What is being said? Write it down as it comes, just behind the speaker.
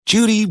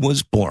Judy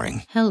was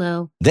boring.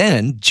 Hello.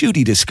 Then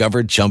Judy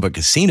discovered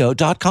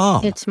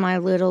ChumbaCasino.com. It's my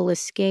little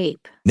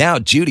escape. Now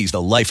Judy's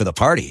the life of the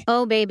party.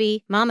 Oh,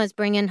 baby, mama's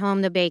bringing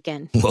home the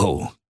bacon.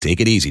 Whoa,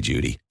 take it easy,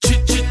 Judy.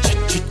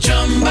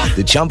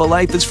 The Chumba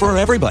life is for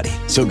everybody.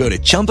 So go to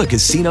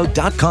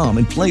ChumbaCasino.com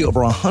and play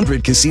over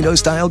 100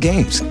 casino-style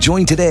games.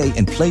 Join today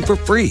and play for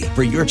free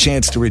for your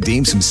chance to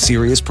redeem some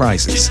serious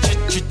prizes.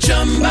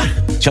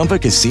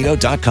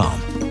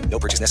 ChumbaCasino.com. No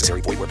purchase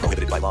necessary. Void where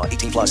prohibited by law.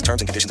 18 plus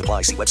terms and conditions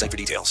apply. See website for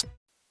details.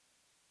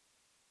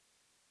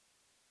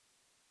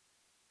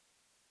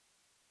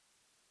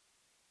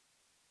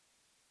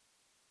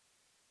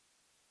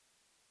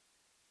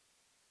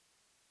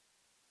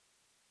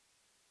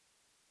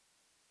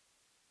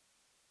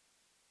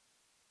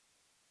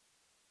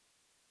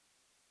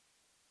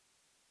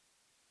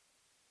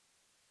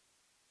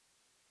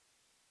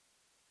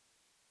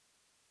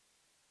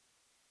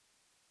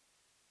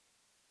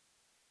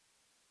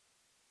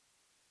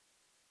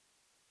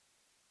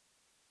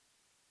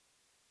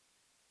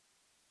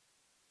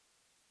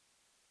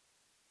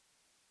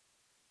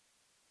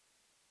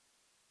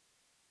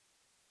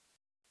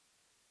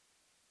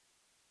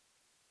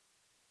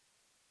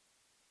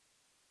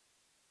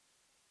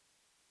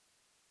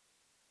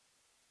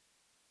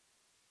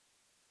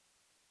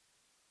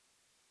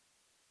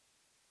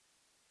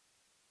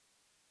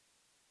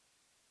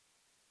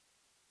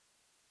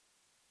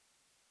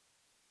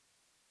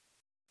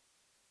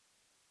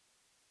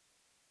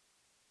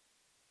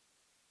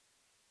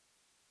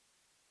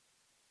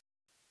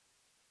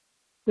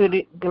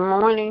 Good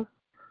morning.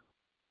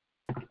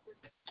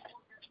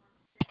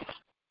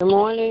 Good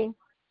morning.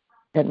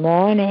 Good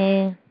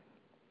morning.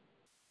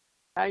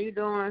 How you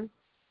doing?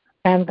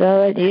 I'm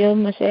good. You,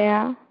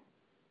 Michelle?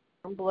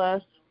 I'm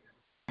blessed.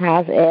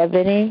 How's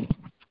Ebony?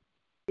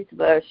 She's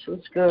blessed.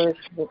 She's good.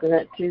 Looking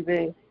at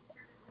TV.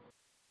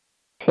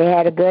 She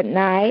had a good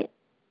night?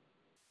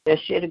 Yes,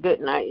 she had a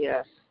good night,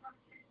 yes.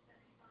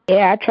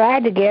 Yeah, I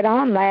tried to get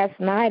on last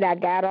night. I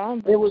got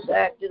on. It was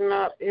acting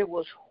up. It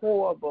was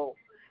horrible.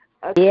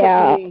 It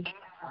Yeah. took me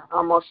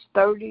almost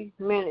 30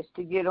 minutes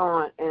to get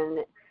on,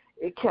 and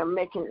it kept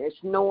making this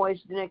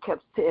noise. Then it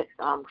kept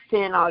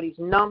saying all these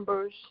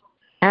numbers.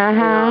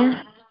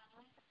 Uh-huh.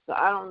 So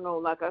I don't know.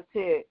 Like I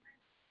said,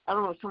 I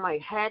don't know if somebody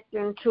hacked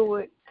into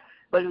it,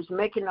 but it was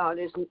making all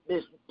this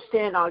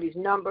saying all these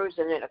numbers,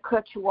 and it'll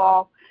cut you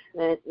off.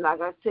 And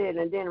like I said,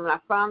 and then when I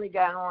finally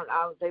got on,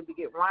 I was able to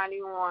get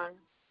Ronnie on,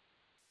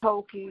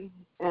 Toki,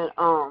 and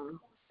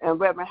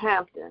Reverend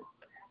Hampton.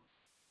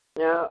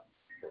 Yeah.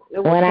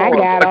 When I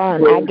got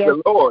on, I guess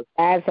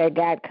as I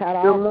got cut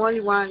off. Good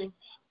morning, Ronnie.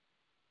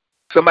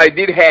 Somebody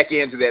did hack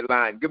into that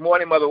line. Good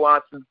morning, Mother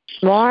Watson.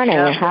 Morning.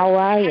 Yeah. How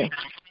are you?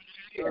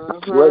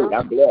 Great.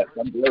 I'm blessed.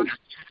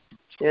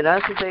 Yeah,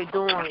 that's what they're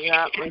doing.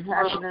 Yeah, they're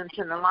hacking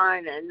into the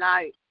line at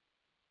night.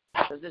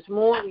 Because this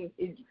morning,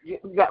 you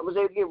was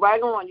able to get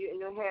right on. You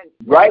had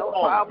right no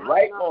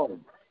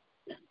on.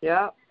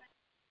 Yeah.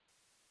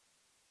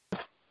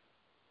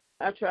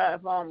 I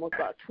tried for almost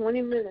about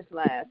 20 minutes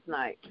last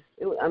night.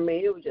 It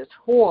was just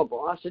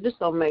horrible. I said, this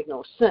don't make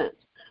no sense.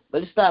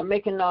 But it started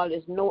making all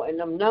this noise and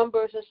them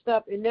numbers and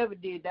stuff. It never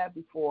did that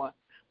before.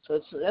 So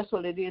that's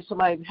what it is.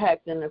 Somebody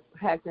hacked into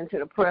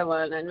the prayer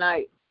line at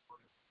night.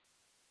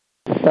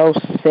 So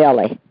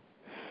silly.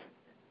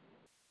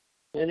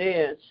 It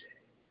is.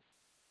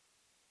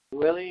 It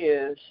really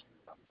is.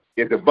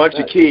 It's a bunch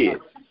of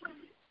kids.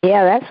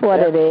 Yeah, that's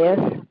what it is.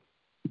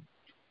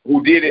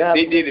 Who did it? Yeah.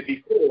 They did it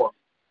before.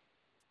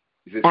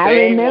 I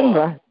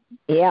remember.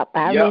 Yep,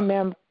 I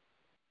remember.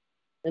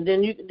 And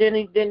then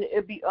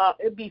it'd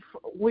be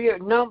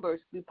weird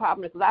numbers be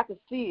popping up because I could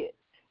see it.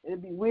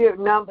 It'd be weird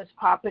numbers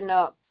popping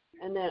up,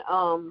 and then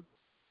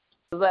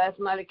last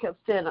night it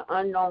kept saying an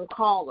unknown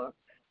caller.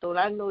 So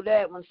I knew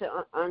that when it said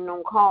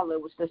unknown caller,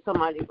 it was just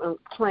somebody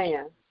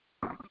playing.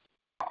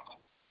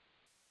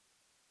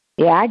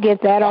 Yeah, I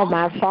get that on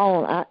my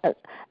phone.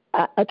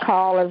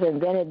 Callers,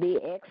 and then it'd be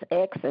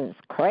XX and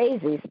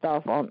crazy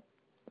stuff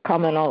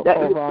coming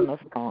over on the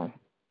phone.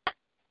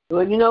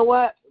 Well, you know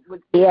what?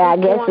 Yeah, I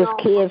guess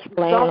it's kids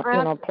playing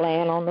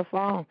on the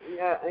phone.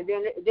 Yeah, and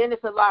then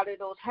it's a lot of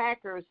those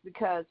hackers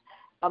because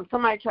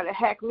somebody tried to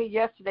hack me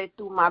yesterday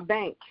through my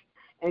bank.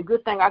 And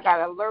good thing I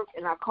got an alert,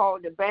 and I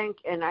called the bank,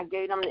 and I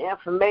gave them the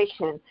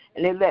information,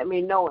 and they let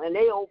me know. And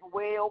they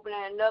way over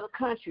there in another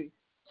country.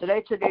 So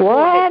they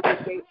trying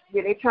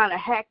to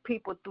hack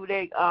people through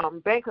their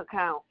bank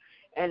account,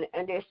 and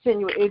they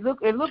send you. It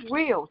look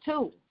real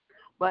too.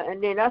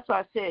 And then that's why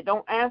I said,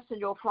 don't answer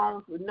your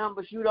phone with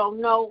numbers you don't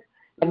know.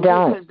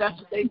 Don't. Because that's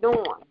what they're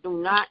doing. Do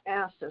not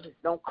answer.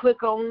 Don't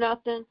click on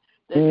nothing.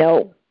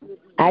 No.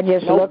 I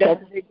just look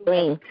at the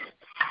screen.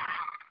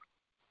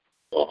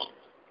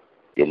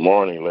 Good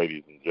morning,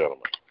 ladies and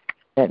gentlemen.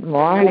 Good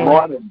morning.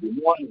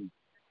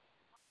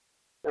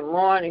 Good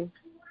morning.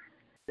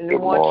 Any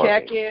more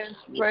check-ins,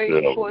 praise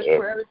reports,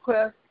 prayer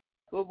requests?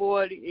 Good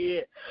morning.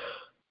 Yeah.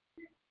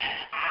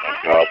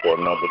 I'm out for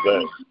another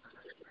day.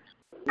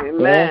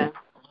 Amen.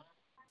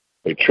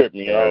 They tripped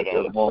me out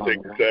on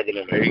 6, 7,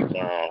 and 8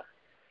 mile.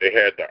 They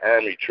had the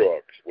Army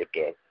trucks with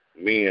the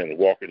men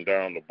walking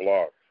down the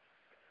block,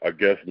 I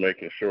guess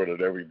making sure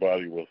that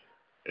everybody was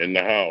in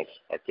the house.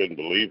 I couldn't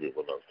believe it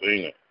when I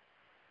seen it.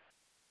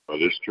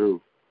 But it's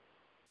true.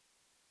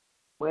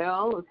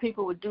 Well, if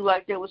people would do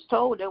like they was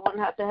told, they wouldn't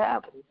have to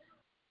have them.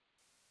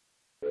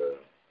 Yeah.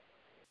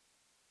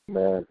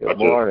 Man, good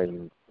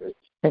morning. Good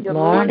Good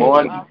morning.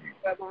 morning.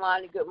 Reverend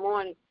Lonnie, good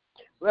morning.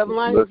 Reverend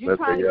Lonnie, was you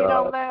trying to get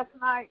on last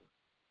night?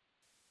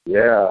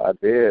 Yeah, I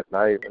did. And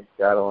I even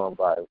got on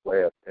by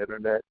way of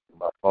internet.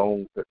 My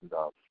phone couldn't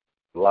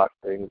block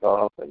things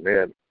off. And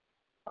then,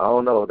 I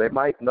don't know, they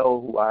might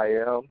know who I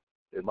am.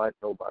 They might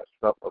know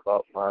something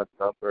about my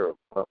number or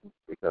something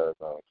because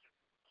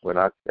when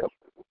I kept,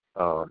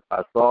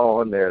 I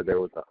saw on there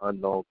was an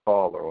unknown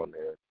caller on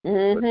there.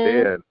 But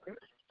then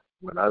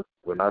when I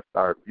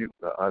started muting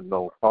the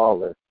unknown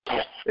caller,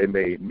 they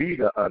made me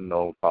the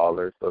unknown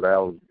caller. So that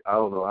was, I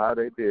don't know how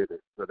they did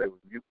it. So they was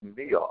muting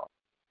me off.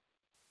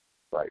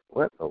 Like,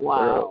 what the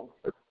world?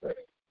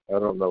 I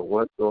don't know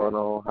what's going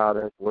on, how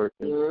that's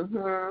working.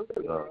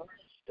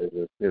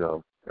 It's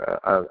just,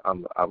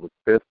 I was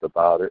pissed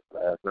about it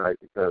last night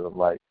because I'm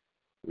like,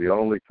 we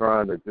only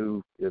trying to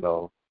do,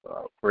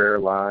 prayer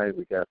line.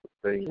 We got some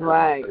things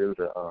to do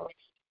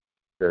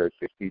to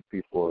keep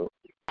people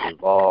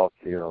involved.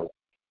 We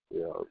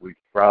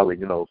probably,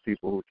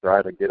 people who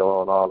try to get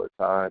on all the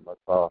time. I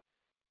saw,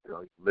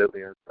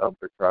 Lillian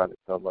Thumper trying to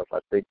come up. I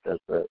think that's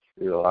I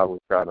was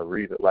trying to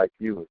read it like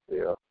you was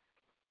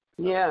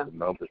Yeah. the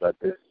numbers I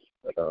did.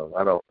 But,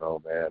 I don't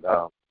know, man.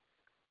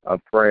 I'm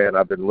praying.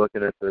 I've been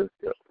looking at this.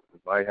 We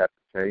might have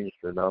to change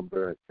the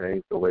number and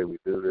change the way we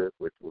do this,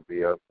 which would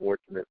be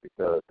unfortunate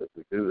because if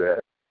we do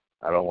that,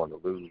 I don't want to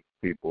lose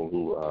people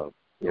who,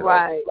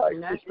 right. like,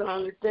 and that's the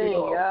only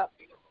thing, yep.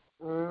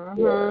 Yeah, I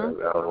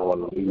don't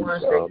want to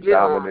lose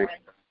Dominic.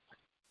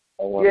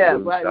 I want to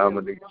lose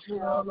Dominic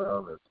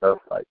and stuff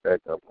like that.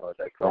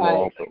 That come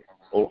on from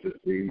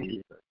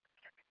overseas.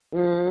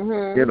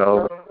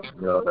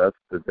 That's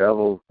the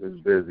devil is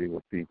busy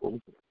with people.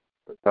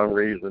 For some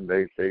reason,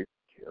 they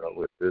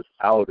with this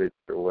outage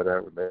or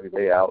whatever, maybe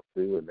they out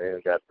too, and they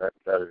ain't got nothing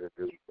better to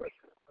do. But,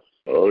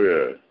 oh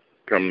yeah,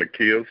 come to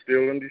kill,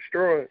 steal, and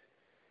destroy.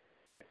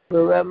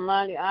 Well, Reverend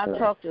Lonnie, I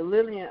talked to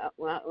Lillian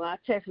when I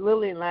texted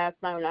Lillian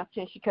last night, and I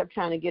think she kept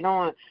trying to get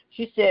on.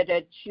 She said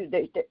that she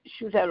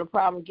was having a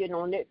problem getting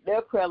on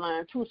their prayer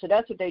line too. So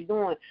that's what they're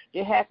doing.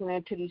 They're hacking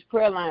into these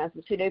prayer lines.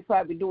 But see, they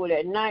probably do it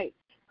at night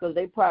because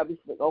they probably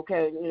think,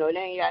 okay, they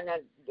ain't got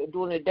nothing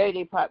during the day.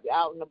 They probably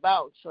out and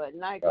about. So at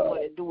night they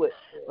want to do it.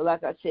 But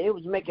like I said, it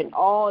was making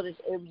all this.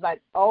 It was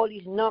like all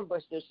these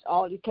numbers. They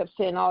kept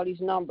saying all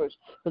these numbers.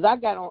 Because I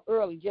got on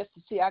early just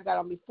to see. I got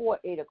on before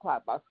 8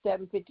 o'clock, about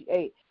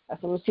 7:58. I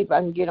said, let me see if I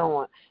can get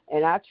on.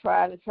 And I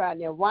tried. And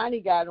then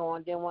Ronnie got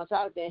on. Then once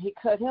I was there, he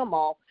cut him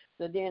off.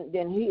 So then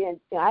he and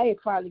I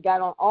finally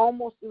got on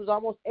it was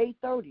almost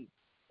 8:30.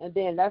 And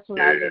then that's when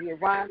I was able to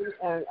get Ronnie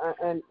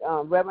and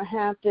Reverend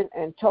Hampton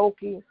and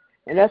Toki.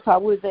 And that's how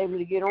we was able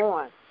to get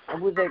on.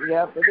 And we was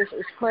able but this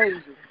is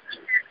crazy.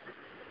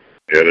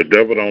 Yeah, the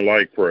devil don't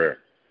like prayer.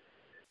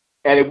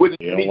 And it wouldn't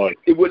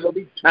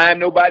be time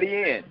nobody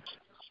in.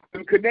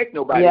 Couldn't connect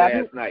nobody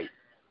last night.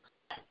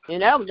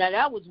 And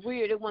that was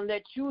weird. It wouldn't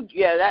let you.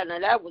 Yeah,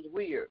 that was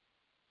weird.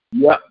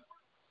 Yep.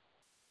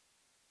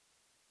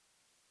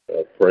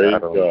 Praise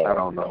God. I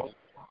don't know.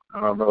 I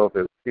don't know if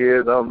it's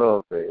kids. I don't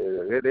know if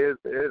it is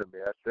the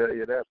enemy. I tell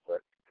you that,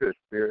 but the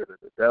spirit of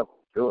the devil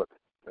doing it.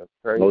 That's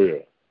crazy. Oh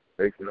yeah.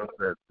 Makes no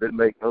sense. Didn't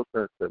make no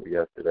sense to me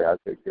yesterday. I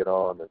could get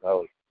on and I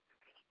was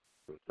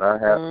not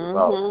happy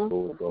about what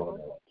was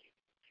going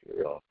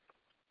on.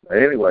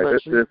 Anyway,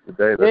 this is the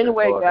day that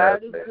anyway, the Lord God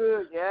has is made.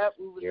 good. Yep.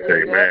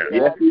 Amen.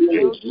 Yes,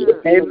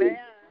 Amen.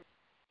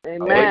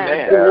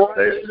 Amen.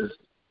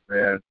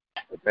 Man,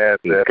 the man said,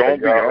 it's going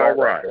to be all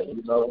right.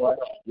 You know what?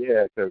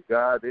 Yeah, because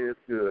God is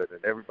good,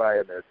 and everybody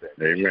in there said,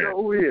 amen. You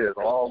know who he is?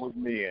 All with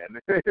me.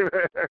 Amen.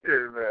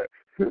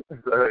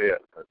 So, yeah.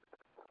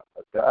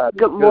 God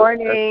Good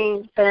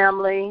morning,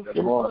 family.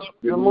 Good morning.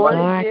 Good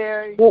morning,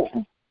 Jerry.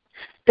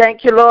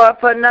 Thank you, Lord,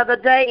 for another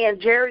day. And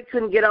Jerry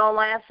couldn't get on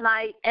last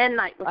night and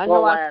night before. I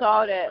know. I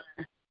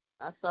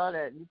saw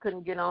that. You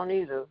couldn't get on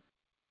either.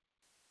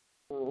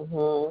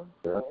 Yeah.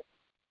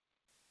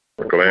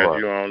 Glad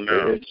you're on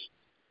now.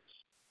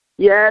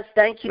 Yes,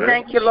 thank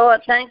you,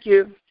 Lord, thank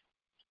you.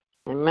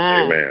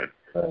 Amen.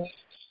 Amen.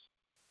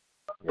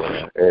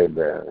 Yeah,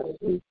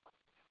 amen.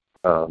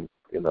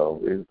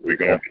 We're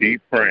going to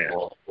keep praying.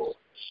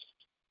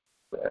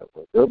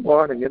 Good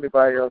morning.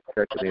 Anybody else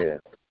checking in?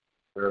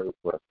 Pray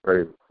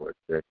before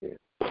check in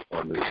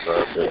on this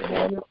Thursday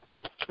morning.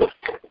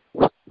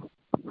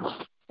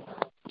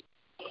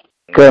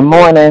 Good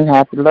morning.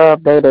 Happy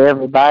Love Day to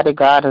everybody.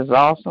 God is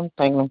awesome.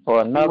 Thank Him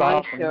for another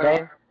awesome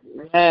day.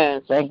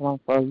 Yes. Thank Him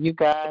for you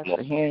guys,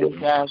 for hearing you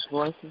guys'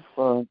 voices,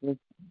 for just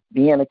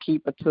being a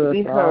keeper to us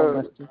all.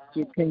 Let's just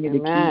continue to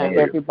keep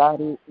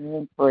everybody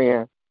in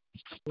prayer.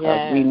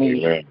 Yes. We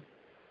need it.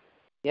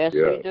 Yes,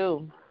 we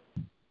do.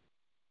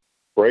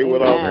 Pray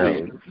without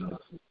ceasing.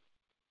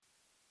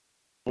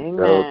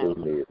 Amen.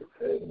 Amen.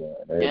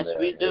 Yes,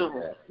 we do.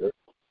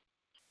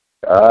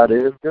 God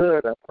is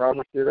good. I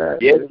promise you that.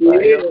 Yes, He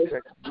is.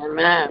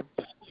 Amen.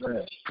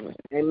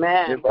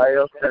 Amen. Anybody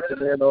else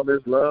checking in on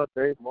this Love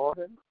Day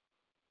morning?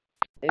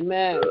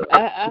 Amen.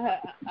 I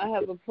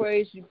have a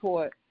praise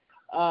report.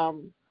 Last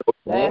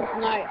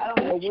night, I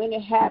don't know when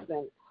it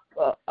happened.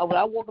 When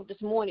I woke up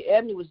this morning,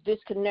 Ebony was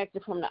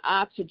disconnected from the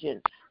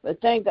oxygen. But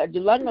thank God,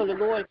 I know the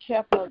Lord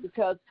kept her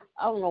because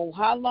I don't know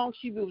how long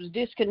she was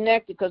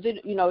disconnected because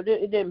it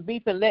didn't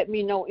beep and let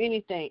me know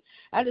anything.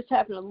 I just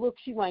happened to look;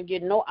 she wasn't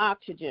getting no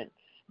oxygen,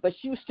 but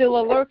she was still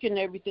alert and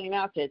everything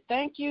out there.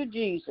 Thank you,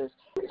 Jesus.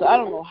 So I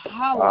don't know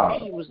how long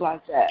she was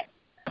like that.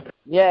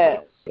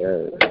 Yes.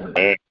 Yeah.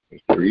 He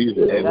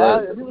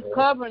was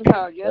covering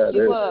her. Yes,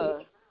 he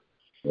was.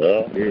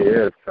 Yeah, he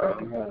is.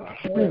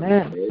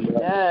 Amen.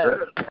 Yeah.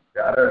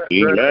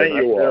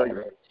 Emmanuel.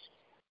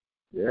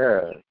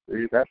 Yeah,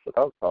 see, that's what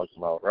I was talking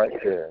about right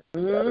there.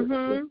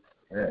 Mm-hmm.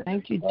 Yeah.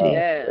 Thank you, Jesus.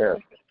 Yeah.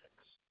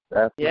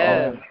 That's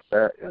awesome.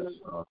 That is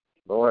awesome.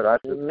 Lord, I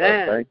just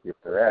thank you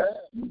for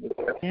that.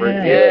 That's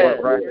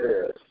right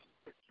there.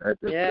 That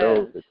just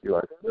shows that you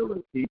are still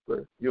a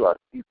keeper. You are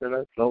keeping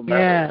us no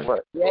matter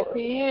what. Yes,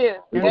 He is.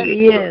 Yes,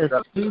 He is.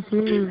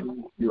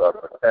 You are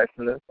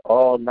protecting us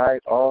all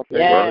night, all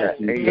day.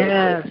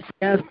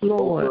 Yes,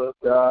 Lord.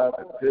 God,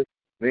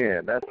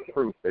 man, that's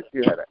proof that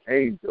you had an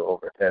angel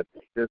overhead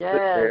that just sit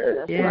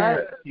there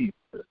and keep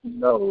us. She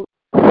knows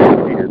He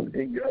is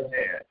in your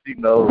hand. She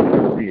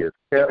knows He is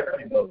kept.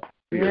 She knows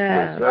He is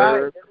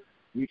preserved.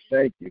 We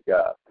thank you,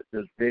 God, for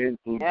just being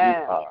who you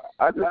are.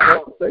 I just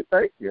want to say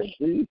thank you in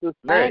Jesus'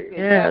 name.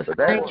 For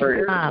that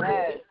prayer.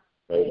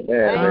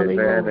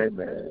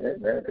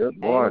 Amen. Good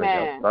morning.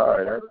 I'm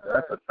sorry.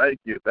 That's a thank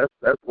you. That's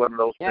one of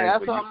those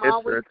things where you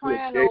enter into a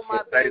gate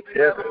with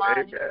thanksgiving.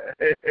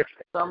 Amen.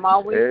 So I'm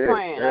always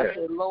praying. I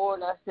said, Lord,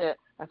 I said,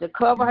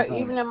 cover her,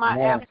 even in my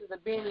absence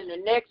of being in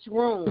the next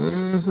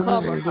room.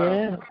 Cover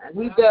her. And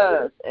He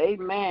does.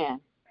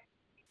 Amen.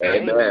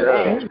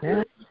 Amen.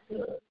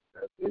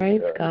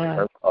 Praise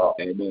God.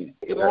 Amen.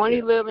 Good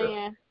morning,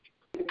 Lillian.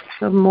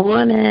 Good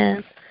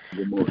morning.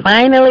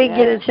 Finally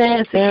get a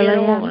chance to get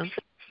on.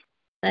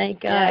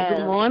 Thank God.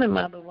 Good morning,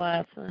 Mother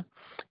Watson.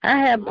 I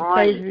have the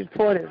praise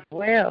report as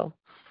well.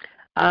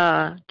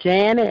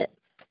 Janet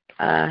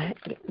got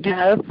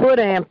her foot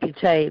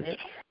amputated,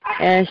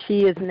 and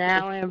she is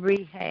now in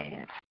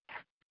rehab.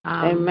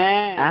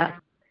 Amen.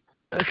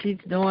 So she's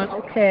doing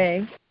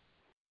okay.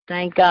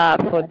 Thank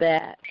God for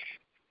that.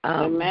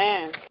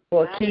 Amen.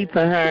 For keeping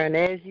her. And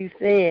as you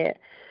said,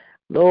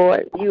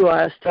 Lord, you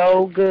are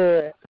so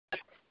good.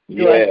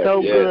 You are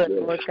so good,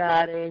 Lord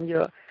God, and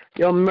your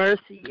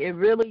mercy, it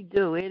really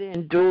do. It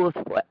endures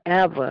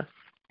forever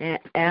and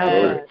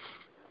ever.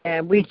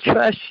 And we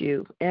trust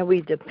you, and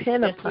we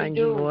depend upon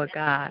you, Lord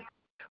God.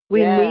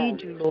 We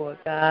need you, Lord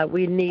God.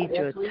 We need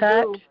your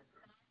touch.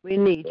 We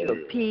need your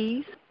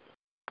peace.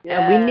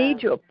 And we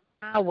need your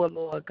power,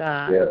 Lord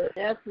God.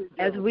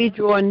 As we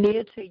draw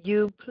near to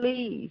you,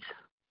 please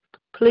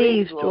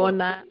draw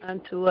nigh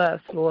unto us,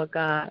 Lord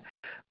God.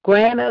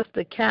 Grant us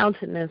the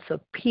countenance of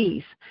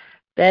peace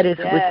that is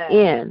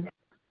within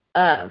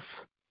us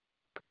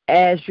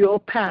as your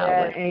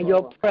power and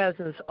your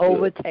presence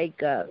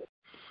overtake us.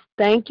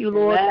 Thank you,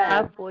 Lord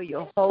God, for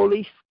your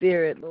Holy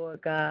Spirit,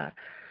 Lord God.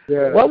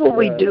 What would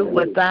we do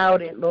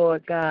without it,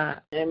 Lord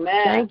God?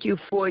 Thank you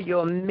for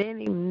your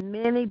many,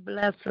 many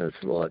blessings,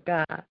 Lord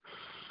God.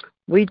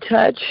 We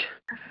touch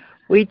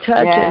in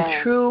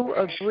true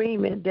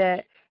agreement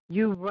that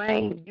you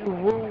reign, you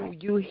rule,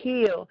 you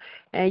heal,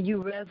 and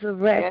you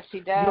resurrect.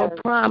 Your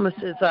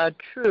promises are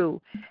true,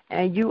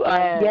 and you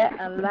are yet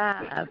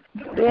alive,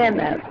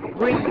 in us,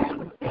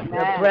 breathing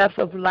the breath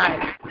of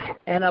life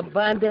and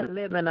abundant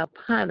living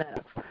upon us,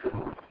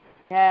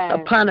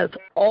 upon us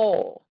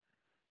all.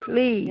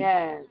 Please,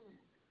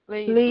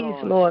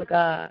 Lord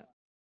God.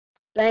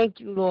 Thank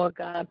you, Lord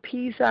God.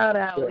 Peace out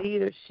our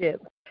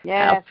leadership,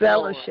 our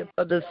fellowship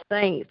of the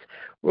saints.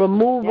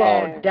 Remove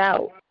all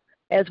doubt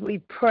as we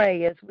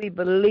pray, as we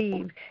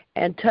believe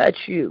and touch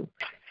you,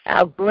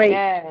 our great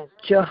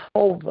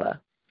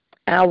Jehovah,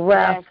 our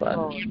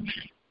Rapha,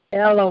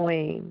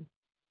 Elohim,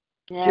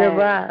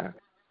 Jireh,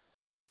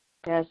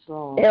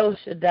 El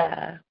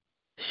Shaddai,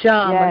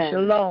 Shammah,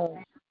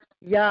 Shalom,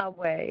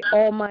 Yahweh,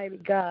 Almighty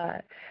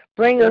God.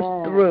 Bring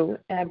us through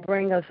and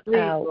bring us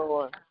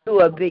out to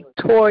a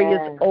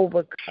victorious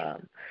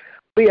overcome.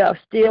 We are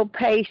still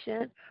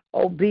patient,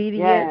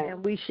 obedient,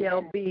 and we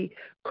shall be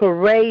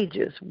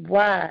courageous,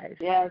 wise,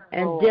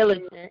 and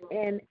diligent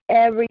in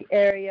every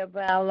area of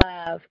our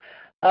lives,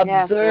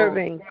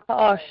 observing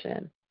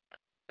caution,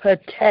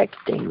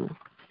 protecting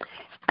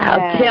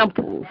our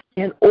temples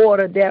in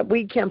order that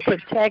we can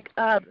protect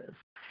others.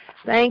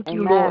 Thank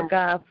you, Lord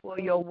God, for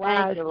your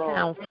wise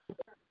counsel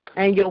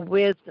and your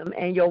wisdom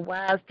and your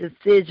wise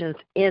decisions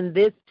in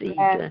this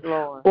season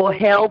for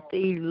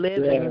healthy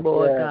living,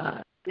 Lord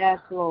God. Yes,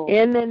 Lord.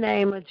 In the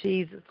name of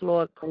Jesus,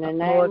 Lord, in the name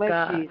Lord of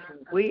God, Jesus.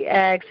 we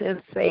ask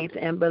in faith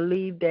and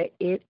believe that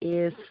it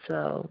is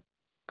so.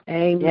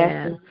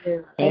 Amen. Yes,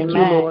 Thank you,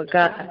 Lord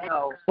God,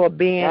 for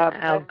being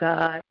our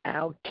God,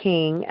 our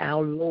King,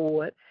 our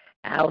Lord,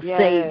 our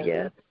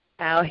Savior,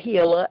 our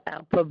healer,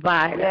 our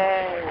provider,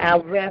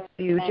 our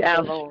refuge,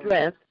 our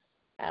strength,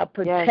 our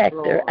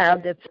protector, our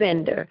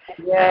defender,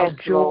 our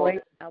joy,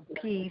 our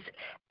peace,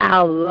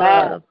 our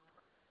love,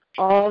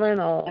 all in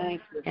all,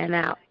 and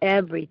our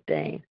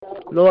everything.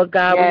 Lord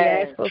God, we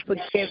ask for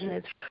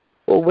forgiveness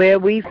for where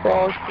we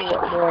fall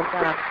short, Lord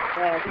God.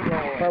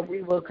 But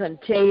we will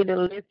continue to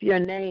lift your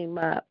name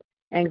up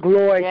and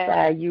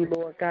glorify you,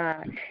 Lord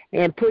God,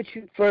 and put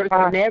you first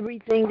in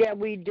everything that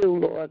we do,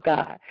 Lord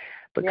God.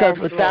 Because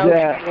without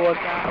you, Lord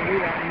God, we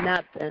are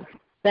nothing.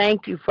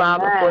 Thank you,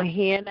 Father, for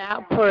hearing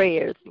our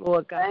prayers,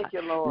 Lord God. Thank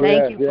you, Lord.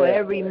 Thank you for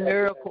every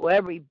miracle,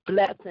 every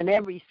blessing,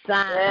 every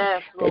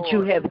sign that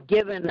you have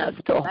given us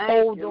to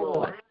hold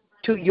on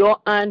to your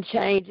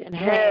unchanging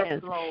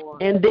hands.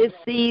 In this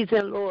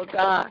season, Lord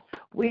God,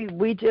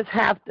 we just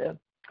have to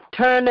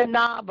turn the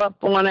knob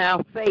up on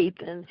our faith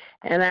and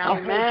our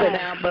hope and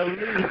our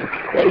belief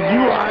that you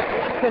are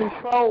in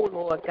control,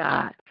 Lord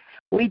God.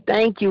 We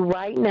thank you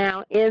right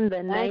now in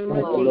the name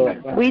of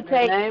Jesus. We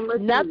take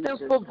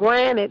nothing for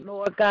granted,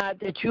 Lord God,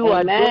 that you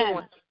are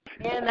doing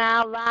in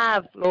our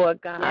lives, Lord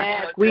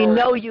God. We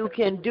know you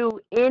can do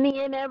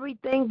any and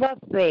everything but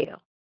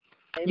fail.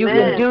 You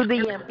can do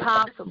the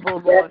impossible,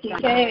 Lord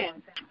God.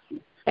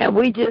 And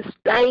we just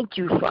thank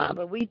you,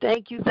 Father. We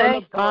thank you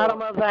from the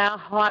bottom of our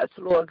hearts,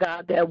 Lord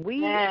God, that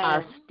we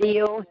are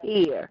still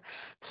here.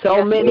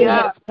 So many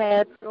have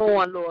passed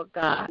on, Lord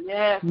God.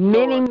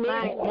 Many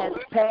has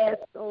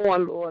passed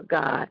on, Lord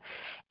God.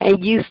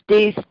 And you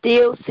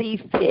still see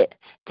fit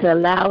to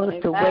allow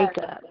us to wake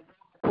up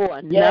for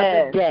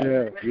another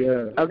day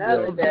of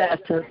your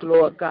blessings,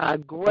 Lord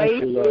God.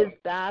 Great is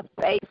thy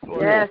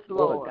faithfulness,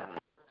 Lord God.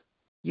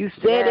 You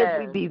said if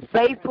we be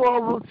faithful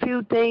over a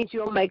few things,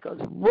 you'll make us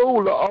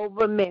ruler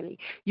over many.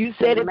 You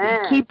said if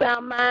we keep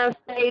our minds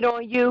stayed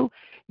on you,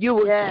 you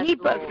will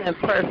keep us in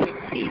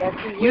perfect peace.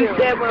 You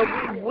said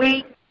when we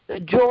weak,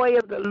 the joy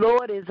of the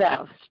Lord is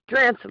our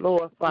strength,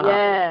 Lord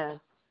Father.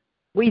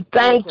 We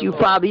thank you,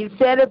 Father. You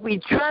said if we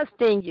trust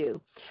in you,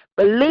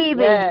 believe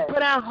in you,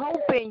 put our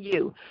hope in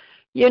you,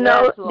 you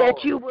know,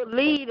 that you will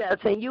lead us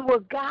and you will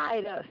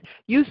guide us.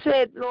 You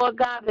said, Lord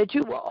God, that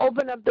you will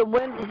open up the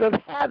windows of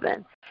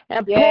heaven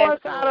and pour us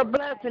out a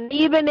blessing,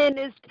 even in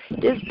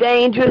this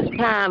dangerous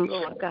time,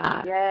 Lord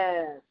God.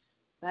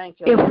 Thank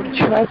you. If we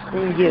trust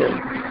in you.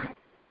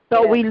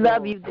 So we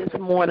love you this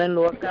morning,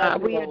 Lord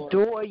God. We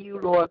adore you,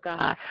 Lord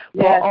God,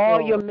 for all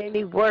your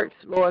many works,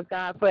 Lord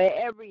God, for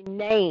every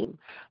name,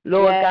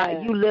 Lord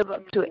God. You live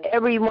up to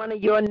every one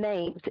of your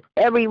names,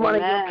 every one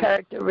of your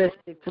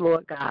characteristics,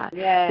 Lord God.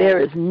 There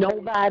is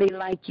nobody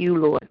like you,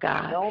 Lord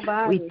God.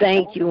 We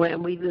thank you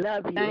and we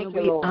love you and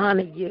we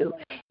honor you.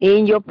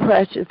 In your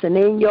precious and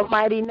in your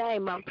mighty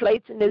name, I'm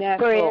placing this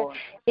prayer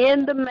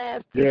in the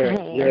Master's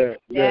hand,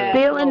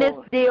 filling this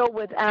deal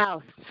with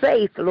our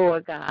faith,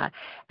 Lord God,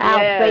 our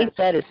faith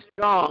that is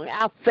strong,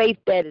 our faith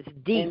that is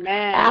deep,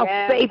 our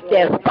faith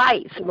that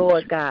fights,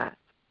 Lord God.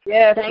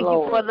 Thank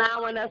you for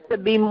allowing us to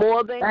be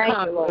more than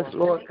conquerors,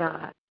 Lord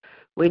God.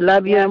 We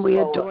love you and we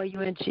adore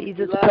you in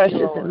Jesus'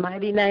 precious and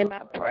mighty name I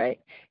pray.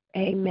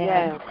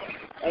 Amen.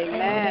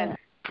 Amen.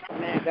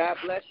 Amen. God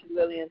bless you,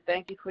 Lillian.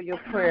 Thank you for your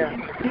prayer.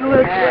 You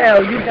as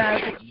well. You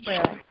guys as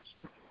well.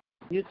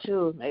 You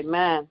too.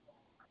 Amen.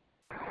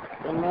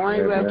 Good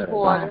morning, Reverend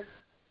Porter.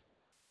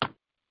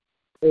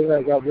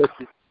 Amen. God bless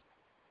you.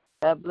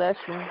 God bless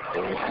you.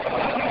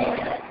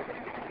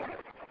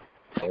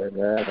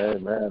 Amen.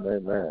 Amen.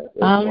 Amen.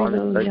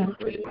 Hallelujah.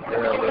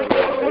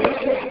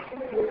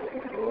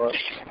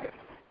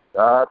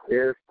 God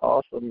is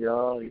awesome,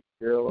 y'all. He's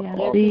still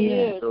awesome. He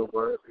is. Still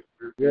worthy.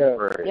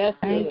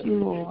 Thank you,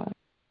 Lord.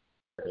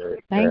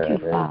 Thank you,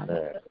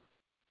 Father.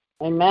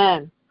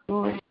 Amen.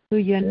 Glory to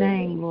your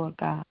name, Lord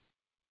God.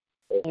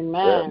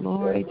 Amen.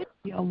 Glory to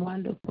your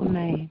wonderful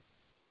name.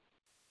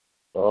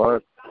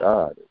 Lord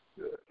God is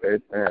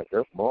good. Amen.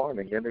 Good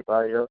morning.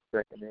 Anybody else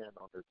checking in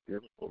on this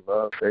beautiful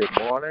Love Day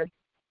morning?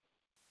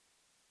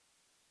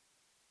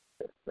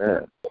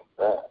 Amen.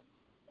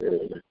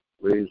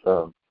 Please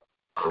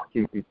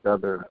keep each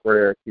other in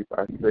prayer. Keep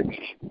our sick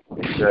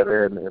each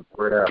other in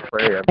prayer. I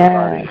pray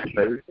everybody's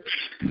safe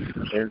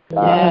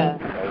inside.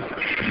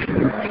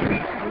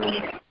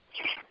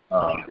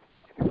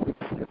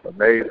 It's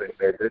amazing.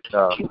 They did.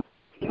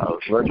 I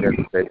was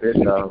looking. They did.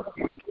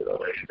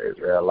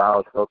 They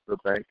allowed social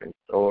banking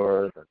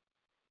stores, and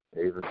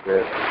they even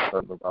said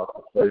something about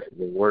the places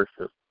of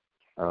worship.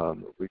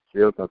 We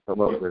still gonna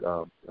come up with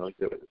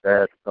get the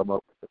dad to come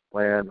up with a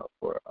plan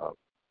for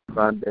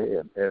Sunday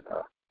and then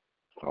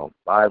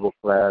Bible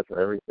class and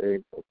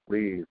everything. So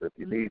please, if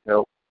you need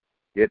help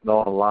getting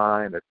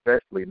online,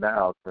 especially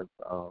now since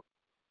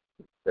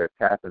they're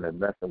tapping and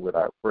messing with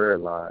our prayer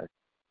line,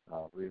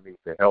 we need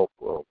the help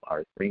of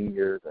our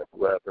seniors and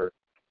whoever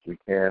we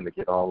can to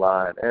get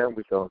online, and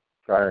we're going to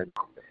try and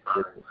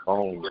get the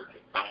phones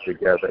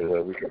together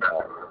where we can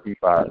keep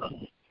our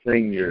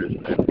seniors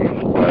and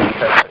people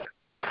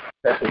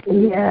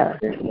technically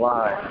in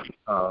line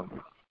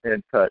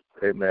in touch.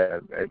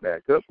 Amen.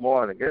 Amen. Good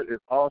morning. It is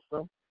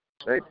awesome.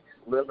 Thanks,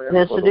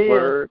 Lillian, for the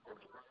word.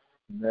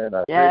 Man,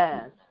 I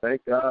Yes.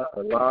 thank God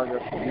for allowing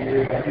us to be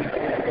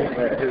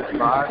His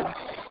body.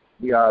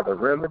 We are the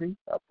remedy.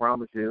 I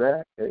promise you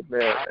that.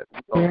 Amen.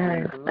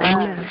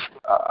 Amen.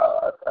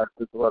 I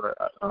just want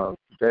to,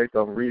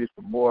 Jacob, read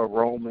some more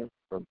Romans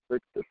from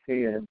 6 to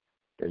 10.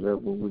 And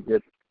then when we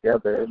get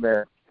together,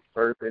 amen.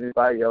 First,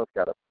 anybody else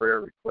got a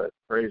prayer request,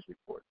 praise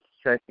report,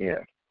 check in.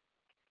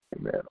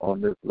 Amen.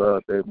 On this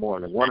Love Day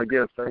morning. Want to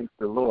give thanks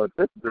to the Lord.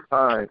 This is the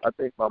time, I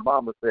think my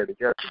mama said it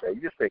yesterday,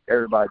 you just think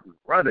everybody just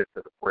running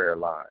to the prayer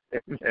line.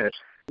 Amen.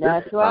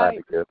 That's right.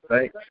 To give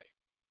thanks.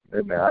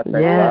 Amen. I thank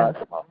God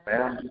that my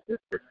family is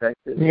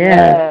protected.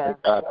 Yeah.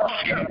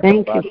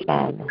 Thank you,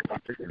 Father.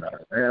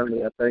 Our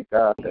family, I thank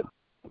God that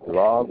with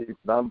all these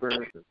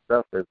numbers and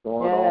stuff that's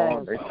going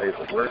on, they say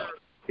the worst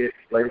hit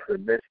place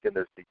in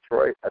Michigan is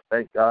Detroit. I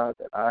thank God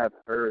that I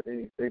haven't heard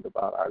anything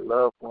about our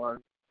loved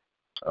ones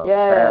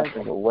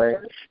passing away.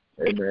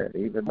 Amen.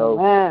 Even though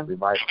we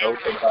might know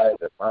somebody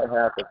that might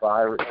have the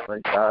virus,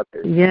 thank God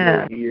they're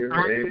still here.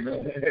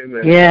 Amen.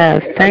 Amen.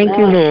 Yes. Thank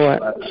you,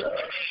 Lord.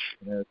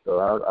 And so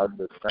I'm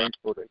just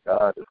thankful that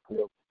God is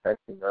still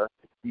protecting us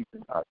and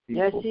keeping our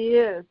people. Yes, He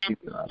is.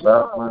 Keeping our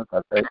loved ones.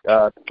 I thank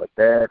God that my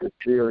dad is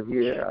still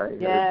here. I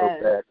ain't heard no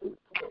bad news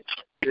from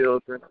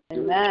children.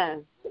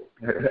 Amen.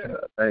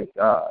 Thank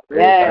God. Yes.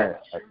 Amen.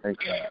 I thank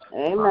God.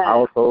 Amen. My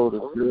household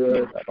is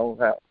good. I don't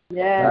have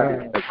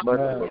Yes. as much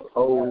as a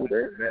cold.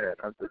 Amen.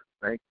 I'm just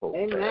thankful.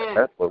 Amen.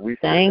 That's what we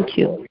Thank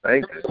you.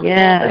 Thank you.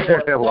 Yes.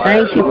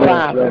 Thank you,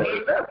 Father.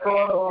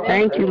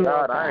 Thank you,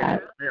 God. Lord. I am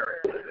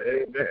spirit.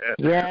 Amen.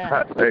 Yes.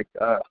 I thank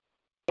God.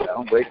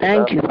 I'm waking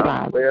Thank up. you, I'm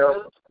Father.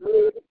 well.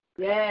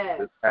 Yes.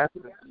 Just happy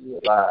to be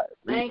alive.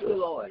 Thank you,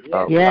 Lord.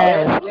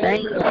 Yes.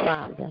 Thank you,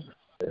 Father.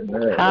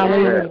 Amen.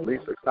 Hallelujah.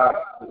 Lisa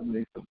sent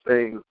me some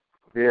things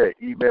via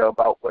email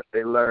about what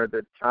they learned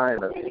in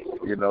China,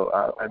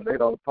 and they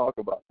don't talk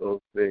about those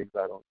things,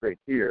 I don't think,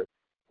 here.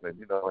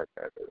 And,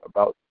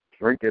 about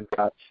drinking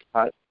hot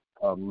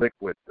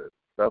liquids and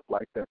stuff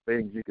like that,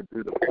 things you can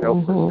do to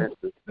help prevent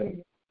this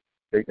thing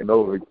taking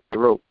over your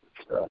throat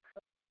and stuff.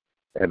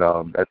 And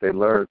that they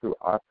learned through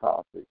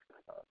autopsy.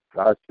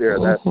 I share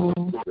that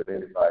with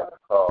anybody to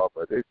call,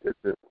 but it's just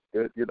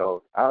good,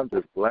 I'm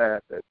just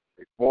glad that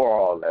before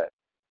all that,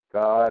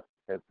 God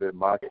has been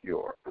my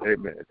cure.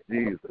 Amen.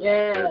 Jesus.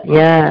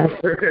 Yes.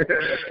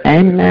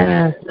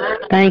 Amen.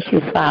 Thank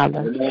you,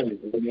 Father.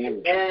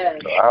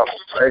 Yes. So I'm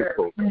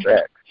grateful for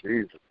that.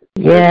 Jesus.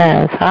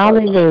 Yes.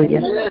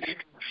 Hallelujah.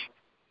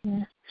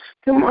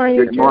 Good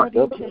morning,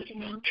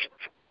 Geraldine.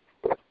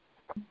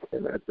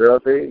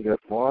 Geraldine, good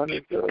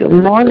morning. Good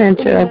morning,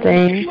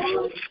 Geraldine.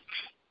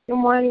 Good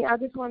morning. I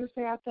just want to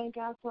say I thank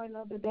God for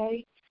another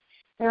day.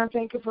 And I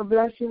thank Him for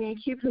blessing me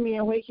and keeping me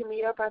and waking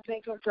me up. I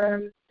thank Him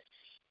for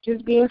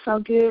just being so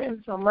good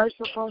and so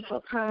merciful,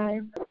 so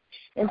kind,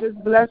 and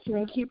just blessing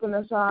and keeping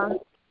us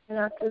all. And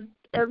I just,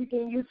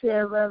 everything you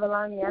said, Reverend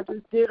Lonnie, I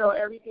just ditto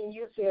everything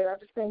you said. I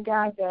just thank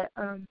God that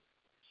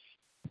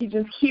He's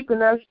just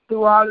keeping us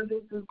through all of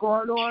this that's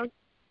going on.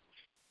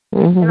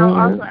 And I'm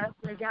also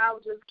asking that God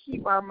would just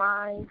keep our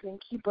minds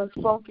and keep us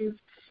focused.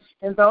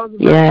 And those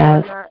of us who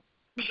are not,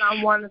 because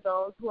I'm one of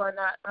those who are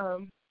not,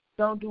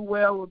 don't do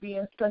well with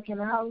being stuck in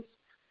the house.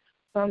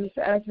 So I'm just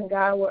asking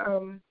God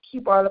will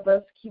keep all of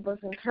us, keep us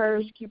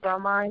encouraged, keep our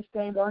minds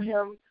stayed on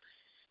Him.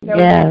 That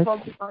we can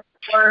focus on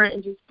the Word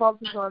and just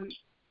focus on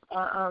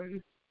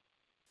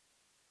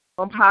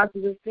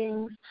positive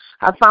things.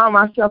 I found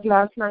myself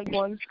last night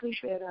going to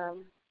sleep at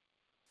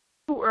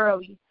too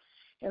early,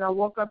 and I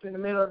woke up in the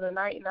middle of the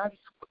night, and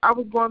I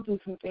was going through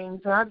some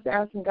things, and I was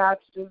asking God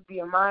to just be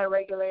a mind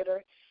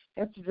regulator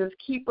and to just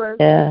keep us.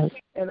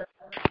 And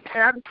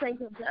I just thank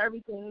Him for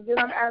everything. And then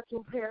I'm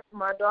asking prayer for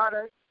my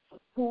daughter,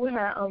 who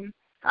had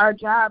our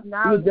job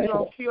now. You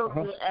don't feel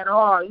good at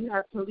all. You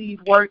have to leave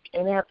work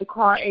and have to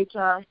call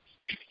HR.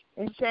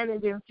 And Shannon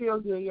didn't feel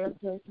good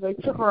yesterday, so they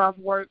took her off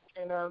work.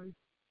 And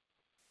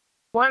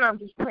one, I'm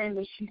just praying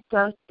that she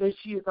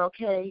is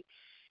okay.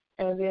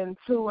 And then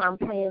two, I'm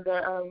praying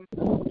that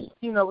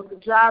with the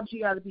jobs,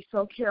 you got to be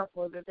so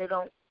careful that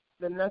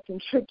that nothing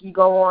tricky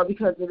go on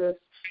because of this,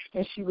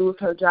 and she lose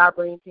her job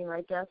or anything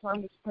like that. So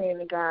I'm just praying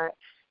to God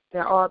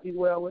that all be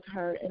well with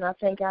her. And I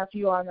thank God for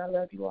you all, and I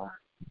love you all.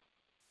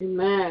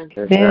 Amen.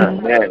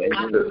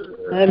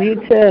 Love you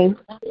too.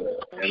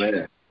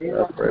 Amen.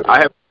 I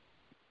have a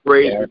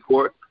praise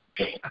report.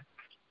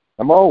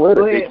 I'm on with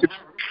it.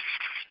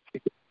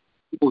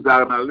 It was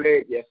out of my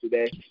leg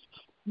yesterday.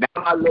 Now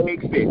my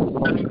leg's fixed.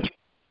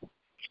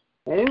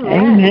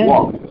 Amen.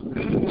 Walk.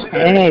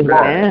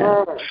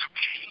 Amen.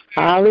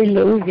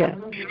 Hallelujah.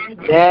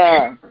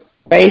 Yeah.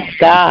 Praise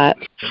God.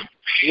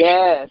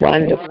 Yes.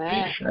 Wonderful.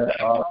 Amen.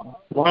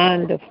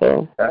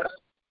 Wonderful.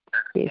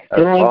 He's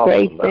doing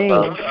great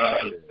things.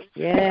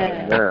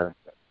 Yeah.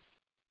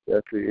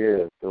 Yes, He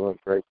is doing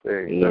great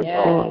things. He is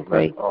doing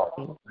great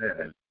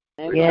things.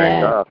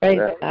 Yeah.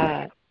 Praise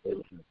God.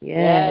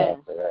 Yeah.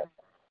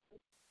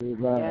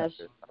 Yes.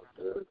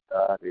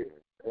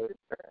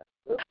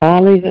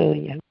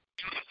 Hallelujah.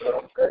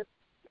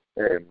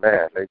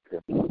 Amen. I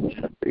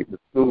think the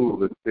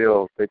school is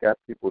still, they got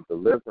people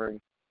delivering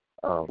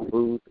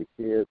food to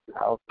kids,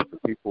 houses to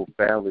people,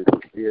 families to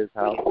kids,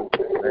 houses.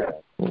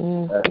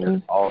 Man, that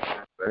is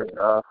awesome. Thank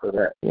God for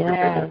that.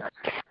 Yeah.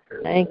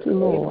 Thank you,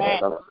 Lord.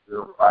 I'm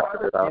still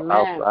watching it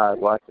outside,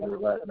 watching it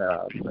right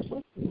now.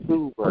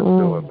 Food wasn't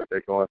doing, but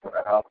they're going to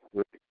the house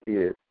with the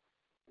kids,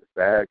 the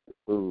bags of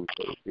food,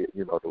 so the kids,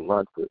 the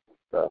lunches and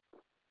stuff.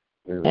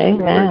 And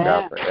amen.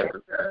 Out for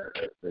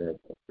everything.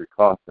 The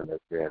precaution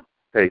that's been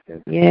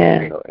taken.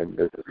 Yeah. And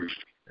this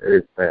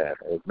is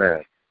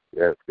amen.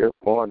 Yes. Good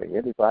morning.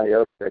 Anybody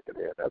else checking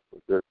in?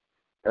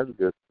 That's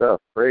good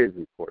stuff. Praise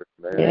reports,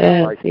 man.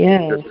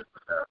 Yes.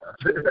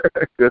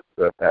 Good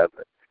stuff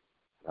happening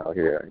out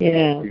here.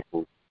 Yeah.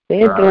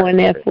 They're doing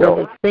that for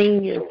the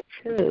seniors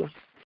too.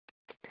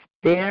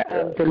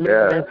 They're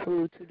delivering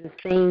food to the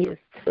seniors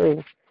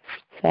too.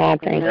 So I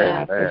thank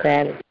God for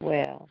that as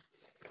well.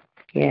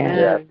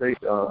 Yeah. I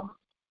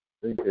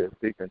think that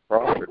Deacon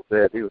Crawford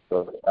said he was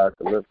going to start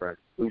delivering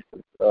soup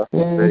and stuff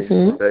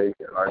today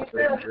and our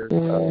seniors.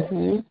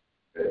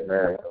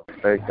 Amen.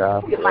 Thank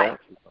God for that.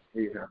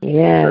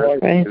 Yeah,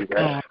 praise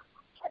God.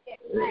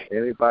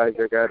 Anybody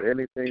that got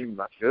anything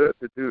good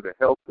to do to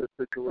help this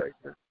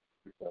situation?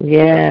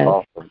 Yeah.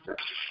 Awesome.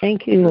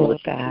 Thank you, Lord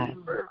God.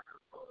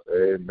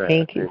 Amen.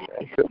 Thank you.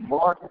 Good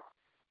morning.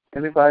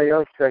 Anybody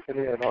else checking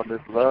in on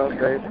this Love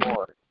Day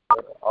morning?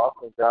 What an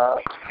awesome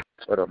God.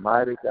 What a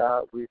mighty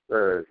God we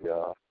serve,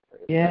 y'all.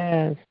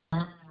 Yes.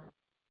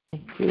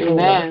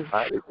 Amen.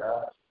 Mighty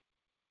God.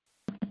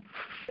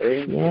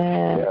 Amen.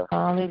 Yeah.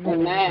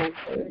 Hallelujah.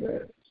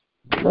 Amen.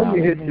 Let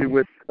me hit you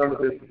with some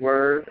of this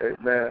word,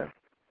 amen,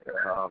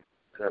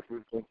 that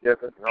we've been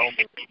given.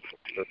 Romans,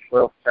 the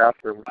 12th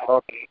chapter, we're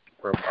talking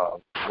from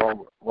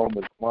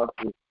Romans 1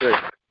 through 6.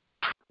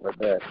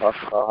 Amen.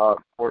 Talking about how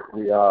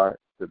important we are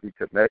to be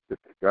connected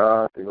to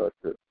God,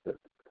 to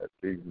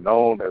be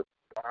known as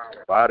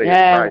the body of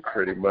Christ,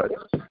 pretty much.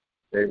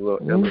 Gave a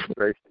little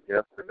illustration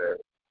yesterday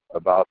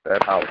about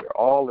that, how we're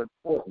all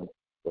important,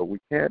 but we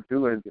can't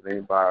do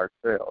anything by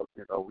ourselves.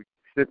 We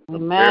shouldn't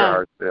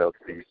compare ourselves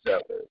to each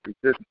other. We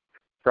shouldn't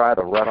try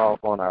to run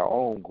off on our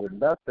own. We're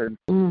nothing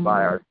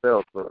by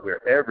ourselves, but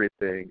we're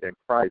everything in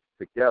Christ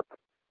together.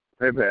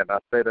 Amen. I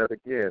say that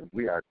again.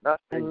 We are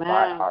nothing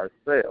by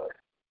ourselves,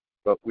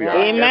 but we are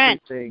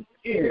everything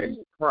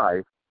in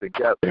Christ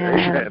together.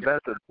 Amen.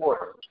 That's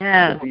important.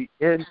 To be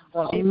in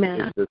Christ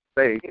is to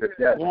stay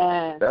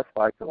together. That's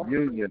why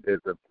communion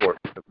is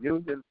important.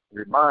 Communion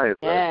reminds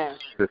us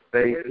to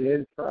stay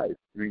in Christ.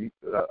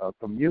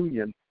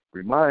 Communion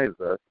reminds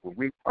us when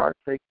we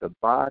partake the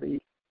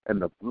body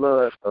and the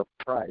blood of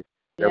Christ,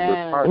 that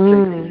we're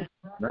partaking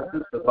not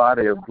just the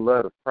body and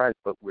blood of Christ,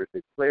 but we're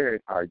declaring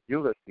our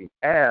unity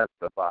as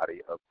the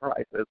body of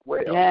Christ as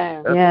well.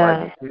 That's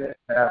why you can't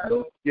have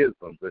no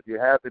schisms. If you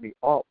have any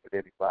fault with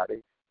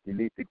anybody, you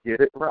need to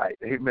get it right.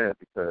 Amen.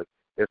 Because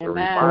it's a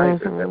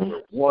reminder that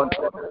we're one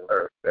on the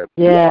earth, that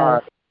we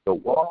are the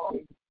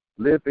walking,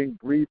 living,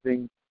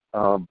 breathing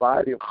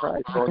body of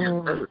Christ on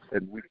the earth,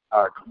 and we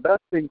are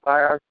nothing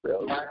by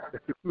ourselves,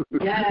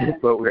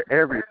 but we're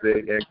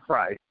everything in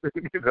Christ.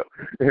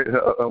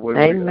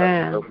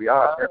 Amen. We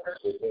are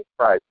everything in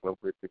Christ when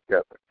we're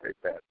together.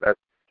 Amen.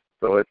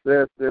 So it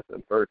says this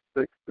in verse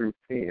 6 through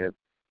 10.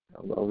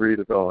 I'm going to read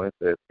it on. It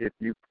says, if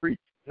you preach,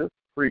 just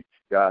preach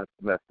God's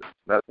message,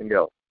 nothing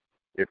else.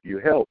 If you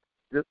help,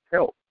 just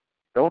help.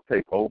 Don't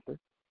take over.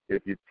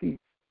 If you teach,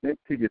 stick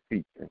to your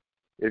teaching.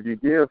 If you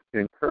give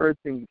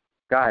encouraging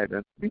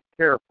guidance, be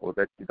careful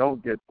that you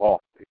don't get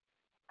bossy.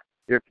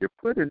 If you're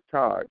put in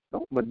charge,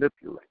 don't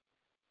manipulate.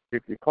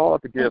 If you're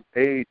called to give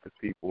aid to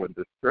people in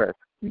distress,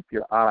 keep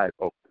your eyes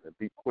open and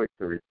be quick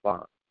to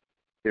respond.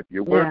 If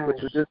you work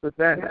with the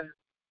disadvantaged,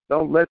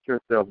 don't let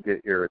yourself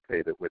get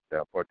irritated with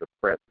them or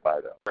depressed by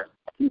them.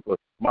 Keep a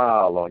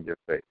smile on your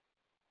face.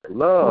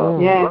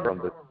 Love from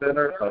the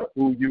center of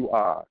who you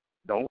are.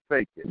 Don't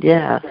fake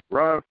it.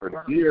 Run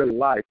for dear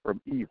life from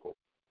evil.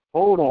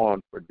 Hold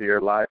on for dear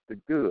life to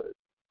good.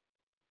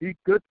 Be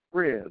good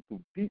friends who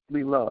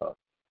deeply love.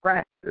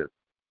 Practice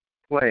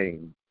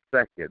playing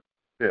second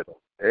fiddle.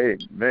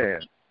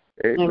 Amen.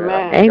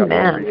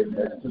 Amen.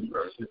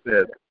 It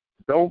says,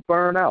 don't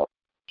burn out.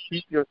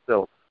 Keep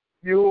yourself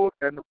fueled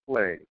and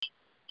aflame.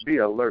 Be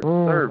alert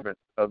servants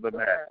of the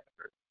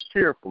Master,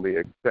 cheerfully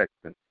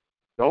expectant.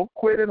 Don't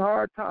quit in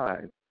hard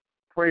times.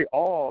 Pray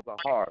all the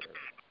harder.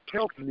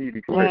 Help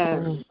needy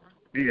Christians.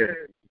 Be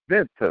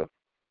inventive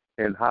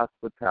in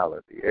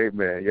hospitality.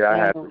 Amen. I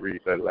had to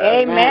read that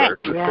last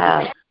verse.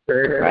 Yeah.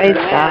 Praise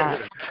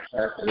God.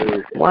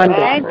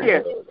 Wonderful. Thank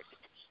you.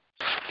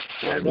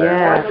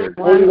 Good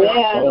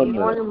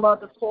morning,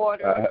 Mother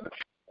Porter.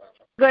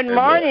 Good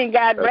morning.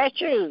 God bless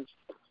you.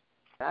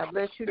 God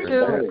bless you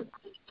too.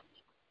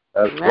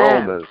 That's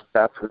Romans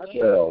chapter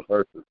 12,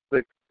 verses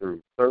 6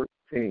 through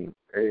 13.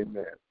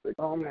 Amen. 6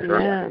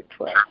 through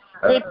 13.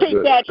 Repeat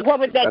that. What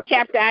was that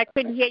chapter? I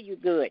couldn't hear you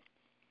good.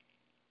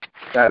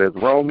 That is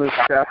Romans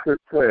chapter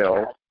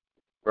 12,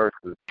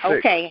 verses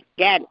 6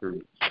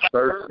 through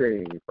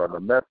 13 from the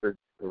Message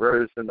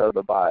version of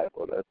the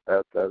Bible.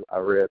 That's I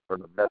read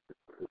from the Message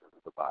version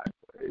of the Bible.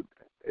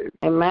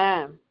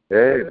 Amen.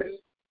 Amen. Amen.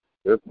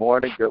 Good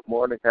morning.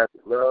 Happy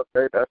Love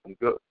Day. That's some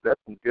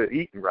good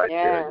eating right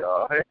there,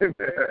 y'all.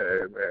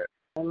 Amen.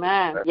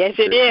 Amen. Yes,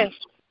 it is.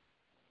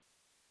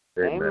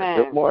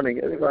 Amen. Good morning,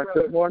 everybody.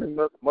 Good morning,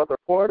 Mother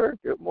Porter.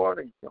 Good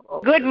morning.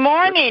 Good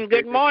morning.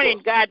 Good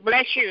morning. God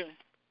bless you.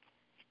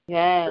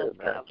 Yes. Amen.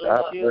 God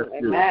bless you.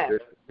 Amen. Good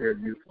to hear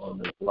you on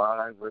this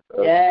line with us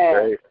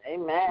today.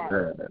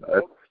 Amen.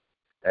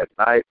 At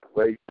night,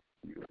 wait.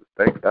 You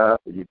thank God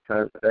for you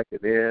checking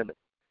in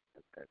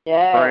and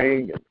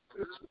praying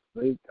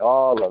and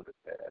all of it,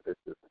 man. It's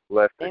just a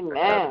blessing to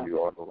have you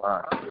on the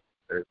line.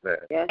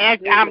 Yes,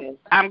 and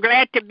I'm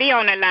glad to be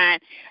on the line.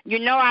 You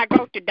know, I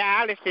go to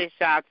dialysis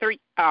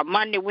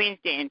Monday,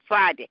 Wednesday, and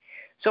Friday,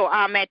 so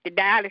I'm at the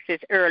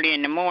dialysis early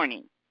in the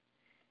morning.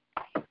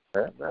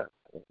 Amen.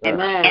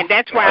 And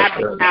that's why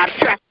I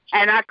tried.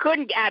 And I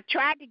couldn't. I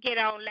tried to get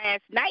on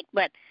last night,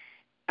 but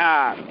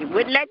it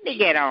wouldn't let me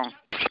get on.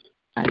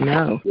 I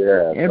know.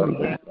 Yeah.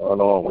 Everything.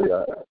 Hold on.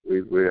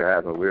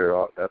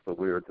 That's what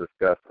we were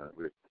discussing.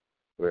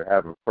 We're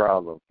having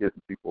problems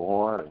getting people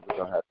on, and we're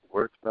gonna have to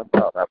work something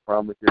out. I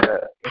promise you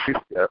that.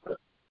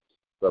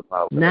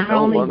 Somehow. Not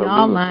only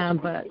y'all line,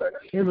 but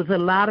it was a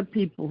lot of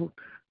people,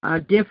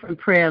 different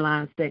prayer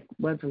lines that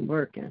wasn't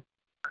working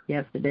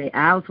yesterday.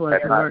 Ours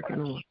wasn't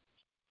working on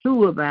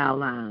 2 of our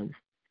lines,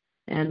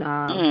 and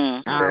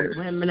our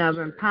Women of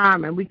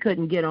Empowerment, we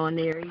couldn't get on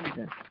there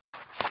either.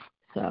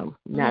 So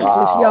not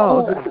just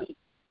y'all.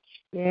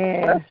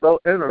 Yeah. That's so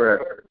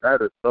interesting.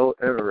 That is so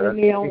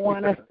interesting. They don't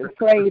want us to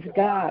praise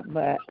God,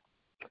 but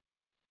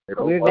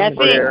we're going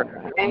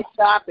to can't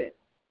stop it.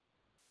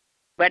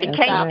 But it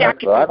can't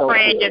stop you from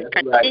praying. Just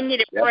continue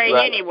to pray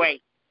anyway.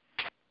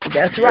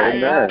 That's right.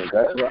 Amen.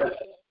 That's right.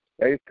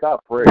 Hey,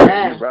 stop praying.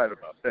 You're right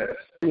about that.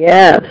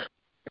 Yes.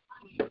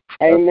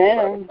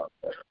 Amen.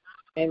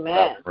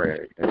 Amen.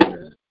 Pray.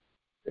 Amen.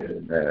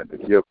 Amen.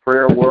 If you're a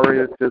prayer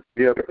warrior, just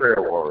be a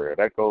prayer warrior.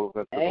 That goes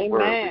into the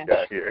word we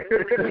got here.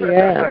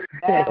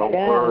 Yeah. Don't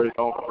worry,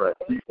 don't fret.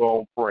 Keep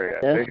on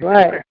praying. That's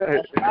right.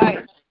 That's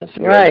right. That's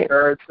right.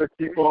 Encourage to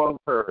keep on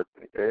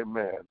encouraging.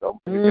 Amen. Don't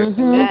forget.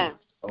 Amen.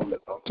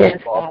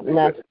 Can't stop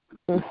nothing.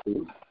 Just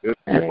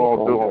keep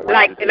on doing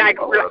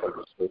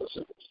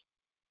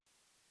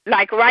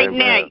like right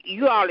now,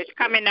 you all is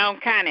coming on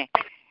kind of,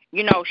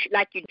 you know,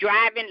 like you're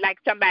driving, like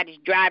somebody's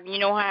driving. You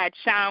know how it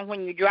sounds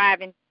when you're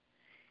driving?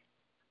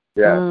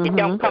 Yeah. It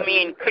don't come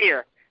in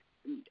clear.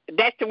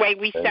 That's the way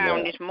we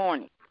sound this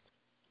morning.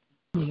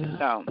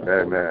 So.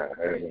 Amen.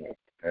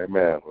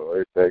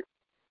 Well,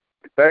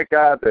 thank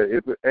God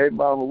that hey,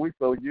 Mama, we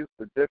so used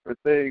to different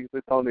things,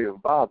 it don't even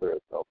bother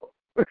us no more.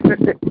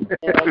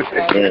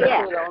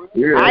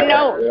 I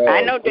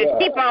know. Just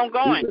keep on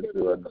going.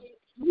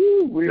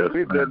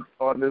 We've been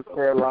on this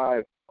prayer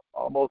line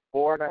almost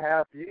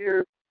 4.5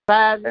 years.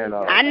 5 years.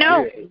 I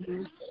know.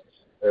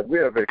 And we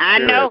have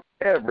experienced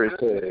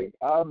everything.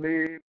 I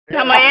mean,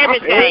 some of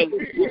everything.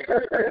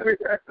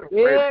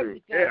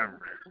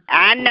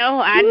 I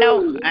know.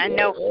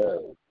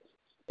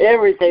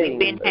 Everything. We've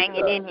been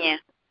hanging in here.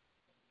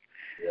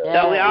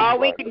 Yeah. So all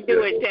we can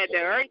do is say the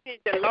earth is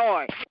the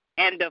Lord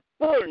and the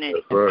fullness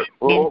is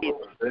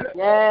His.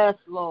 Yes,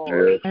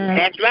 Lord.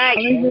 That's right.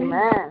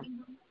 Amen.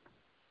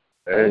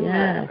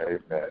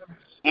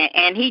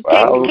 And He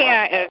takes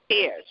care of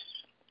His.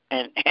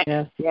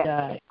 Yes, He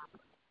does.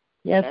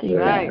 Yes, He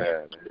does.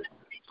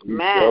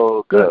 Amen.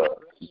 So good.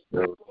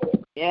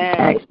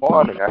 Yeah. Good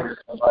morning. I hear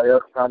somebody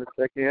else trying to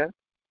check in.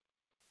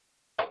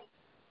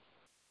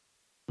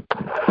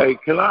 Hey,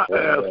 can I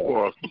ask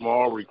for a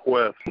small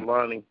request,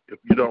 Lonnie, if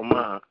you don't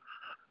mind?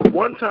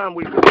 One time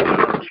we were in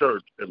our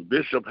church, and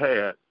Bishop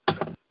had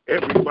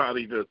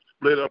everybody that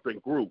split up in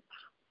groups.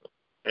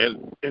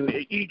 And in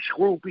each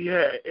group, he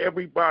had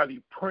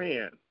everybody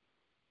praying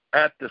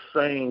at the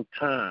same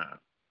time.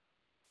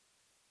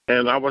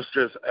 And I was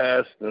just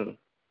asking,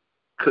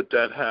 could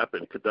that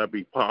happen? Could that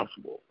be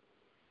possible?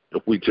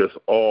 If we just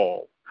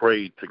all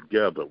prayed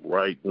together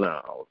right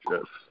now,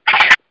 just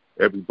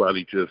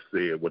everybody just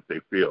said what they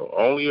feel.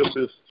 Only if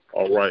it's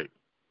all right.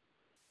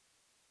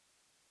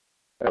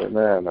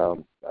 Amen. I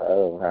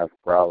don't have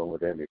a problem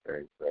with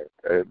anything.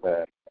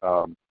 Amen.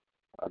 I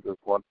just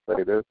want to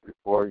say this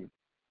before you,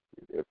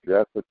 if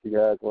that's what you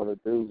guys want to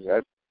do,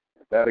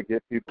 that'll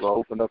get people to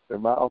open up their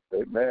mouth.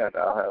 Amen.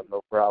 I'll have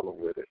no problem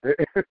with it.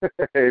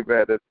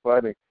 Amen. It's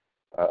funny.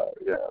 I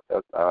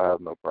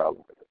have no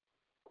problem with it.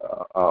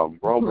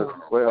 Romans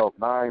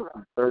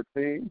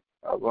 12:9-13.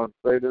 I want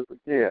to say this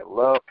again.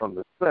 Love from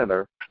the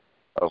center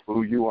of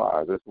who you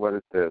are. That's what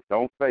it says.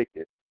 Don't fake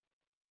it.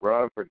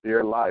 Run for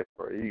dear life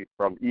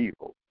from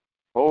evil.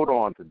 Hold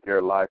on to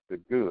dear life to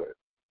good.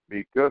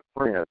 Be good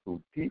friends who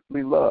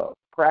deeply love.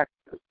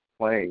 Practice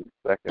playing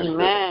second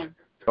rhythm.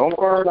 Don't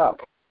burn out.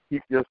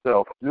 Keep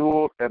yourself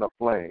fueled and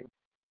aflame.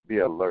 Be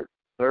alert.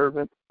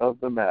 Servants of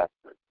the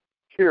Master.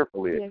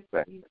 Cheerfully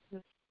expectant.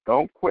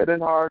 Don't quit in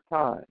hard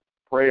times.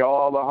 Pray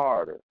all the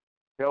harder.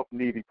 Help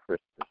needy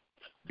Christians.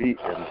 Be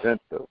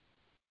inventive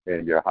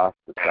in your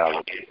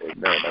hospitality.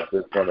 Amen. I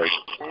just want to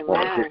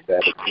hit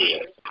that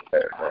again.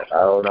 I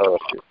don't know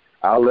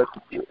I'll let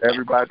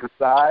everybody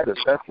decide if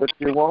that's what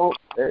you want.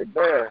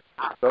 Amen.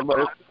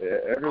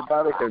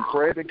 Everybody can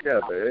pray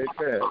together.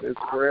 Amen. It's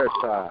prayer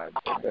time.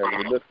 Amen.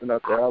 We're lifting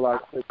up the LI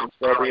Christian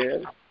Study.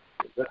 We're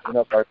lifting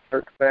up our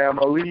church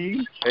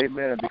family.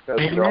 Amen. Because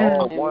we're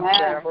all one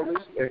family.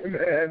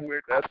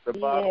 Amen. That's the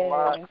bottom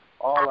line.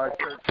 All our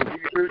church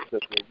leaders,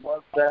 that we're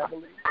one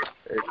family.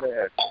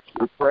 Amen.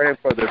 We're praying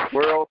for this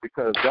world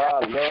because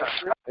God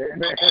loves it.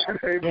 Amen.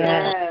 Amen.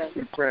 Yes.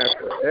 We're praying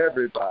for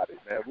everybody,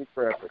 man. We're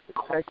praying for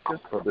protection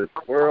for this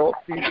world,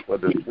 peace for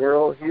this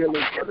world,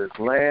 healing for this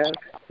land,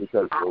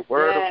 because the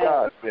Word of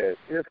God says,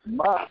 if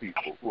my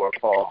people who are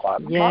called by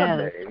my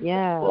name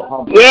will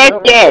humble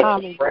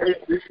themselves, praise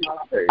me,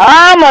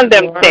 humble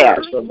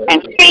themselves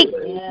and seek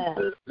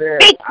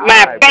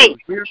my face.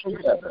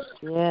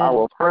 I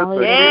will first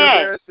forgive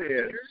their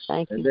sins,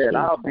 and then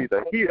I'll be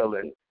the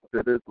healing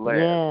to this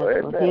land.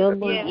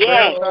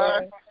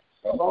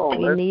 Come on,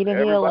 we need a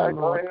healing,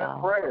 Lord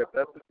God. Pray. If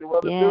that's what you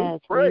want to do,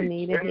 pray. We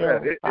need a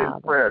healing, Father.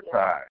 It's prayer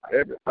time.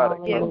 Everybody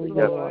come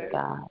together, Lord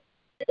God.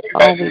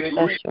 Oh, we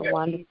bless your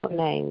wonderful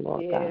name,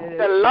 Lord God.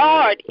 The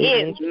Lord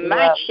is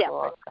my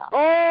shepherd.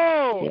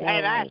 Oh,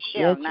 and I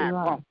shall not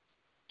want.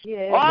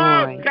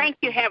 Oh, thank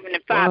you, Heavenly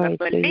Father,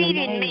 for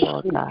leading me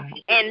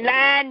and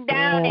lying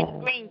down in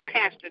green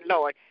pasture,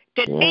 Lord,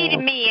 to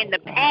leading me in the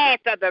path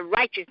of the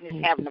righteousness,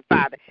 Heavenly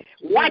Father,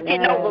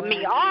 watching over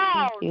me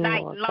all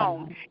night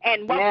long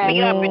and woke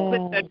me up and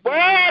put the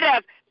word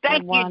of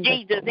thank you,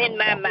 Jesus, in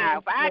my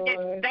mouth. I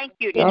just thank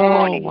you this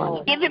morning,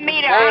 giving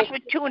me the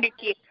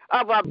opportunity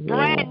of a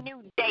brand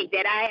new day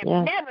that I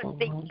have never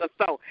seen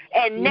before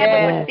and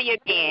never will see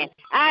again.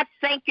 I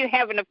thank you,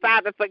 Heavenly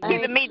Father, for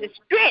giving me the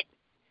strength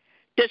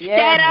to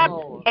stand up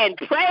and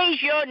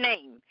praise your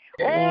name.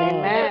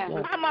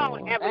 Oh, come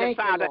on, Heavenly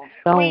Father.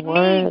 We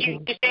need you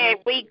today.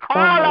 We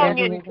call on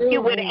you,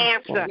 you would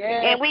answer.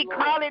 And we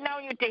calling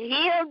on you to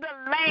heal the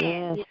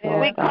land.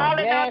 We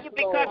calling on you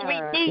because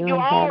we need you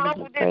all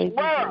over this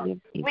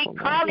world. We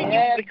calling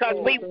you because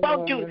we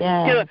want you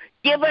to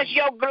give us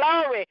your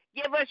glory,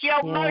 give us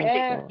your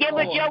mercy, give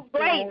us your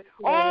grace.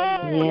 Oh,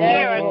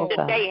 hear us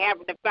today,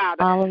 Heavenly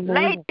Father.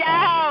 Lay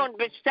down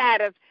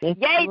beside us.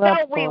 Yea,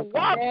 though we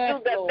walk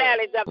through the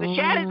valleys of the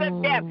shadows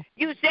of death,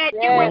 you said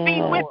you would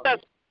be with us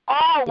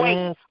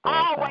always,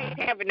 always,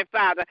 Heavenly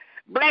Father.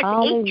 Bless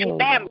each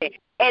family.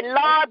 And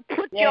Lord,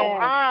 put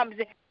your arms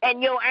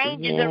and your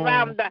angels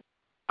around the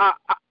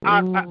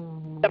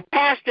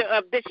pastor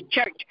of this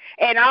church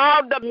and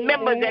all the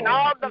members and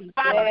all the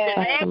fathers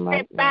and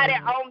everybody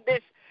on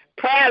this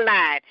prayer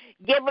line.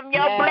 Give them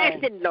your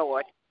blessing,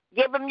 Lord.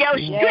 Give them your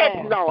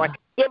strength, Lord.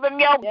 Give them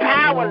your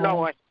power,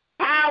 Lord.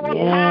 Power,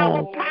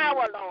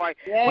 power, Lord.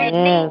 We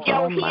need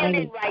your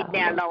healing right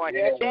now, Lord.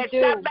 There's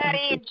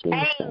somebody in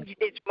pain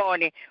this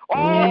morning.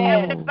 Oh,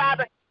 Heavenly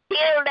Father,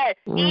 heal that,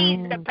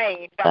 ease the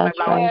pain from it,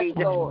 Lord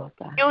Jesus.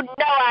 You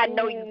know I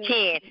know you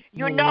can.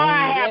 You know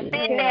I have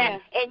been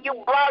there, and you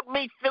brought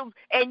me through,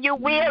 and you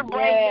will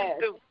bring me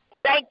through.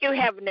 Thank you,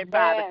 Heavenly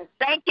Father.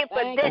 Thank you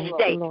for this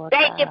day.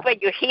 Thank you for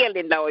your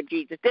healing, Lord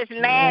Jesus. This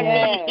man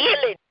needs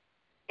healing.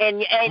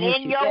 And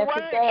in your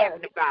word,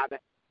 Heavenly Father,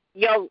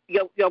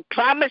 your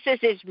promises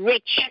is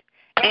rich,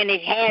 and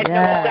it has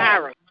no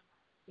sorrow.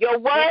 Your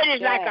word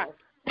is like a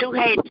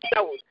two-headed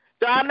sword.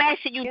 So I'm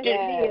asking you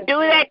to do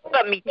that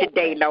for me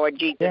today, Lord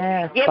Jesus.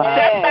 Give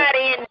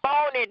somebody in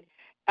mourning,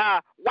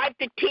 wipe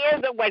the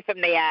tears away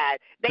from their eyes.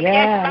 They just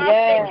lost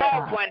their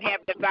loved one,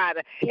 Heavenly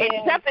Father.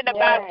 It's something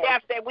about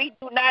death that we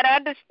do not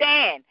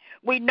understand.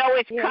 We know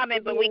it's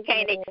coming, but we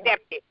can't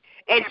accept it.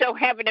 And so,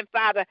 Heavenly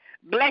Father,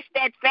 bless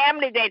that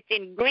family that's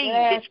in grief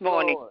this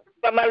morning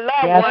from a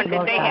loved one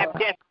that they have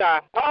just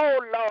lost. Oh,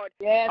 Lord.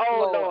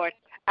 Lord.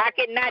 I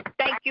cannot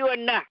thank you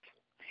enough.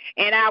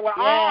 And I will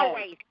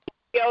always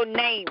your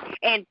name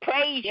and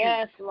praise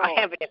you,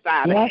 Heavenly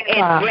Father,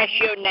 and bless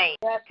your name.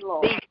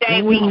 These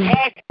things we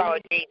ask,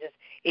 Lord Jesus,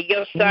 in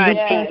your Son,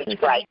 Jesus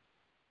Christ.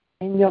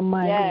 In your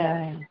mighty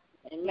name.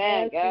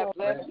 Amen. God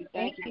bless you.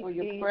 Thank you for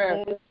your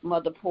prayer,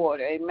 Mother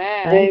Porter.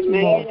 Amen.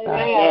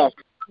 Amen.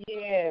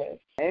 Yes.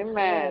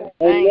 Amen.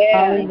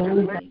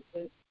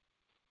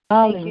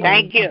 Hallelujah.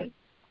 Thank you.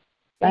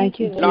 Thank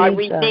you, Lord,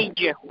 we need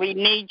you. We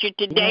need you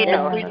today,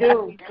 Lord. We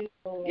do.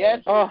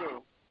 Yes, we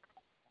do.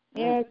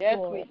 Yes,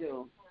 we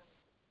do.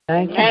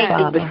 Thank you,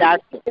 Father.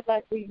 It's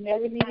like we've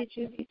never needed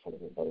you before,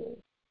 Lord.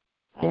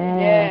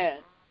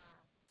 Yes.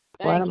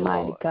 What a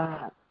mighty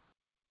God.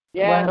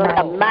 Yes. What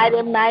a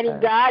mighty, mighty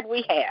God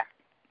we have.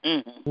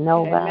 Mm-hmm.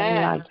 Nobody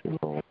like you,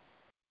 Lord.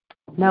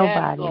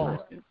 Nobody like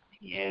you.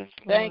 Yes,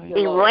 thank you.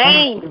 He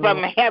reigns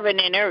from heaven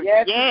and earth.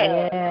 Yes,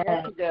 yes.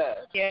 He does.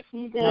 Yes,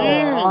 He does.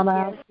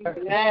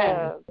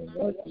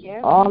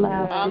 All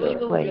our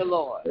Hallelujah,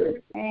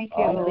 Lord. Thank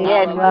you, Lord.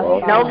 Yes,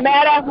 no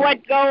matter what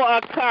go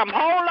or come,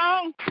 hold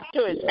on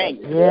to His hand.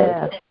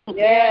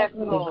 Yes,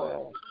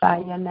 Lord. By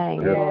your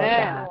name, Lord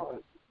God.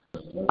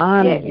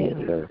 Honor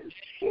you.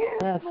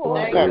 Yes,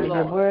 Lord.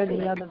 You're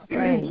worthy of the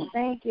praise.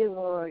 Thank you,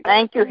 Lord.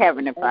 Thank you,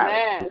 Heavenly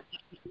Father.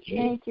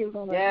 Thank you,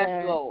 Lord.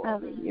 Yes,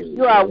 Lord.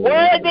 You are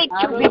worthy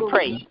to be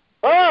praised.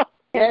 Oh,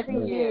 Yes, He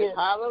is.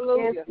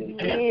 Hallelujah. Yes, He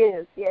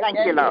is. Yes, Thank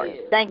you, Lord.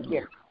 Thank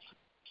you.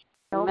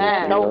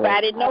 Amen.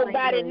 Nobody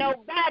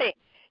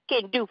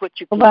can do what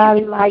you can do.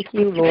 Nobody like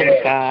you, Lord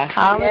God.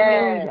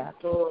 Hallelujah.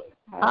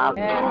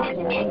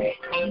 Hallelujah.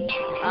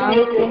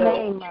 Lift your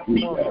name up,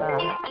 Lord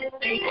God.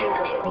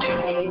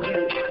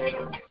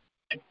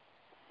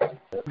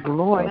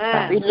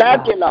 Glorify. We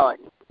love you, Lord.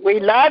 We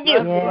love you.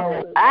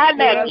 Yes. I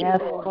love you.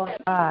 Yes,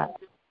 Lord God.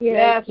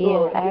 Yes, He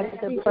Lord. inhabits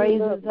the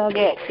praises of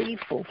His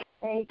people.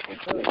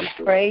 We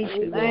praise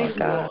you, Lord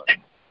God.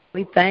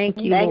 We thank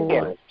you,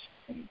 Lord.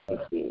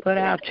 Put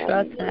our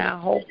trust and our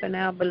hope and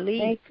our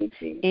belief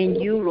in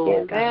you,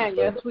 Lord God. Amen.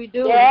 Yes, we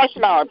do. Yes,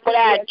 Lord. Put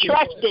our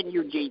trust in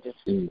you, Jesus.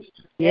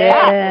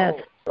 Yes.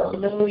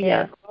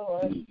 Hallelujah.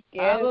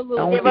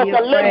 Hallelujah. Give us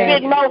a little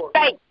bit more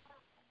faith.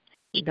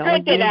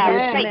 Don't be Strengthen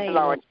our faith, dismayed,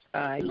 Lord.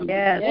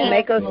 Yes,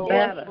 make us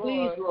better.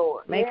 Please,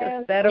 Lord. Make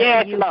us better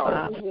Yes, for you, Lord.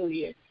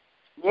 Father.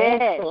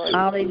 Yes.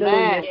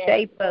 Hallelujah.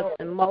 Shape us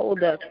and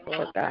mold us,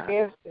 Lord God.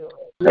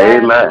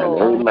 Amen.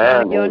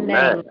 In your name,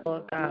 Amen.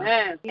 Lord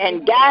God.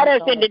 And guide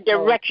us in the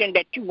direction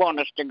that you want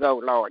us to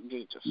go, Lord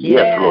Jesus.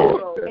 Yes,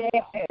 Lord.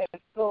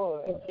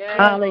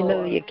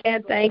 Hallelujah.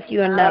 Can't thank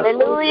you enough,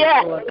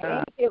 Hallelujah. Lord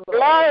God.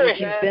 Glory.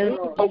 You've been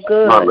so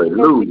good.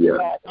 Hallelujah.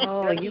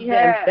 Oh, you've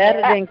been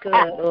better than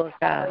good, Lord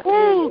God.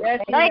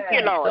 Thank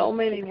you, Lord. So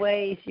many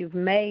ways you've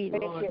made,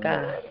 Lord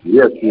God.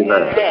 Yes, you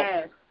have.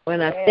 Yes.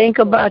 When I think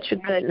about your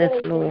goodness,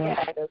 Lord.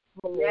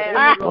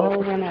 Oh,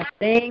 when I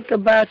think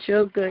about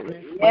your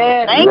goodness.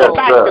 Yes, Think Yes,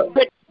 about sir. the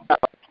good.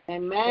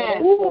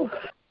 Amen. Ooh,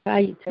 how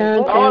you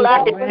turn All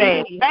I things can say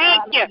around. is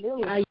thank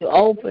you. How you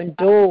open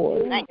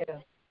doors. Thank you.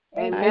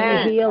 How you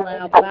Amen. heal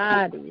our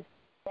bodies.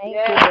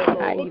 Yes,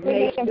 How you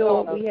make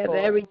sure we have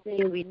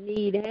everything we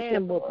need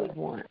and what we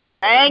want.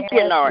 Thank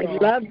you, Lord. We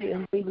love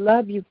you. We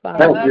love you,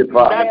 Father. Thank you,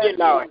 Love Father. you,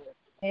 Lord.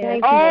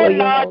 Thank you Oh, for your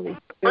Lord. Holy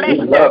Bless Spirit,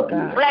 We the, love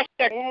God. bless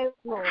the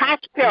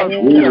hospital.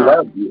 We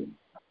love you.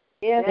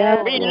 Yes,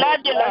 We Lord. love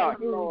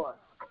you, Lord.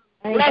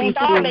 Thank Bless you,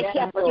 all the Jesus.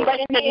 helpers. Bless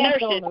the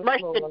nurses.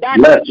 Bless the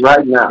Bless doctors.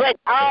 right now. Bless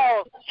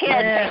all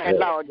caretakers,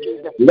 Lord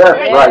Jesus. Bless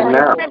Bless right the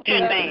now.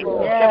 prescription man,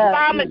 the Yes.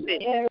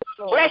 pharmacists.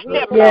 Bless them,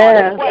 Lord.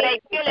 Yes. Where they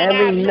filling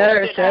Every out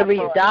nurse, numbers, every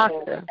Lord.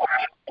 doctor.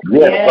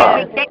 Yes, Yes.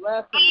 Father.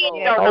 bless them,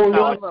 Lord. Holy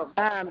All of them.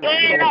 environment,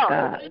 Yeah, Lord Lord.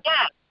 God.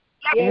 Yeah.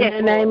 In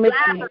the name of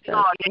Drivers, Jesus.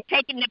 Lord, and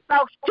taking the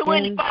folks to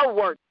and fro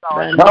work,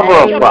 Lord. The Cover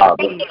name them, of Father.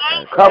 Jesus.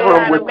 Cover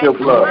them with your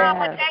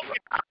blood.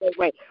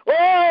 Yes.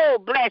 Oh,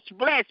 bless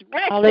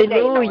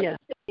Hallelujah.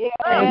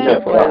 Thank Yes,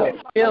 you for our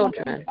Father.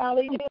 children.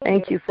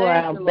 Thank you for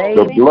our The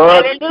babies.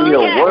 blood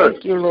still Hallelujah. works.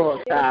 Thank you,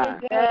 Lord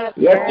God. Yes,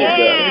 Yeah,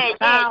 it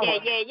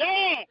does.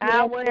 yeah.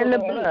 Power in the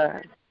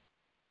blood.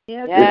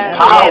 It's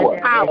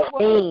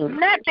power.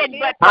 Nothing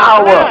but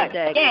Power. the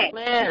blood.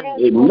 Yeah.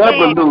 It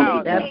never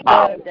loses That its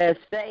power. blood that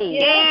saves.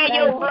 Yeah,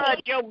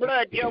 your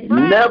blood.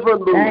 Never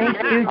loses Thank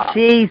its you, power.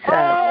 Jesus.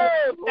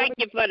 Oh, thank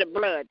you for the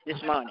blood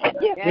this morning.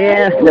 Yes,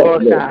 Yes,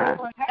 Lord Lord. God.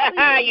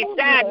 You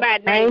signed my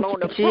name Thank on you,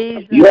 the book.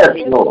 Jesus. Yes,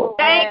 Lord.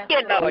 Thank you,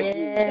 Lord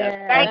Jesus.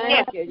 Yes.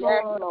 Thank you.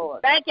 Yes,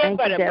 Lord. Thank you Thank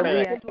for you the that we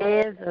blood. are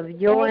heirs of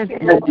your Thank you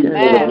inheritance, for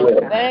the Lord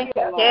blood. God. Thank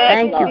you, Lord. Yes,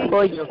 Thank you Lord.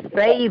 for your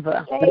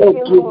favor. Thank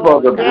you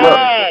for the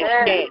blood.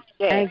 Yes.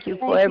 Thank you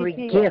for every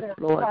gift,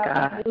 Lord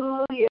God.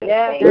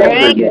 Yes,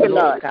 Thank you, Lord.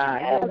 Lord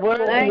God. You're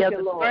worthy Thank of you,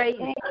 the Lord. praise,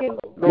 Thank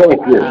Lord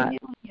you. God.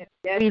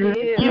 Yes, We He lift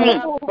is. you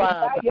up,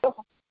 Father.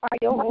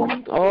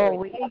 Oh,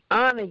 we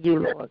honor you,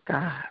 Lord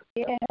God.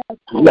 Yes,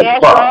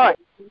 Yes, Father. Lord.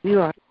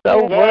 You are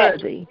so Yes.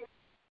 worthy.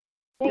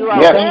 You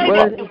are Yes, So worthy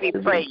worthy to be to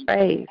be praised.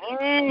 praised.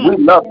 We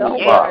love So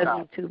you, Father.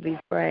 worthy to be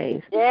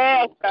praised.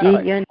 Yes, Give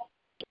Lord.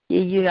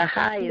 you the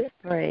highest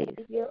praise.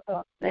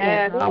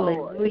 Yes,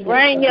 Hallelujah.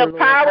 Bring your Lord.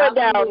 power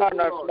down on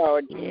us,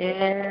 Lord.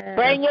 Yes.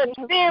 Bring your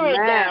spirit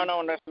down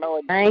on us,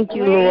 Lord. Thank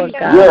you, Lord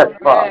God. Yes,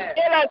 Father.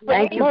 Fill us with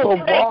Thank you for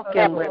more faith,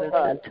 walking with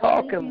us and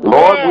talking with us.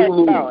 Lord, Yes, we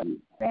need Lord.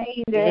 you.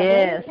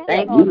 Yes,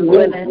 thank We you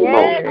for need that you, Yes,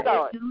 Lord. spirit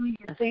Lord.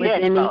 that's Yes,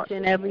 within Lord. each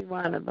and every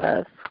one of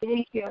us.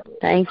 Thank you. Yes.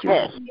 Thank you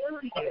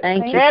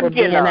Thank for you,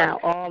 being Lord. our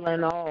all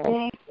in all.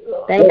 Thank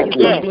you for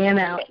Yes. being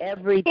our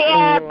everything, Hear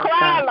our Lord cry,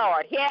 God.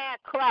 Lord. Hear our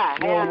cry.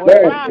 Hear Your our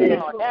word cry, says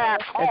Lord. Hear our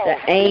that call.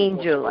 the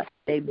angels,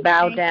 they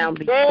bow down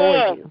before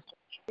Yes. you.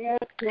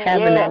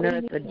 Heaven and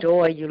earth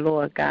adore you,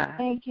 Lord God.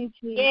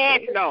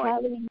 Yes, Lord.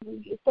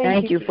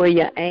 Thank you for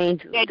your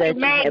angels That that you you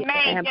made have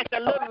man camped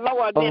just a little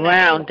lower than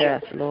around an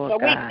angel. us, Lord So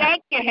we God.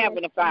 thank you,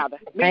 Heavenly Father.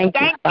 We Thank you,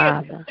 thank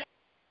Father.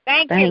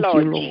 Thank you, Thank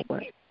Lord. you,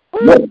 Lord.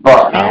 Yes,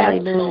 Father.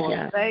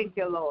 Hallelujah. Thank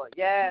you, Lord.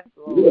 Yes,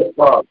 Lord. Yes,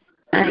 Father.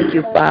 Thank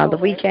you, Father.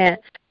 We can't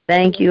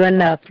thank you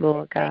enough,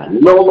 Lord God.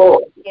 No,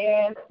 Lord.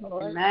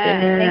 Amen.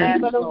 Yes.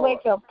 Yes, Lord.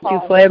 Thank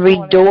you for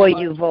every door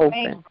you've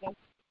opened.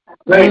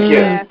 Thank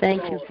you.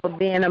 Thank you for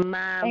being a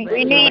mind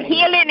We need regulator.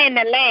 healing in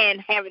the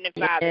land, Heavenly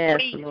Father. Yes,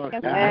 Please. Lord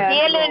God.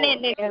 Yes, Healing Lord.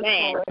 in this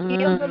land.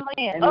 Mm.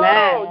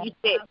 Oh, you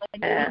said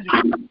Yes.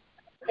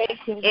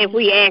 if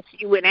we ask,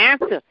 you would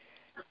answer.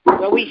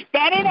 So we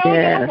stand on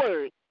Yes. your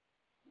word.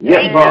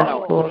 Yes, Yes,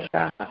 Father. Lord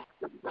God.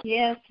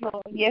 Yes,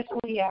 Lord. Yes,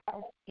 we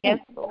are. Yes,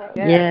 Lord.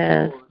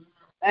 Yes.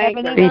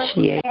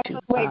 Appreciate you,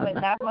 Father.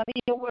 Not one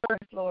of your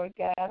words, Lord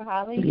God.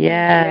 Hallelujah.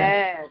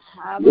 Yes.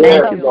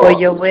 Thank you for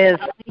your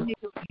wisdom.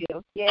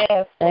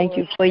 Yes. Thank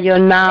you for your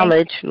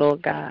knowledge,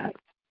 Lord God.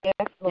 Yes,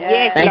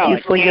 Lord. Thank you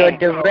for your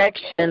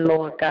direction,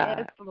 Lord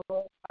God.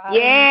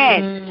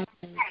 Yes.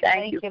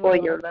 Thank you for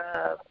your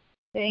love.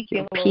 Thank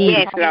you, Lord.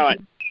 Yes,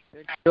 Lord.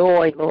 Your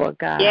joy, Lord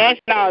God. Yes,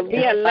 Lord.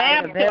 Be a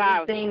lamp to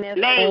our everything that's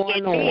leg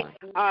going and be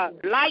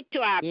on. a light to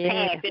our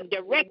path and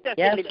direct us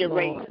Yes, in the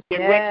Lord.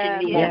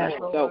 direction you want us to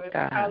go. Lord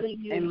God.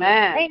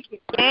 Amen. Thank you.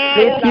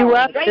 Lift you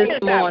up Bring this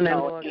us morning,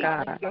 out, Lord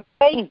God.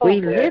 Faithful,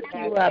 We Lord lift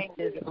God. you up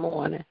this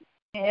morning.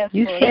 Yes,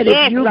 You Lord. said Yes,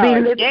 if you Lord.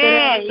 be lifted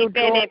Yeah, up, you you'll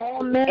said draw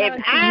all men if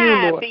unto you,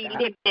 I Lord be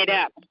God. lifted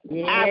up,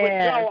 Yes. I would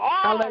draw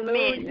all men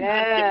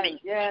unto me.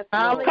 Yes,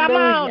 Hallelujah. Come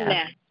on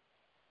now.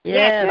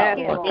 Yes,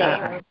 Yes, Lord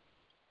God.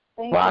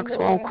 Thank Rocks you,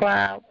 won't Lord.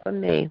 cry out for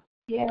me.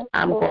 Yes,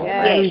 I'm Lord. going to Yes,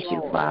 praise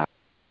Lord. you, Father.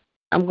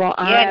 I'm going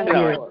to Yes, honor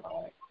you. Lord.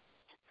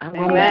 I'm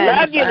going to Amen.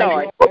 Love you, magnify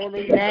Lord. your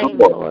holy name,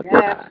 Lord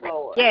Yes, God.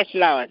 Lord. Yes,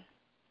 Lord.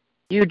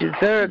 You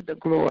deserve the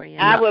glory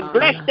and I the will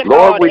bless honor. the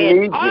Lord, Lord we at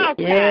need all you. times,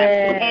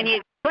 Yes. and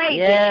his praises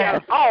Yes.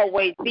 shall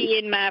always be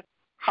in my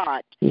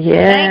heart.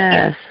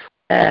 Yes.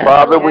 Yes.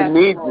 Father, we Yes,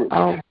 need Lord. you.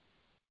 Oh,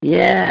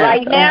 yes.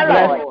 Right now,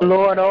 Bless Lord. the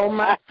Lord, oh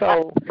my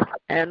soul,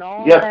 and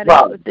all Yes, that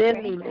Father. is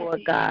within me,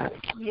 Lord God.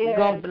 We're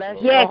going to bless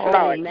Yes, your Lord.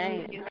 holy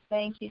name.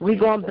 Thank you. We're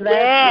going to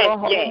bless Yes, your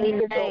holy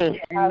yes. name.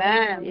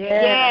 Amen.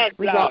 Yes. Yes,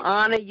 We're going Lord. to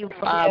honor you,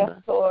 Father.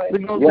 Yes, Lord.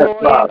 We're going to Yes,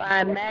 glorify Father.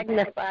 and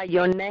magnify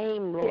your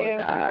name, Lord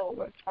Yes, God.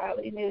 Lord.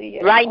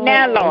 Hallelujah. Right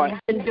now, Lord.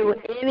 You can do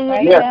any Right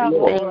and Yes, now,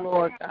 everything, Lord.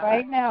 Lord God.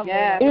 Right now,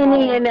 Yes, Lord.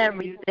 Any and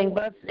everything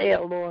but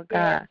fail, Lord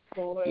God.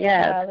 Lord.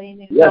 Yes.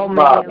 Hallelujah. Yes, So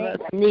many of Father. us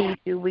need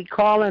you. We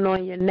calling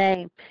on your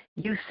name.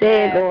 You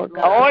said, Yes, Lord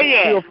God, Oh, that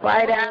yes. you'll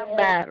fight our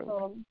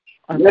battle.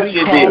 Yes, We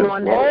you call did.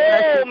 on that Oh,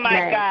 precious my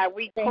name. God.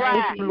 We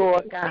cry. Thank you,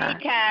 Lord God.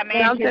 Anytime,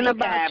 Something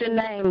about anytime. your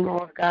name,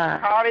 Lord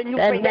God. Calling you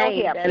for That your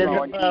name help, that is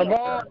Lord. above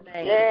all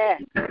names. Yeah.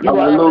 You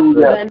are the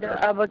Hallelujah. splendor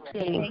of a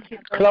king,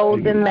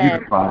 clothed in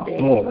majesty.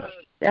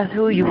 That's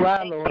who you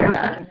are, Lord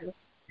God.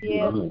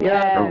 Yes, You're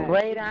the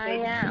great I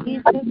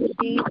am.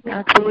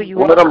 That's who you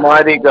What a are,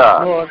 mighty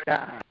God. Lord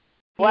God.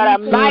 What a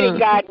mighty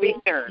God we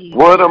serve.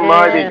 What a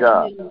mighty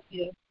God.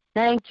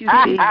 Thank you,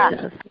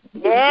 Jesus.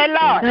 Yeah,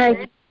 Lord. Thank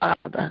you,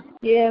 Father.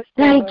 Yes.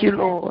 Thank you,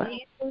 Lord.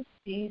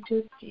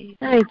 Jesus.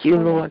 Thank you,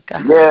 Lord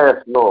God. Yes,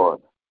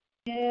 Lord.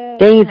 Yes.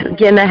 Things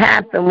begin to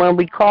happen when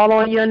we call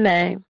on your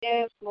name.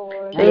 Yes,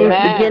 Lord. Things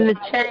Amen. begin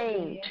to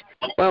change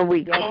when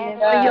we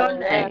call on your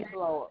name. Yes,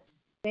 Lord.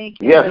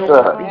 Thank you. Yes, Doors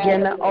sir.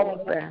 begin to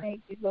open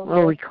Thank you, Lord.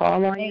 when we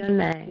call on your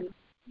name.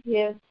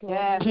 Yes, Lord.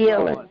 Yes,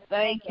 Healing. Lord.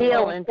 Thank you.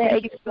 Healing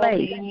Thank you takes for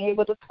place being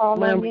able to call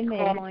when on we your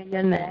call name. on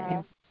your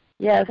name.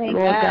 Yes, Thank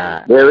Lord you.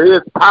 God. There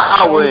is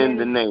power in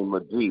the name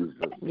of Jesus.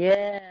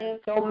 Yes,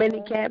 so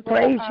many can't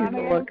praise you,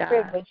 Lord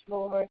God.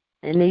 Lord.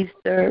 In these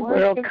third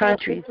world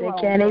countries, they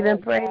can't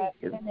even praise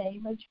you.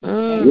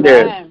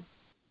 Yes.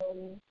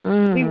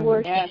 We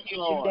worship Yes, you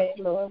Lord. today,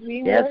 Lord.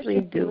 We Yes, worship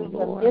we do, you in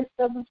Lord. the midst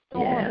of the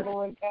storm, Yes.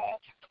 Lord God.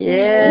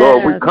 Yes.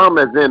 Lord, we come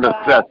as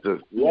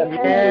intercessors. Yes,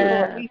 Yes.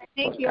 Lord. We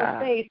seek your God.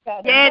 face,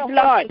 God. Yes, Help us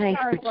Lord. to Thank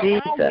turn you, from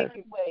our Jesus.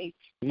 wicked ways.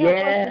 Help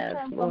us to Yes,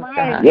 turn from Lord our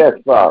God. Yes,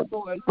 wicked Father.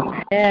 ways,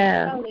 Lord.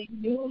 Yes.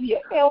 Hallelujah.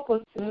 Help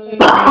us today.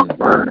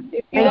 Mm.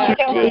 If you Thank don't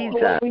you, help us,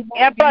 Jesus. Lord, we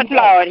won't Help be us, here.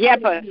 Lord.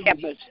 Help us.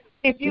 Help us.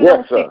 If you Yes,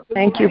 don't sir. fix it,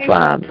 Thank you, Lord, we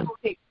won't Father.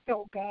 fix it,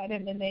 oh God,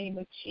 in the name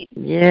of Jesus.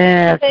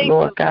 Yes, Thank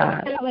Lord you,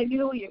 God.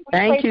 Hallelujah. We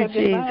Thank pray you, for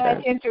divine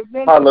Jesus.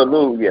 intervention.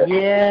 Hallelujah.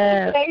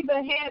 Yes. Stay the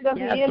hand of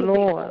the Yes, enemy,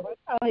 Lord. Lord.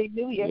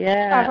 Hallelujah. I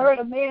Yes. heard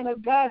a man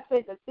of God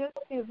say that this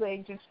is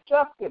a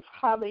destructive,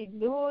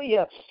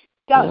 hallelujah,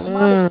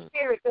 demonic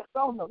spirit that's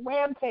on the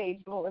rampage,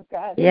 Lord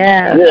God.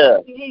 Yes. Yeah.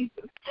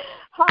 Jesus.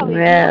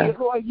 Hallelujah, Yes.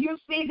 Lord. You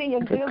see the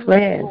invisible,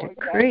 Declare and Lord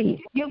God.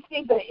 decree. You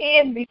see the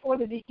end before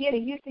the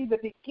beginning. You see the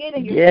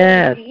beginning before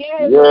Yes. the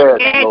end.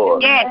 Yes,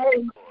 Lord. Yes.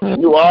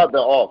 You are the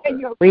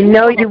author. We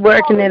know you're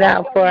working it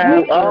out for our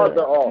You are the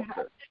good.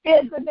 author.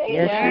 In the name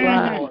Yes, of you Jesus.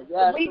 are.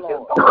 Yes, We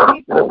Lord. just gonna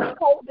keep on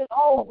holding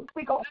on.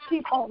 We're gonna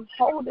keep on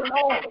holding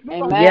on. We're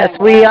gonna Amen. Yes,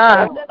 keep we on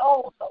are. holding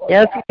on, Lord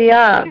Yes, God. we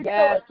are. Until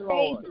Yes, the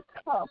Lord. changes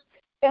come.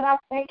 And I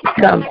thank you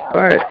Come God.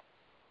 first.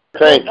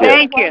 Thank you.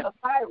 Thank you.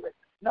 Coronavirus.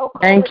 No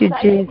Thank you,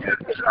 COVID-19 Jesus.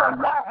 can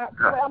come nigh our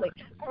dwelling.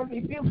 I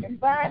rebuke and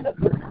bind the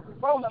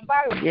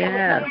coronavirus.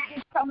 Yes.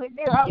 COVID-19 coming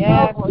near our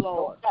Yes, loved ones,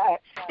 Lord. God.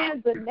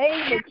 In the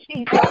name of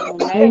Jesus.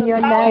 In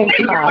your name,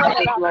 Father.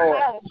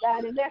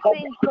 God, and there's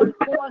things that's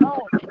going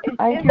on. It's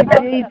Thank you,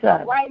 happening on the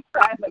Jesus. right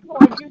side, but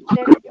Lord, you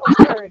said in your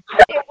word,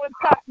 it would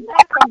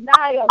not come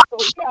nigh us,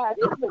 oh God,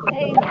 in the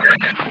name of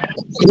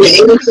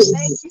Jesus.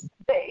 Thank you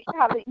today.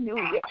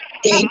 Hallelujah.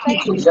 I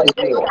thank you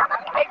today, God.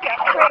 I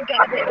pray,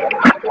 God, that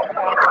oh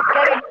God,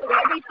 let him put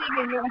everything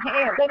in your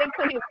hands. Let him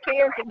put his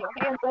cares in your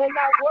hands. Let him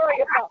not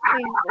worry about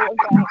things, Lord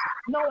God.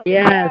 Knowing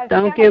Yes, that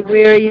don't get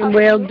weary in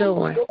well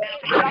doing.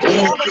 like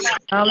all of our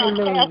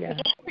Hallelujah.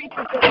 pastors and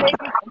preachers that may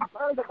be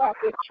concerned about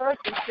their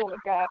churches, Lord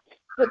God.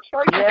 The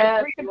church is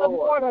drinking the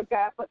water,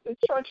 God, but the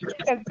church,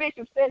 as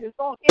Bishop said, is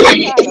on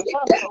inside of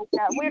us, oh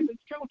God. We're the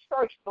true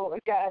church,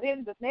 Lord God,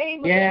 in the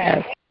name of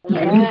Jesus.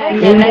 In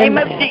the name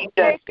of Jesus.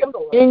 Thank you,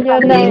 Lord. In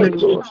your name,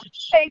 Lord.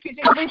 Thank you,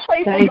 Jesus. We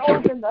pray for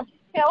those in the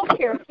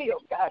healthcare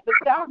field, God, the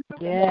doctors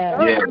and the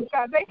nurses,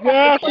 God. They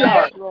have to put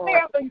their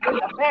families in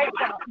the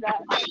background,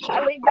 God.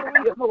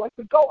 Hallelujah, Lord,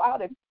 to go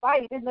out and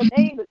fight in the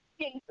name of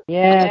Jesus.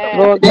 Yes,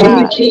 Lord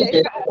God.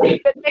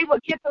 That they will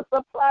get the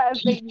supplies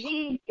they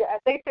need, God.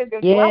 They said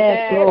there's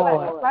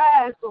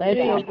supplies, Let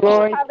your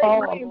glory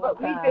fall.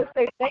 But we just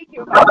say thank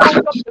you. I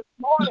woke up this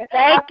morning.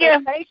 Thank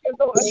you,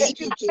 Lord, that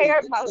you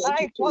spared my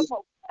life one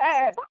more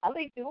time.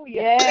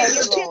 Hallelujah. And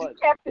you didn't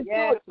have to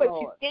do it,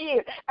 but you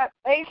did. I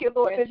thank you,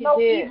 Lord, that no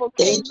evil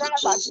came down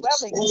my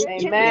dwelling.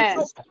 Amen.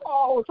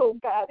 Oh,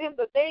 God, in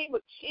the name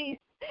of Jesus.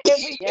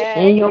 And we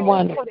in your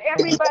wonder.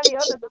 Everybody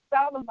under the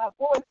sound of my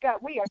voice, God,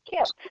 we are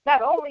kept.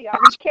 Not only are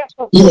we kept,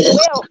 but we are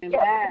well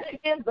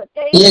kept. In the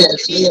name of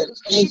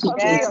Jesus, because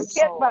we are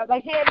kept by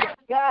the hand of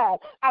God.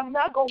 I'm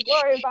not going to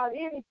worry about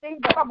anything,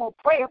 but I'm going to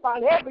pray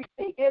about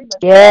everything in the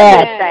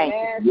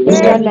name of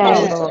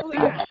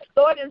Jesus.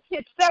 Lord, it's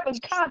hit 7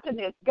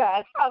 continents,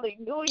 God.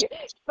 Hallelujah.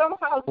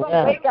 Somehow, some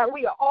way, God,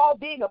 we are all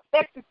being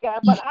affected,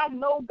 God, but I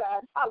know,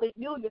 God,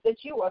 hallelujah,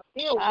 that you are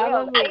still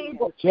well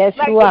able. Yes,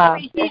 you are.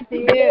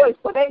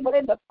 Able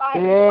in the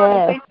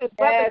fire. They said,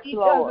 whether he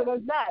does it or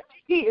not,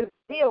 he is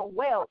still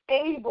well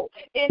able.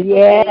 In the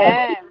name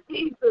of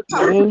Jesus.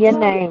 In your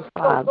name,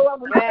 Father. So,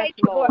 Lord, we thank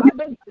you, Lord. I've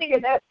been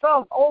singing that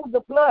song, Oh,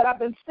 the Blood. I've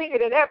been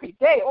singing it every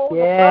day. Oh, the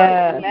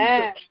blood.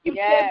 You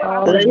said, when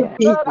I see the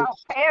blood, I'll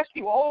pass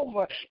you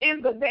over.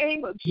 In the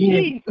name of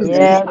Jesus.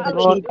 Yes,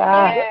 Lord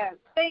God.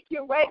 Thank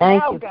you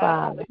now, God.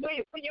 Father. When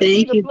you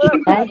see the blood,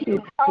 thank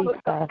you,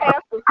 Jesus.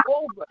 Pass us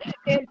over.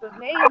 In the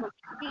name of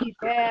Jesus.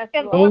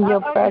 And Lord, in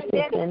your precious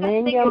and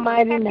in your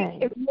mighty name.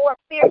 It's more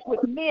fierce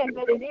with men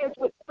than it is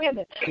with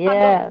women. Yes. I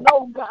don't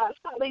know, God.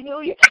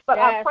 Hallelujah. But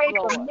I pray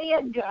for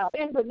men, God.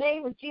 In the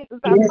name of Jesus,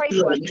 I pray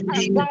for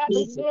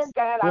godly men,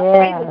 God. I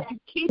pray that you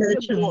keep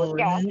them, Lord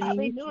God.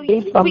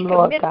 Hallelujah. Keep them, we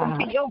Lord commit God.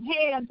 them to your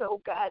hands,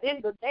 oh God.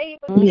 In the name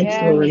of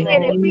Jesus.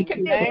 And if we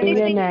commit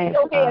anything to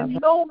your hands,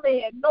 no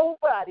man,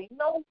 nobody,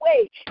 no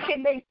way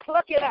can they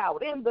pluck it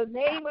out. In the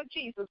name of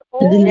Jesus.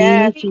 Oh,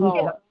 yes,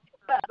 Lord.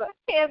 The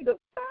hand of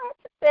God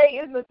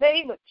today in the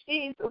name of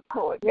Jesus,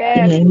 Lord.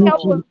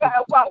 Help us,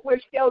 God, while we're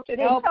sheltered.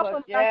 Help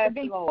us not to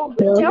be foolish.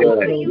 Help us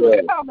to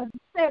use common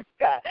sense,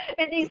 God.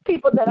 And these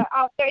people that are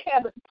out there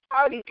having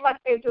parties like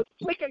they're just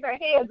flicking their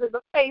hands in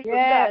the face of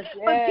God.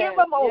 Forgive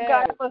them, oh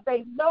God, for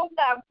they know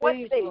not what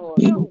they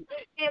do.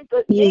 In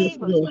the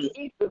name of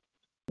Jesus.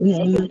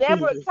 It's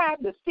never a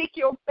time to seek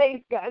your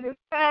face, God. It's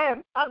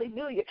time,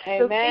 hallelujah,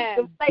 to seek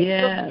the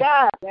face of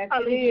God.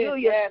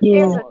 Hallelujah.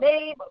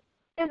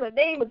 In the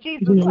name of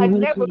Jesus, like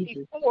never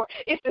before.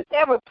 It's just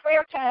ever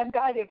prayer time,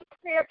 God. It's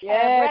prayer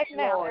time right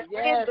now.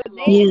 In the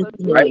name of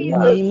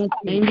Jesus.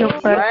 In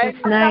your precious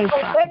name. I'm not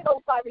going to let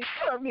nobody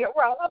turn me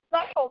around. I'm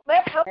not going to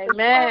let nothing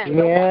turn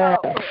me around,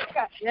 Lord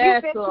God.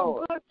 You've been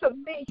too good to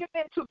me. You've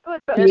been too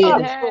good to us,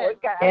 Lord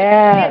God.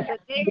 In the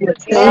name of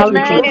Jesus.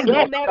 And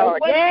no matter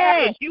what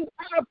happens, you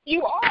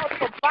are a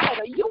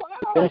provider. You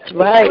are. That's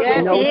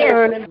right. No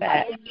turning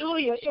back.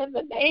 Hallelujah. In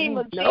the name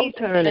of Jesus. No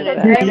turning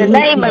back. In the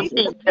name of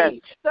Jesus.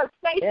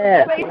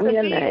 Yes, in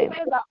your name.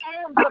 In the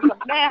arms of the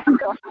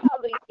Master.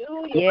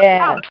 Hallelujah.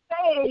 Yes. I'm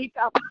saved.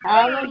 I'm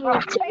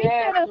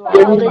saved.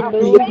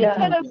 Hallelujah.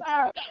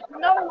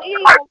 No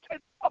evil can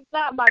come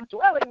nigh my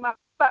dwelling, my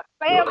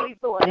family,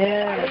 Lord.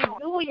 Yes.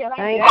 Hallelujah.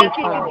 Thank you,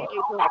 Father.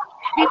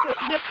 We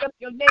just lift up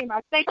your name.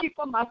 I thank you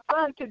for my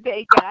son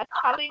today, God.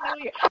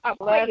 Hallelujah. I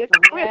pray his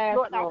strength,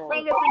 Lord. I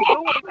pray his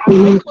endurance. I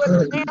pray for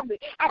his family.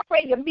 I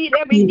pray to meet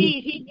every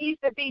need he needs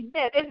to be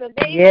met in the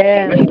name of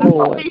Jesus.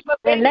 Lord. In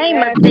the name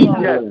of Jesus.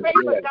 I pray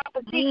for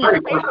Dr. D. I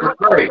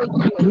pray for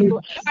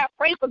the I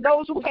pray for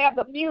those who have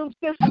the immune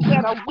systems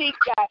that are weak,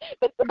 God.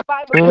 That the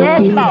Bible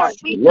says are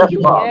weak.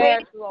 You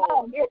are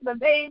strong in the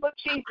name of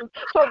Jesus.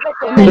 So let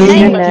the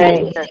name of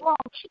Jesus strong.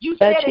 You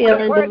said in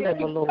your word, if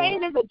you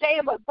faint in the day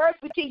of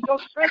adversity, your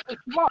strength is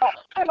small.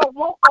 I don't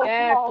want no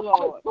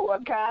small,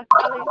 Lord God.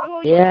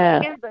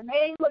 Hallelujah. In the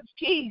name of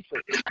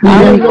Jesus.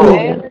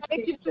 Hallelujah.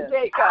 Thank you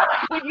today, God.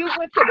 When you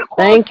went to the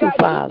cross, God,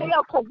 you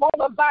nailed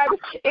coronavirus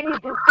and his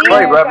disease,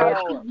 God.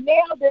 You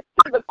nailed it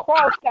to the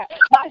cross, God.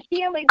 My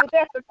healing was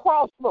at the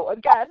cross,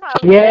 Lord God.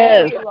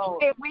 Yes.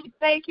 And we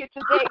thank you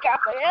today, God,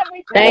 for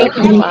everything. Thank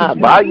you,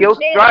 Father. By your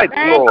stripes,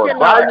 Lord.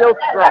 By your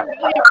stripes.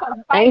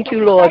 Thank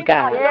you, Lord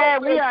God. Yeah,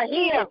 we are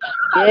here.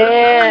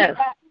 Yes.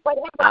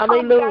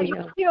 Hallelujah.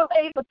 You're still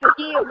able to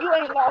heal. You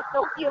ain't lost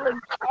no healing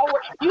power.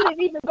 You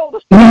didn't even go to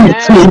sleep.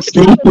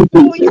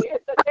 Hallelujah. In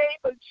the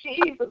name of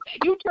Jesus.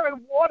 You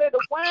turned water to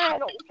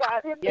wine, oh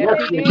God. In the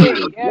name of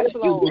Jesus. Yes,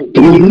 Lord.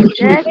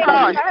 Yes,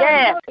 Lord.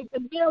 Yes. The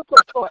miracle,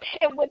 Lord.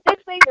 And when this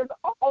thing is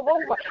all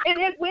over, and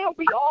it will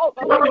be all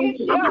over, it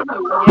shall be.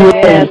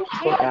 Yes,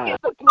 you will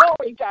get the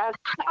glory, God.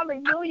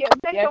 Hallelujah.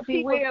 Let your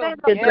people stand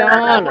up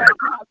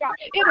God.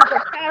 It is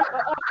a time for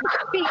us to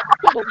speak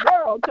to the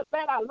world, to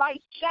let our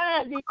light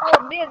shine before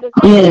men.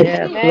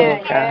 Yes,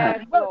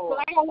 Lord.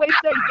 I always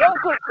say, your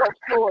good works,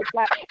 Lord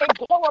God, and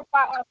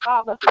glorify our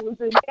Father who is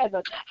in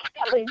heaven.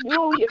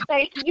 Hallelujah.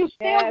 Thank you. You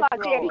still my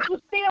daddy. You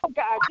still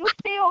God. You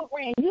still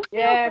reign. You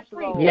still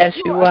supreme. Yes,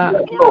 you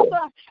are. Still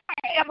our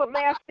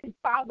everlasting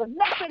Father.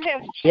 Nothing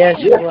has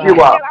changed. Yes, you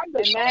are. And I'm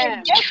the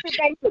same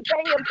yesterday,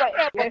 today, and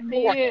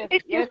forevermore.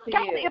 If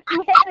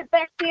you had it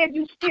back then,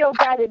 you still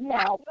got it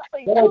now.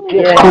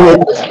 Hallelujah.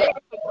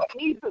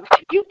 Jesus.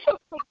 You took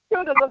the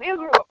children of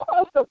Israel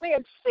across the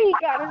Red Sea,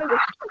 God, and it was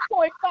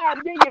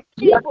 2.5 million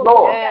people.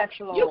 Yes,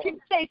 Lord. You can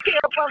take care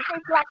of us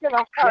just like in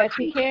a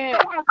heartbeat.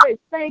 Yes, So I say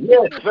thank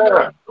you. Yes,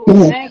 sir.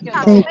 Thank you,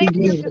 Lord. Thank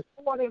you this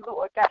morning,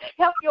 Lord God.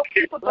 Help your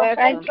people to hold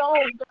on,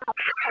 God.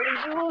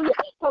 Hallelujah.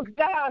 So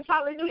God,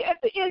 hallelujah. At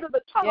the end of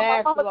the tunnel,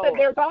 my mama said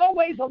there's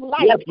always a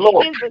light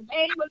in the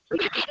name of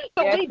Jesus.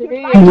 So we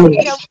delight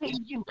ourselves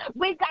in you.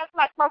 We got,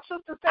 like my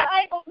sister said,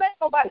 I ain't gonna let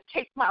nobody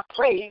take my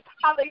praise.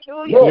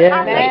 Hallelujah.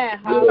 Yes.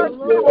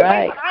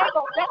 Right. I ain't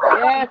gonna let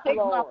nobody take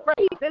my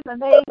praise in the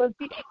name of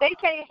Jesus. They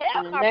can't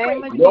have my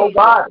praise.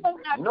 Nobody.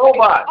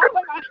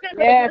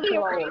 Yes,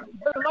 Lord.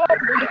 The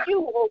Lord with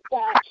you, oh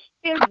God.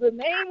 In the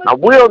name of I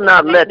will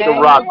not let the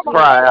rocks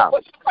cry out.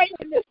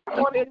 Praying this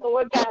morning,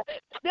 Lord God.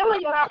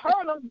 Billy and I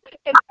heard them,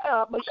 and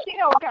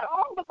Michelle, God,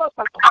 all of us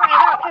are crying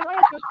out, and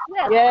I just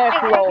slept. Yes,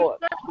 and Lord.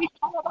 We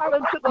called out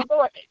unto the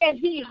Lord, and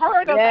He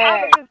heard us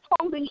out of His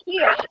holy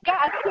ear.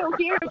 God still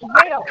hears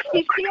well.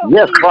 He still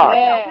sees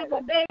well in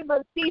the name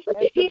of Jesus.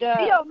 He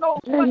still knows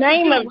what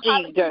to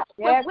do.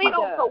 But we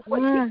don't know what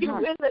to do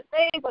in the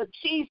name of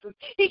Jesus.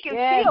 He can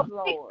still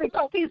fix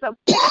because He's a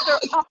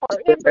fixer upper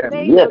in the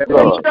name of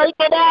Jesus. Straight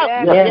it out.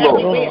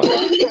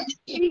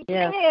 He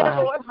can,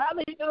 Lord.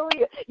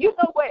 Hallelujah. You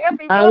know where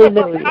every one of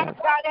us are,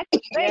 God, at the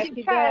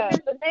same time in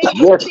the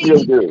name of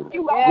Jesus.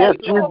 You always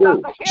know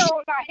about the hair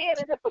on our head,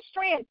 and if a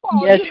strand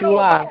falls, you know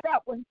about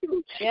that one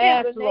too.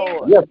 Yes, in the name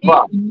Lord. of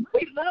Jesus.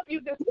 We love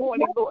you this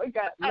morning, Lord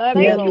God. I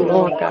thank you,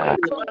 Lord God. I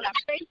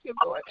thank you,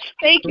 Lord.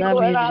 Thank you,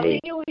 Lord.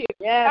 Hallelujah.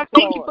 I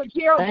thank you for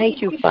Geraldine.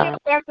 Thank you, Father.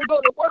 She has to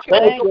go to work and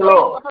thank you,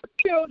 Lord. For her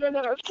children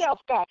and herself,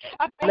 God.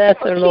 I thank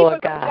you for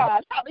Lord God.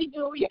 God.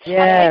 Hallelujah. Yes,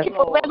 I thank you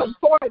for Reverend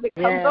Porter that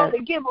comes on to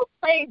give her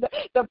praise,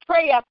 the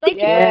prayer. I thank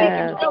you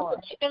for Lord.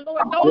 And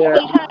Lord, those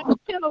behind the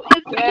mental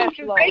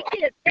institutions, they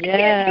can't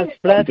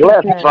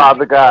Bless,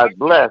 Father God.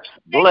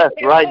 Bless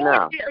right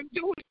now.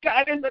 Do it,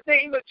 God, in the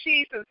name of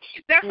Jesus.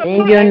 That's a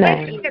in your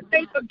name. That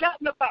they've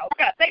forgotten about,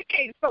 God. They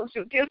can't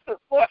social distance,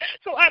 Lord.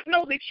 So I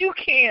know that you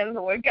can,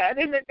 Lord God,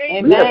 in the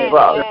name of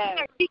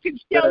Jesus. He can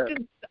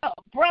Shelton's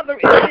brother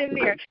is in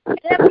there.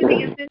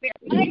 Anthony is in there.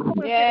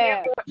 Michael is in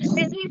there, Lord.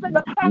 And even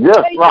the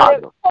congregation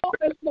that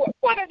focus, Lord.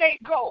 Where do they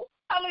go?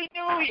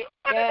 Hallelujah.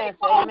 Yes,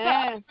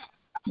 amen.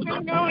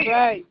 Hallelujah.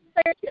 Right.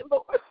 Thank you,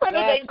 Lord. Where do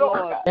they go,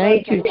 God?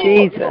 Thank you,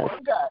 Jesus.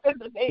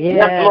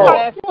 Yes,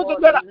 Lord.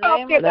 Children that are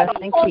out there that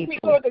are hungry,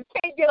 Lord, that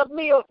can't get a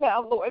meal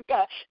now, Lord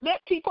God.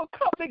 Let people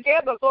come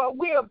together, Lord.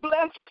 We are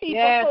blessed people.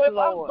 Yes, so if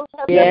Lord.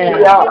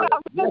 Let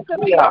us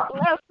be a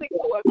blessing,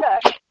 Lord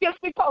God. Just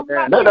because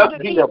my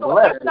children eat,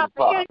 Lord, that's not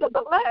the end of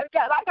the land,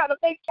 God. I got to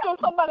make sure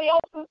somebody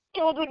else's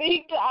children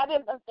eat, God,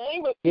 in the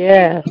name of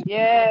Jesus.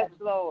 Yes,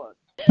 Lord.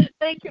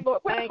 Thank you,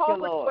 Lord. Thank you,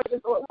 Lord.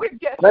 We're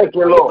desperate. Thank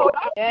you, Lord.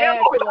 I'm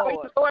desperate for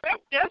you, Lord. I'm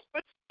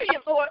desperate for you,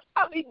 Lord.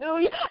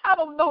 Hallelujah. I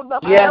don't know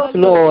nothing. Yes,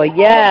 Lord.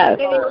 Yes.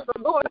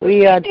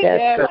 We are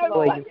desperate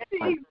for you.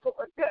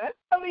 Lord God.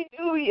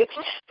 Hallelujah.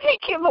 Thank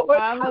you, Lord.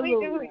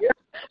 Hallelujah.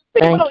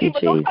 Thank don't you,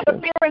 even know how to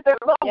Jesus. bury their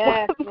loved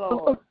Yes, ones.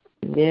 Lord.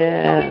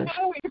 Yes.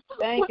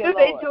 Thank What you, do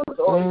they Lord. do,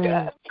 Lord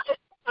God?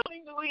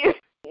 Hallelujah.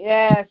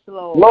 Yes,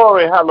 Lord.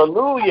 Glory,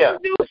 hallelujah.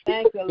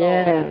 Thank you, Lord.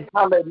 Yes.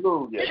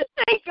 Hallelujah.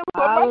 Thank you,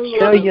 Lord.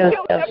 Show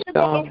yourself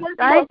strong.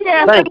 Thank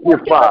you,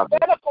 Father.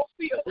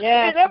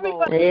 Yes, and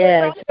everybody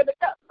Yes. that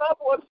got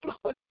loved ones,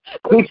 Lord.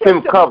 Keep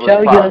them covered,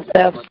 Show Father.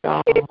 yourself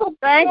strong.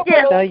 Thank you.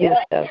 Show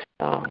yourself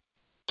strong.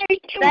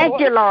 Thank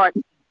you, Lord.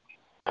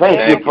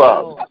 Thank you,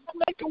 Father.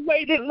 Make a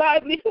way to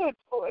livelihood,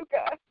 Lord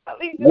God.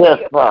 Hallelujah.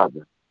 Yes,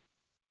 Father.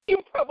 You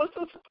promise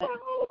to supply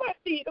all of my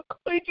need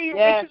according to your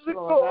Yes, riches and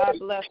Lord. glory. God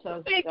bless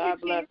us. Thank God you,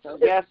 bless Jesus. us.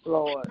 Yes,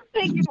 Lord.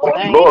 Thank you, Lord.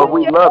 Lord,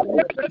 we love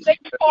you. They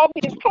called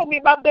me and told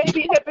me my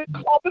baby had been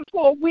coughing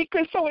for a week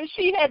or so, and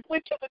she had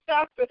went to the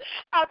doctor.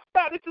 I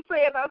started to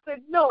say, and I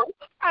said, no,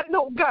 I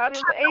know God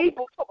is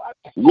able. So I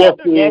Yes,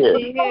 He Yes, is.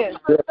 He is.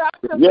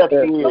 Yes,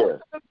 He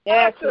is.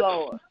 Yes,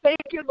 Lord. Thank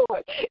you,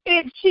 Lord.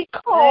 And she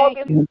called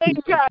and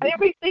thank God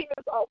everything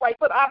is all right.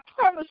 But I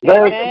promise you,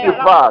 Thank you,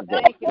 Father.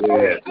 Thank you,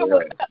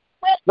 Lord.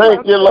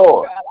 Thank you,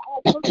 Lord.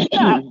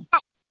 I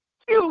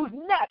choose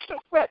not to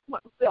fret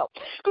myself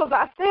because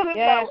I said it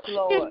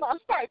in my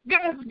heart.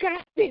 God's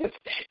got this.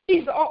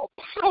 He's all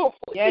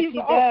powerful. Yes, He's He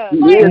all does.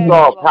 He is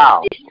all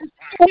powerful.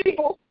 He's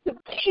able to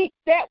keep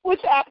that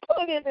which I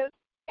put in His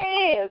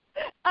hands.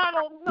 I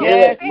don't know.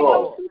 Yes, I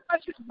know too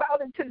much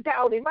about it to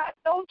doubt Him. I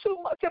know too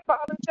much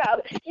about it to doubt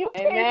it. You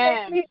can't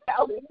make me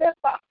doubt Him. That's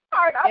my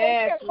heart. I don't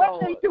care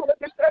what they do.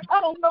 If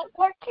I don't know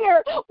what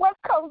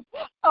comes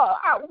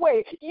our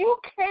way. You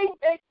can't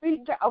make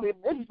me doubt him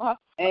in my heart.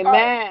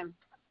 Amen.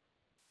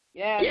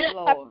 Yes,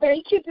 Lord. I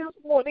thank you this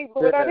morning,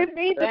 Lord. I didn't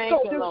mean to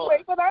go this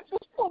way, but I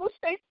just want to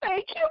say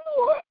thank you,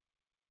 Lord.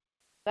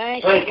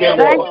 Thank you.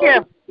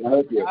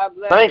 Thank you.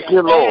 Thank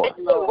you,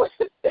 Lord.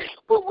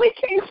 But we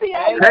can't see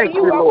how Thank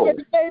you, are Lord.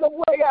 getting made a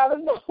way out of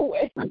no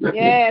way.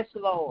 Yes,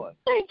 Lord.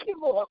 Thank you,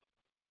 Lord.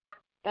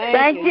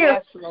 Thank you.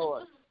 Yes,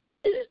 Lord.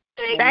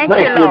 Thank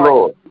you,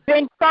 Lord.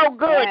 Been so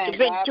good. You've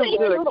been too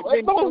good. You've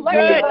been too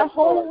good.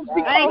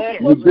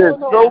 You've been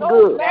so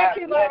good.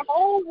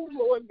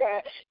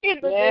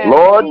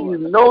 Lord, you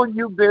know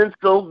you've been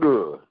so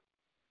good.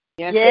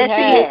 Yes, He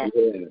has.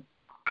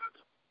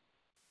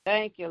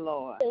 Thank you,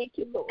 Lord. Thank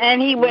you, Lord.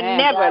 And he will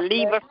never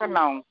leave us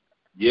alone.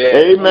 Yeah.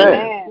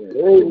 Amen.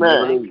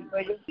 Amen. Thank you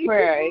for your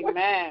prayer.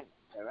 Amen.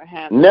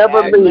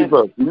 Never leave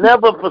us.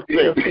 Never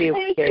forsake us.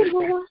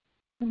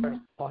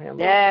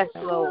 Yes,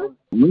 Lord.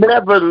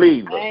 Never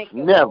leave us.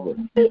 Never.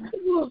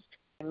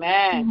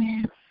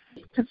 Amen.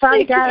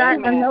 Father God, I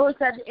know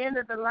it's at the end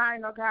of the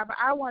line, oh God, but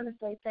I want to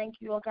say thank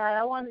you, oh God.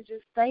 I want to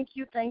just thank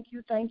you.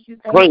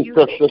 Pray,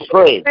 Sister,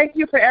 pray. Thank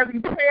you for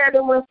every prayer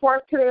that went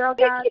forth today, oh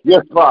God.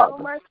 Yes, Father.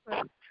 So much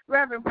for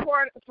Reverend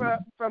Porter,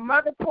 for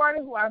Mother Porter,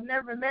 who I've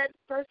never met,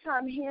 first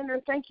time hearing her.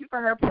 Thank you for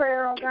her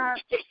prayer, oh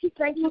God.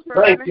 Thank you for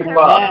Reverend Heather,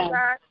 oh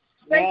God.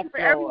 Thank you for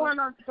everyone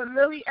for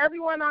Lily,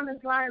 everyone on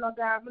this line, oh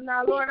God. But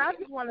now, Lord, I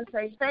just want to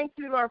say thank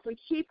you, Lord, for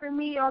keeping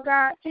me, oh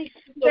God. Thank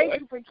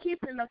you for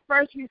keeping the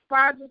first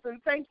responders,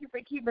 and thank you for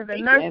keeping the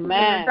nurses and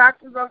the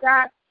doctors, oh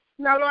God.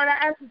 Now, Lord, I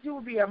ask that you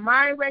will be a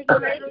mind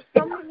regulator.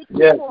 So many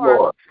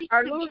people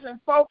are losing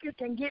focus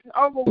and getting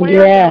overwhelmed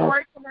and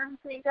work and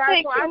everything,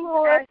 God. So I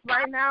just ask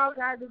right now,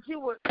 God, that you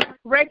would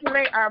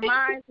regulate our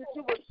minds, that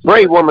you would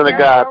pray, woman of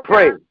God,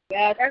 pray.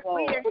 As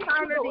we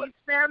encounter these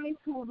families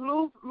who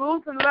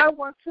losing loved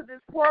ones to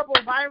this horrible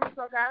virus,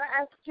 oh God,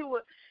 I ask that you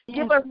would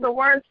give us the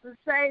words to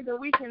say that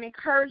we can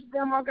encourage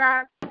them, oh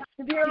God.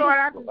 And dear Lord,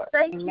 I just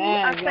thank you.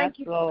 I thank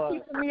you for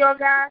keeping me, oh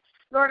God.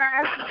 Lord,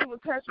 I ask that you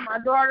would touch my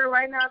daughter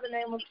right now in the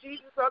name of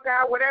Jesus, oh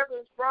God. Whatever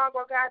is wrong,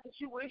 oh God, that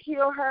you would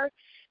heal her,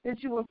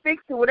 that you would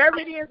fix it. Whatever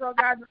it is, oh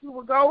God, that you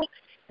would go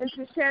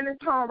into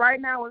Shannon's home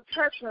right now and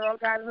touch her, oh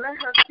God, and let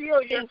her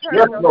feel your touch,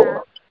 oh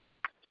God.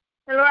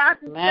 And Lord, I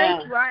just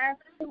thank you. I ask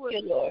that you would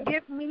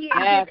give me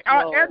and give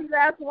every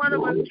last one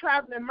of us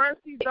traveling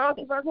mercy, those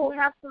of us who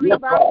have to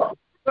leave out.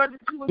 Lord,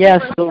 that you would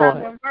give us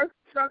traveling mercy,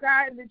 oh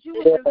God, and that you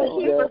would just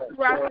keep us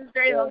throughout this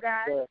day, oh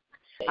God.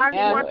 I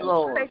just want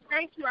to say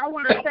thank you. I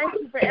want to thank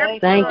you for everything.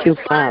 Thank you,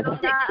 Father.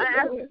 I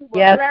ask that you would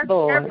bless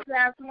every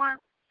last one.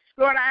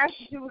 Lord, I ask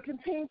that you would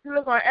continue to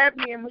look on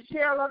Ebony and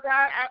Michelle, oh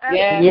God. I ask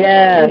you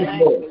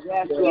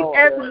to keep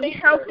Ebony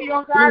healthy,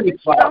 oh God, that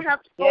she don't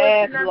have to go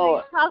into none of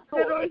these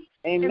hospitals.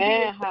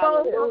 Amen.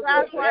 Oh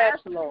God, so I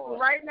ask you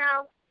right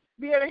now,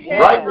 be able to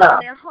head in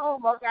their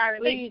home, oh God,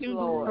 and make you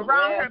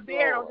around her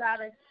bed, oh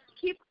God, and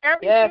keep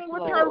everything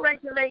with her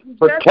regulating.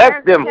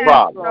 Protect them,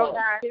 Father. Oh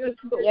God.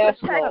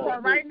 Protect her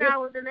right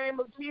now in the name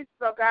of Jesus,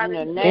 oh God. In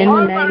the name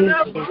of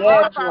Jesus.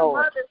 All of our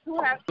mothers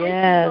who have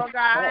issues, oh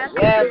God.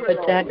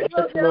 Protect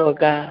us, Lord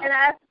God. And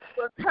I ask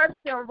you to touch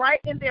them right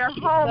in their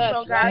homes,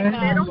 oh God. And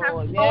they don't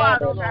have to go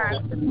out, oh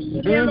God.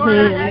 Dear Lord,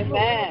 I ask you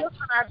to look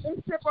on our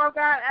bishop, oh God.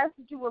 I ask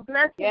that you will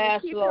bless him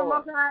and keep him,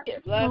 oh God.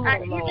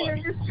 Even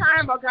in this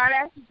time, oh God,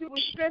 I ask that you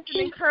will strengthen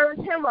and encourage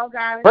him, oh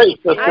God. Pray,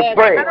 sister,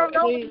 pray. I don't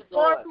know what he's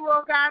going through,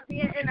 oh God,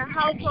 being in the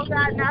house, oh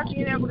God, not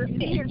being able to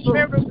see his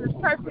members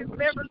and touch his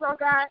members, oh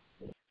God.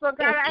 So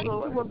God, I ask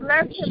you will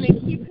bless him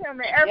and keep him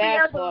and every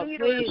other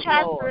leader and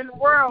pastor in the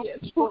world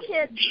who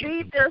can't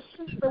lead their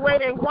streets the way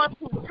they want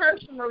to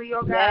personally,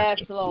 oh God.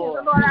 Yes, Lord.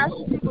 So Lord, I ask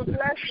you will bless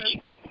us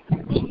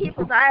and keep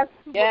us. I ask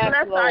you will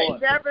bless our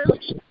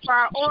endeavors for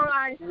our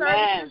online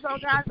services, oh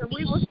God, that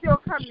we will still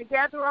come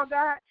together, oh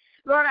God.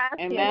 Lord, I ask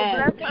you to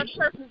bless our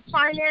church's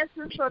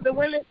finances so that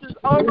when this is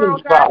over, oh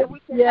God, that we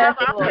can have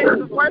our place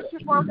of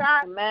worship, oh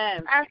God.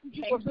 I ask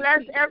you to bless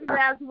every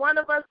last one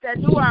of us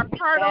that do our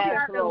part, oh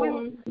God, that we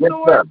will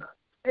steward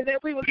and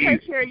that we will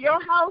take care of your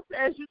house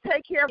as you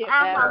take care of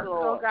our house,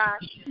 oh God.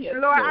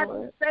 And Lord, I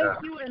just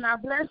thank you and I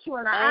bless you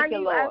and I honor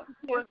you. I ask that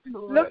you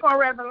would look on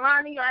Reverend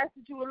Lonnie. I ask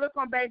that you would look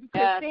on baby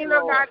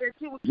Christina, God, that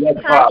you would keep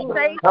her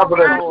safe, oh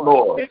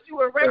God, that you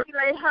would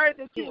regulate her,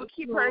 that you would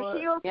keep her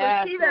healed, so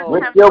she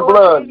doesn't have to go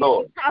to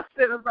any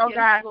hospitals, oh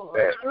God.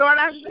 Lord,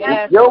 I just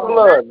ask your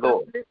blood,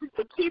 Lord, that you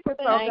would keep us,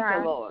 oh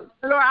God.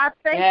 Lord, I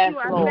thank you.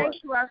 I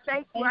thank you. I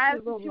thank you. I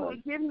ask that you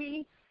would give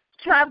me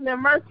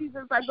traveling mercies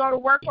as I go to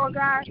work, oh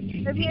God.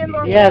 And then,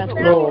 Lord, the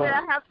family that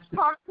I have to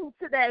talk to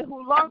today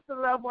who lost a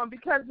loved one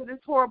because of this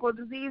horrible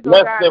disease,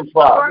 oh God.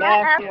 Lord, I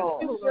ask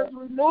you to just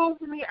remove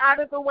me out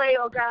of the way,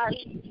 oh God.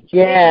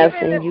 Yes,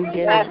 and you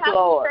did it,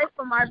 Lord.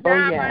 For my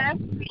dad, I ask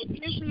you to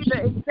give me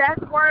the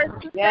exact words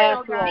to say,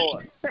 oh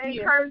God, to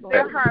encourage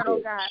their heart,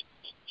 oh God.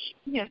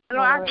 Yes,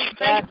 Lord, I just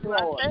thank you. I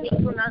thank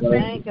you, and I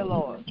thank you,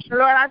 Lord.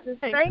 Lord, I just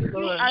thank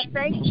you. I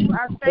thank you.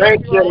 I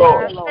thank you,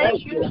 Lord.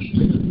 Thank you.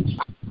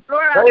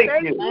 Lord, I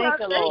thank you. I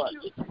thank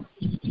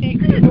you.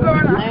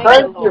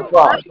 Thank you,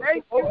 Father.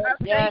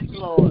 Yes,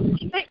 Lord.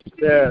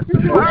 Yes.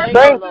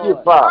 Thank you,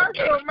 Father.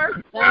 You are so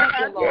merciful, God.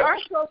 You are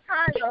so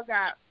kind, oh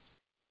God.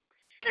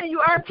 And you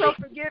are so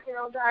forgiving,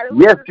 oh God.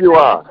 Yes, you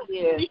are.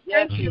 We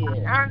thank you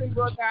for honoring,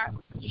 Lord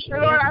God.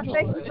 And Lord, I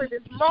thank you for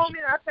this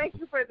moment. I thank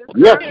you for this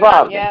Yes, moment.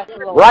 Father. Yes,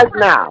 right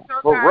now.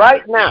 For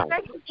right now.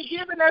 Thank you for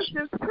giving us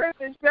this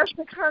privilege just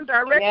to come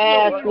directly.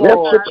 Yes,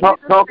 Lord. Just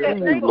to talk to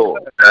you,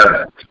 Lord.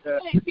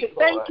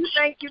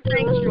 Thank you,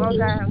 oh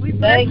God. We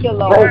thank you,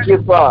 Lord. Thank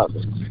you,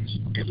 Father.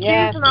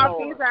 Yes, and all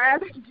things I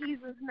ask in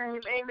Jesus'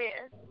 name.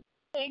 Amen.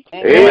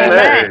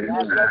 Amen.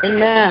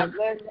 Amen.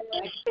 Thank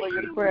you for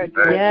your prayer.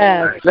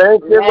 Yes.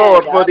 Thank you,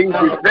 Lord, for these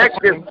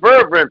effective,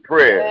 fervent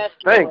prayers.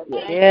 Thank you.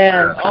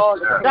 Yes.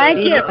 Thank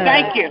you.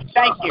 Thank you.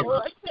 Thank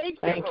you.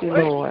 Thank you,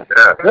 Lord.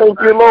 Thank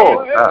you,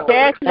 Lord.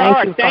 Yes,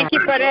 Lord. Thank you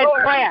for that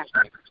prayer.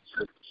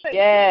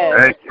 Yes.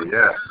 Thank you.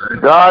 Yes.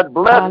 God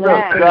bless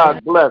us.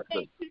 God bless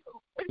us.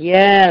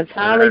 Yes.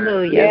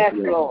 Hallelujah. Yes,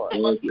 Lord.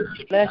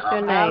 Bless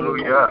your name.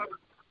 Hallelujah.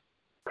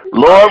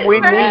 Lord, we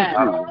need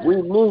you. We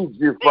need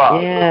you,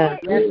 Father. Yes.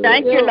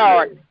 Thank you,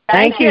 Lord.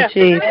 Thank you,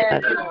 Jesus.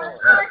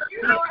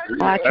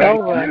 Watch Thank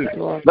over us, you.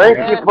 Lord. Thank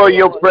you for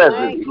your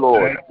presence,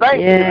 Lord.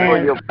 Thank you for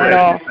your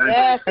presence.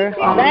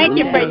 Thank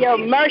you for your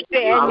mercy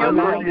and your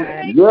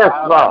grace. Yes,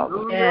 Father.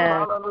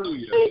 Yes.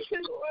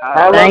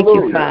 Hallelujah. Thank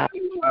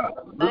you,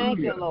 Father. Thank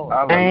you,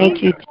 Lord.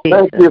 Thank you,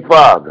 Jesus. Thank you,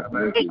 Father.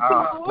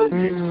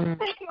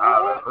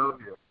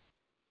 Hallelujah.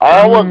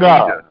 Our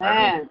God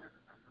Amen.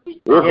 is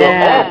an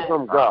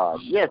awesome God.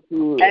 Yes, He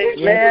is.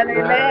 Amen.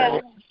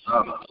 Amen.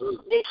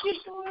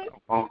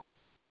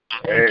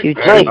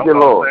 Thank you,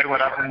 Lord. Say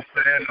what I've been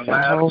saying the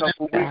last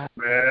couple weeks,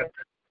 man.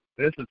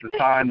 This is the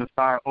time to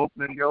start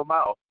opening your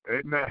mouth.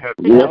 Amen.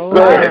 Yes,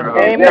 sir.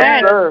 Amen.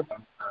 Yes, sir.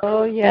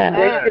 Oh, yeah.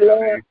 Thank you,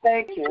 Lord.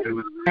 Thank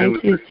you.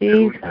 Thank you,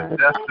 Jesus.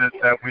 Justice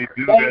that we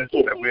do this,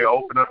 that we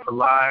open up the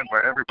line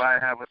where everybody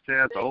have a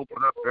chance to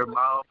open up their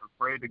mouth and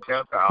pray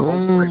together. I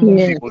hope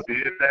people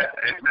did that.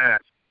 Amen.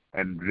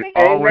 And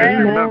always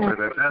remember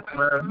that that's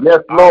where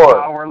our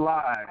power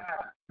lies.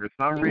 For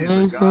some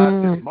reason,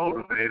 God is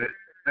motivated,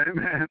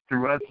 amen,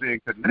 through us being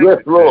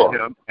connected to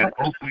Him and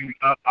opening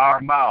up our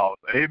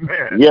mouths.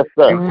 Amen. Yes,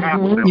 sir. You have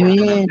to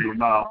open up your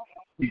mouth.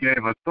 He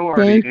gave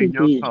authority in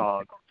your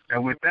tongue.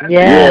 And with that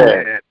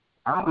said,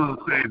 I'm going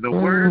to say the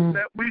words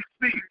that we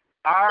speak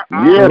are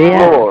our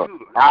Lord.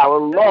 Our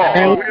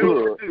Lord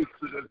will produce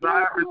the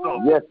desired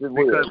results. Yes, it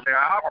will. Because they're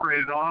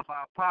operated on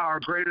by power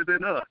greater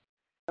than us.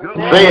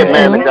 Say it,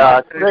 man of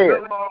God. Say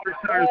it.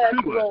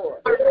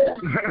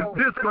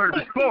 This word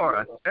is for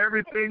us.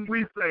 Everything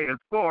we say is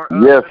for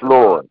us. Yes,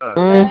 Lord.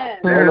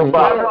 There is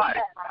one life,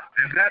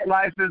 and that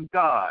life is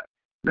God.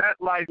 That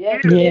life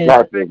is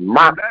perfect, and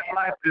that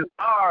life is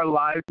our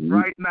life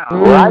right now.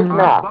 Right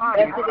now. Our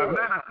bodies are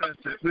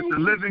manifested with the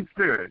living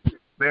spirit.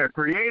 They are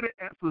created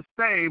and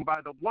sustained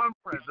by the one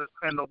presence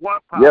and the one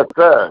power. Yes,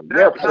 sir.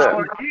 That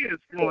power is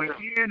flowing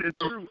in and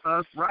through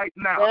us right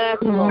now,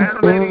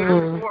 animating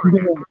every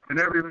organ and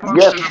every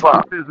function of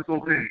our physical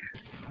being.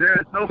 There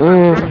is no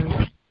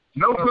confusion,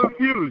 no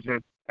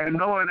confusion, and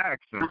no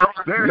inaction.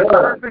 There is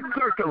perfect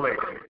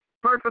circulation,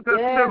 perfect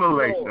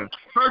assimilation,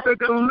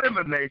 perfect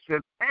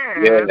elimination,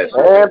 and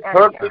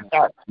perfect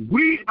action.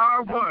 We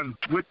are one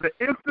with the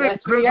infinite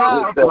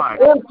rhythm of life,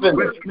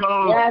 which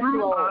flows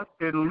through us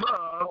in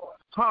love,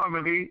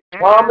 harmony,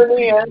 and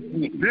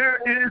peace. There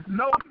is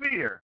no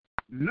fear,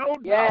 no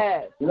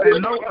doubt,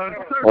 and no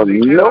uncertainty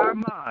in our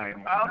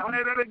mind. I'll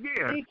say that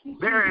again.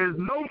 There is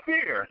no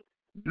fear,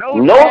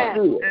 no doubt,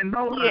 and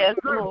no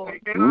uncertainty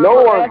in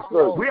our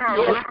mind. We are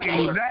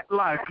letting that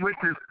life,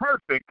 which is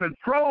perfect,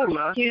 control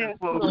us and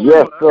flow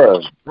through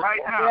us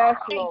right now.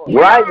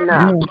 Right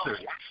now.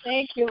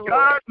 Thank you, Lord.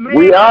 God made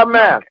We are us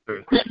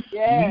masters.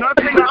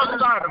 Nothing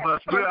outside of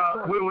us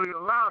will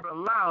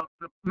allow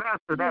to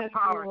master that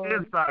power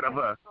inside of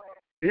us.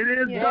 It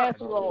is done.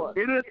 Lord.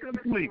 It is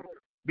complete.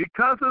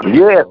 Because of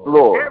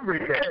Lord. every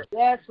day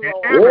Yes, and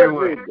Lord.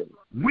 everywhere,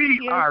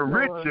 we are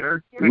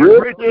richer and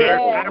richer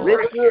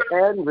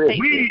and richer.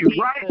 We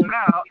right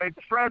now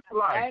express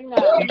life,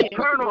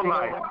 eternal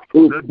life,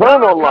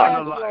 eternal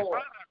life.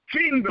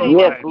 Kingdom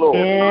life. Lord.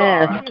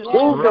 Yes.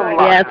 Kingdom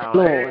life. Yes,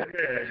 Lord.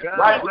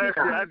 God bless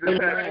you. I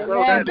just had to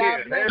throw that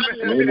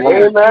in.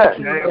 Amen.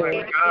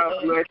 God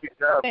bless you.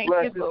 God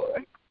bless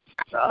you.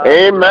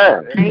 Amen.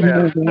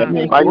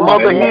 Like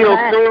Mother Hill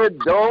said,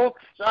 don't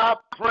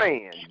stop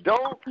praying.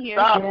 Don't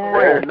stop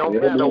praying no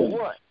matter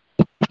what.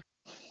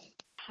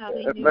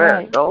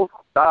 Amen. Don't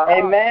stop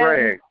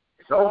praying.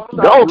 Don't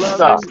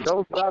stop.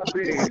 Don't stop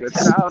being the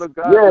child of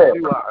God that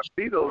you are.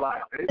 Be the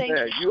light.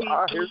 Amen. You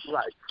are His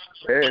light.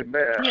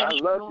 Amen. I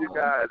love you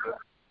guys.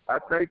 I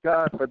thank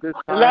God for this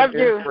time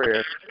in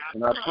prayer,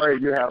 and I pray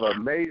you have an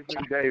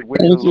amazing day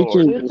with the Lord.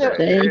 Thank you, Jesus.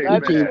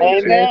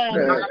 Amen.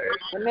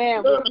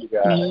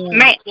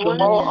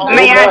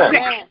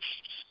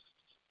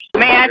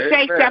 May I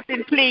say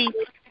something, please?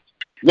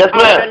 Yes,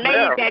 ma'am.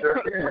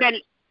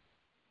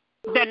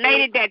 The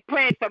lady that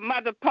prayed for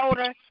Mother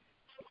Porter,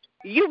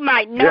 you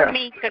might know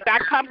me because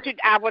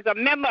I was a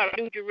member of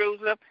New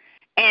Jerusalem,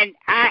 And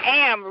I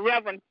am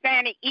Reverend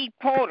Fannie E.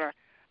 Porter,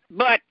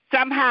 but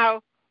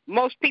somehow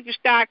most people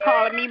start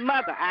calling me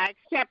mother. I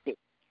accept it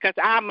because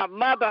I'm a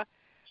mother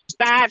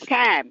 5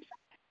 times.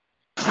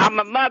 I'm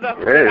a mother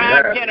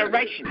 5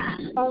 generations.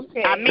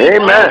 Okay. I mean,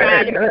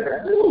 Amen.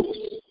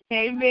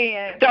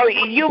 Amen. So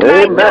you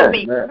might know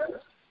me.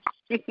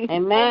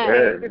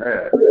 Amen.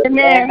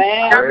 Amen.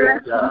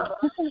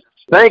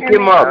 Thank you,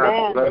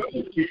 Mother.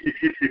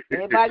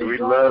 Everybody We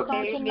join love us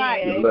on you.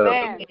 tonight. We love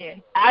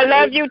Amen. I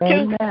love you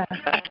too.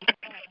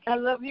 I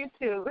love you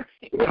too.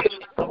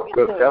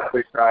 We'll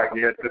definitely try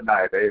again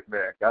tonight.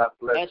 Amen. God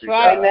bless That's you.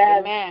 right. Guys.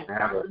 Amen.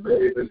 Have an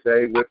amazing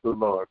day with the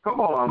Lord. Come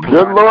on.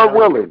 Good Lord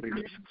willing.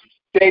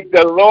 Take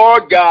the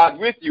Lord God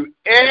with you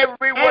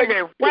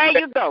everywhere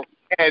you go.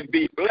 and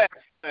be blessed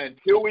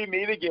until we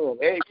meet again.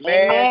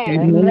 Amen.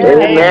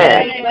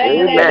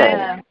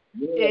 Amen.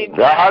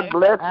 God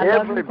bless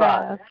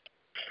everybody.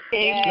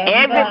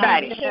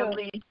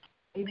 Everybody.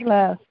 Be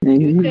blessed.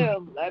 You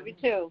too. Love you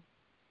too.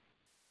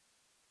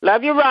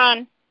 Love you,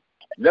 Ron.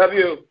 Love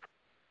you.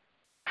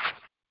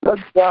 Love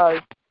you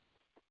guys.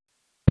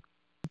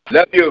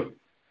 Love you.